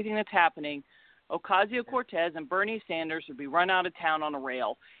socialism and everything that's happening, Ocasio-Cortez and Bernie Sanders would be run out of town on a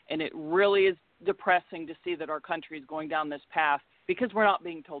rail, and it really is depressing to see that our country is going down this path because we're not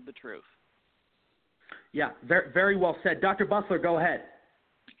being told the truth. Yeah, very, very well said. Dr. Bustler, go ahead.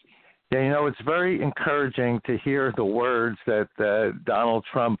 Yeah, it's very encouraging to hear the words that Donald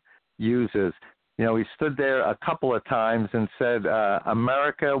Trump uses. He stood there a couple of times and said,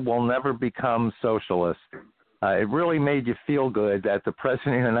 America will never become socialist. It really made you feel good that the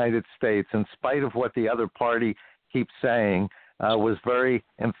President of the United States, in spite of what the other party keeps saying, was very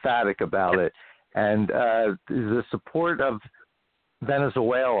emphatic about it. And the support of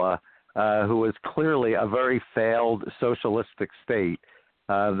Venezuela, who is clearly a very failed socialistic state,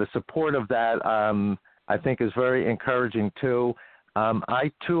 the support of that, I think, is very encouraging, too.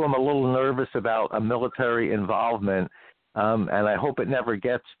 I, too, am a little nervous about a military involvement, and I hope it never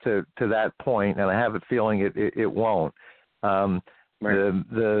gets to that point, and I have a feeling it won't.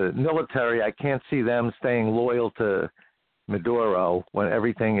 The military, I can't see them staying loyal to Maduro when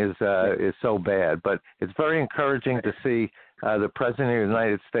everything is so bad. But it's very encouraging to see the President of the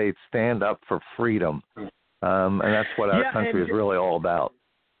United States stand up for freedom, and that's what our country is really all about.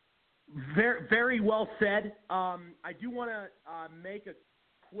 Very, very well said. I do want to make a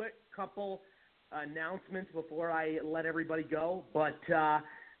quick couple announcements before I let everybody go, but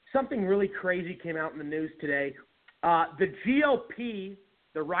something really crazy came out in the news today. The GOP,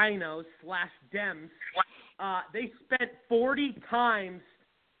 the Rhinos / Dems, they spent 40 times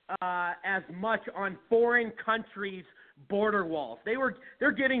as much on foreign countries' border walls.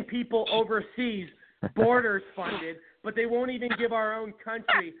 They're getting people overseas borders funded, but they won't even give our own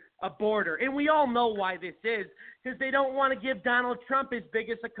country a border. And we all know why this is, because they don't want to give Donald Trump his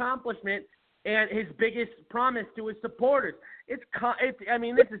biggest accomplishment and his biggest promise to his supporters. This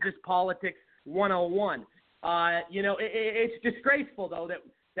is just politics 101. It's disgraceful, though,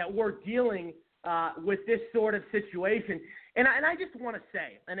 that we're dealing with this sort of situation. And I just want to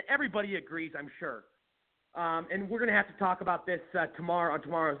say, and everybody agrees, I'm sure, and we're going to have to talk about this tomorrow on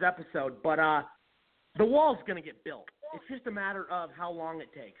tomorrow's episode, but the wall's going to get built. It's just a matter of how long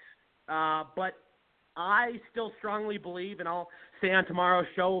it takes. But I still strongly believe, and I'll say on tomorrow's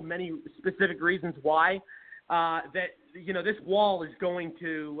show many specific reasons why, that, this wall is going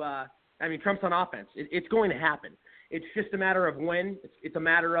to Trump's on offense. It's going to happen. It's just a matter of when. It's a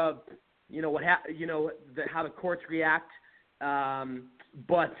matter of, how the courts react.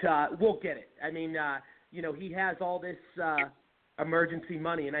 But we'll get it. He has all this emergency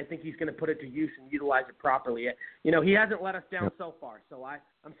money, and I think he's going to put it to use and utilize it properly. He hasn't let us down so far, so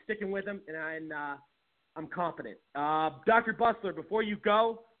I'm sticking with him, and I'm confident. Dr. Bustler, before you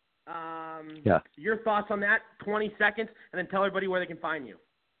go, your thoughts on that, 20 seconds, and then tell everybody where they can find you.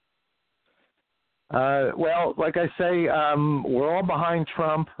 Well, like I say, we're all behind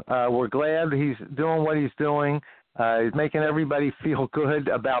Trump. We're glad he's doing what he's doing. He's making everybody feel good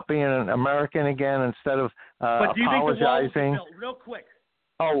about being an American again instead of But do you think the wall will be apologizing. built? Real quick.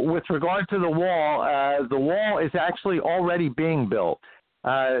 Oh, with regard to the wall is actually already being built.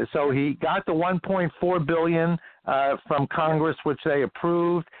 So he got the $1.4 billion from Congress, which they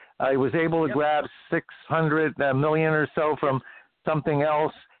approved. He was able to grab $600 million or so from something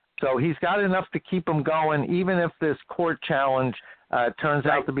else. So he's got enough to keep him going, even if this court challenge turns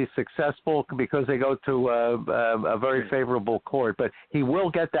out to be successful because they go to a very favorable court. But he will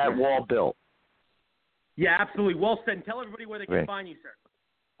get that wall built. Yeah, absolutely. Well said. And tell everybody where they can find you, sir.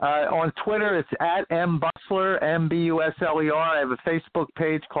 On Twitter, it's at mbusler, MBUSLER. I have a Facebook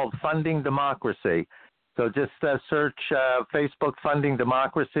page called Funding Democracy. So just search Facebook Funding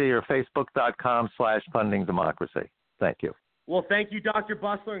Democracy or facebook.com/Funding Democracy. Thank you. Well, thank you, Dr.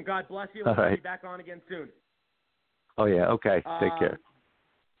 Bustler, and God bless you. We'll have you back on again soon. Oh, yeah. Okay. Take care.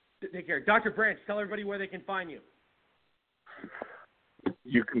 Take care. Dr. Branch, tell everybody where they can find you.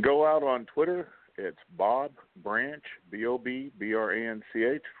 You can go out on Twitter. It's Bob Branch,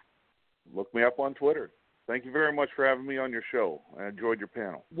 BOBBRANCH. Look me up on Twitter. Thank you very much for having me on your show. I enjoyed your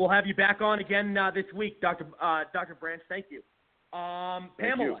panel. We'll have you back on again this week, Dr. Branch. Thank you.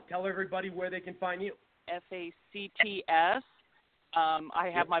 Pamela, tell everybody where they can find you. FACTS. I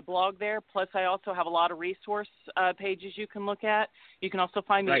have my blog there. Plus, I also have a lot of resource pages you can look at. You can also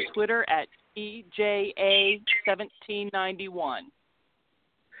find me on Twitter at EJA1791.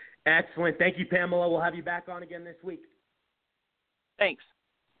 Excellent. Thank you, Pamela. We'll have you back on again this week. Thanks.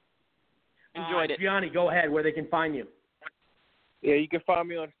 Enjoyed it. Gianni, go ahead, where they can find you. Yeah, you can find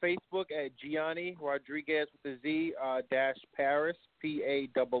me on Facebook at Gianni Rodriguez with a Z dash Paris,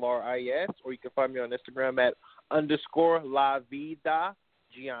 PARRIS, or you can find me on Instagram at _La Vida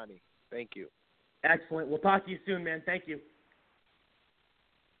Gianni. Thank you. Excellent. We'll talk to you soon, man. Thank you.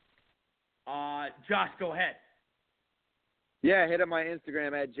 Josh, go ahead. Yeah, hit up my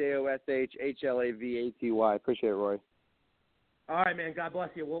Instagram at JOSHHLAVATY. Appreciate it, Roy. All right, man. God bless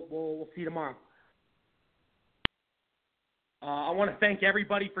you. We'll see you tomorrow. I want to thank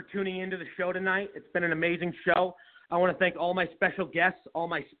everybody for tuning into the show tonight. It's been an amazing show. I want to thank all my special guests, all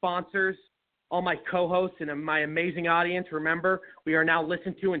my sponsors, all my co-hosts, and my amazing audience. Remember, we are now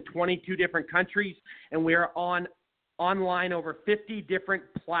listened to in 22 different countries, and we are online over 50 different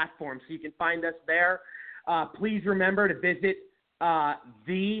platforms, so you can find us there. Please remember to visit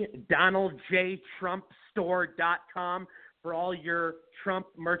thedonaldjtrumpstore.com for all your Trump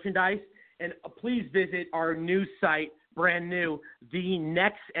merchandise. And please visit our news site, brand new, the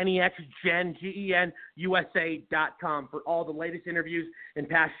NextNEXGenUSA.com for all the latest interviews and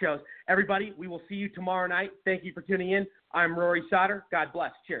past shows. Everybody, we will see you tomorrow night. Thank you for tuning in. I'm Rory Sauter. God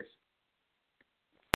bless. Cheers.